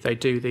commentary they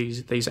do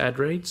these ad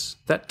reads.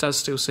 That does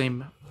still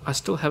seem. I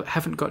still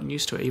haven't gotten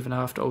used to it even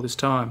after all this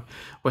time.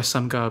 Where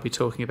some guy will be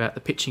talking about the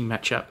pitching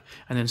matchup,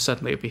 and then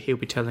suddenly he'll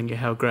be telling you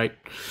how great,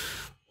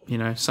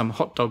 some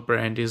hot dog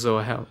brand is,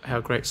 or how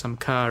great some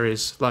car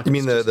is. Like, You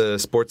mean the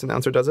sports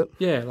announcer does it?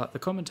 yeah, like the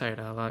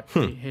commentator. Like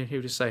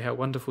he'll just say how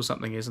wonderful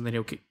something is, and then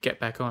he'll get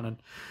back on. And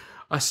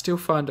I still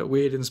find it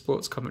weird in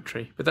sports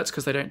commentary, but that's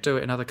because they don't do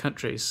it in other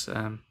countries,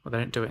 or they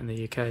don't do it in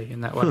the UK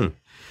in that way.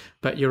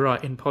 But you're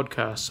right, in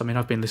podcasts. I mean,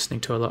 I've been listening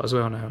to a lot as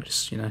well now.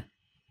 Just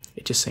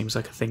it just seems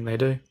like a thing they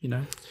do.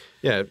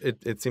 Yeah,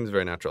 it seems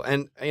very natural.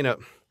 And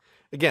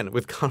again,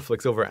 with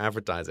conflicts over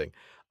advertising,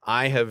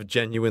 I have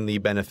genuinely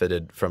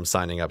benefited from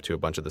signing up to a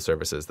bunch of the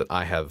services that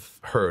I have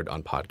heard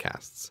on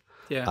podcasts.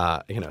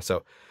 Yeah.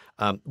 So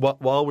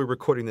while we're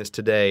recording this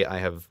today, I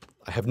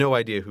have no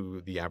idea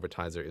who the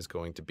advertiser is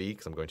going to be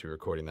because I'm going to be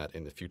recording that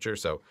in the future.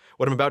 So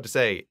what I'm about to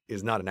say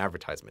is not an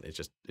advertisement. It's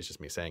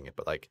just me saying it.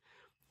 But like,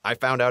 I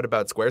found out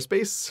about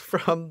Squarespace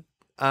from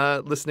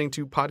listening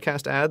to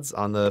podcast ads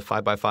on the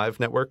 5x5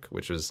 network,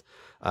 which was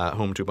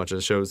home to a bunch of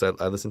the shows I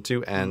listened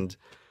to, and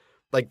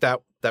like that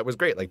was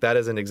great. Like that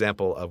is an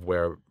example of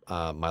where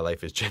my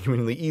life is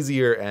genuinely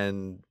easier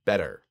and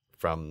better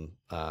from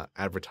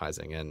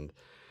advertising. And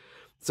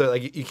so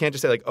like you can't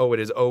just say like, oh, it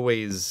is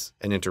always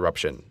an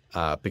interruption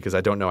because I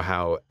don't know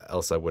how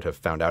else I would have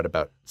found out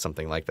about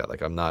something like that.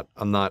 Like I'm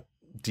not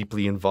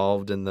deeply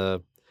involved in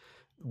the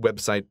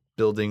website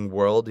building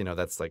world.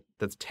 That's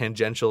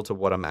tangential to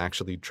what I'm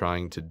actually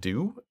trying to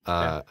do.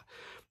 And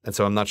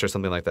so I'm not sure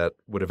something like that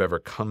would have ever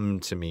come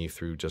to me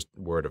through just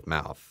word of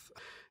mouth.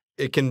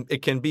 It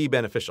can be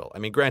beneficial. I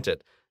mean,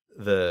 granted,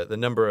 the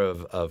number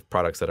of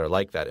products that are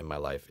like that in my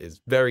life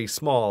is very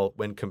small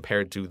when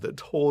compared to the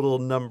total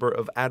number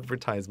of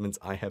advertisements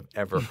I have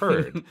ever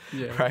heard,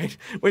 right?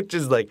 Which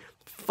is like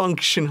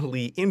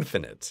functionally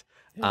infinite.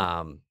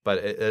 Yeah.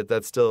 But that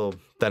has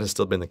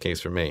still been the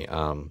case for me.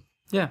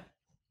 Yeah.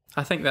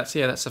 I think that's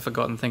a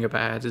forgotten thing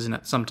about ads, isn't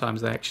it?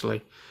 Sometimes they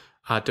actually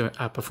are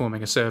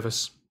performing a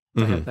service.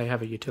 They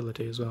have a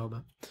utility as well.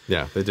 But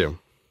yeah, they do.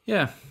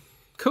 Yeah.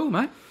 Cool,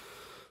 mate.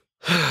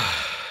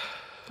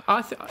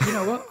 You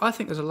know what? I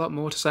think there's a lot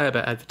more to say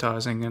about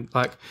advertising, and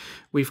like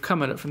we've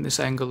come at it from this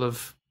angle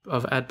of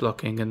ad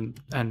blocking and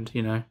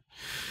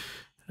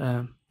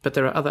but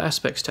there are other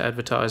aspects to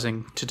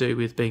advertising to do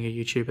with being a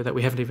YouTuber that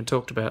we haven't even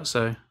talked about.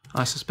 So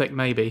I suspect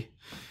maybe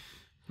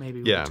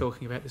we'll be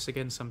talking about this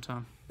again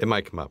sometime. It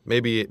might come up.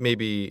 Maybe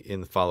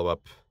in the follow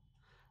up.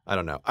 I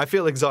don't know. I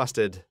feel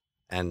exhausted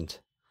and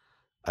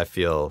I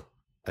feel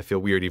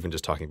weird even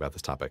just talking about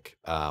this topic.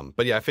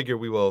 But yeah, I figure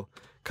we will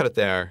cut it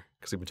there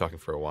because we've been talking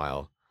for a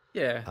while.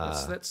 Yeah,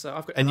 let's.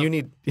 I've got. And you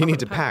need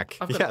to pack.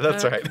 Yeah,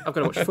 that's right. I've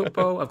got to watch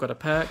football. I've got to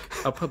pack.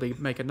 I'll probably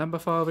make a number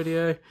file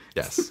video.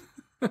 Yes.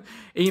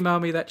 Email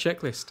me that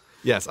checklist.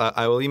 Yes,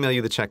 I will email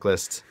you the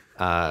checklist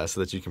so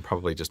that you can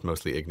probably just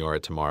mostly ignore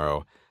it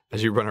tomorrow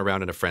as you run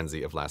around in a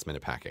frenzy of last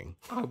minute packing.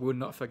 I will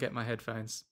not forget my headphones.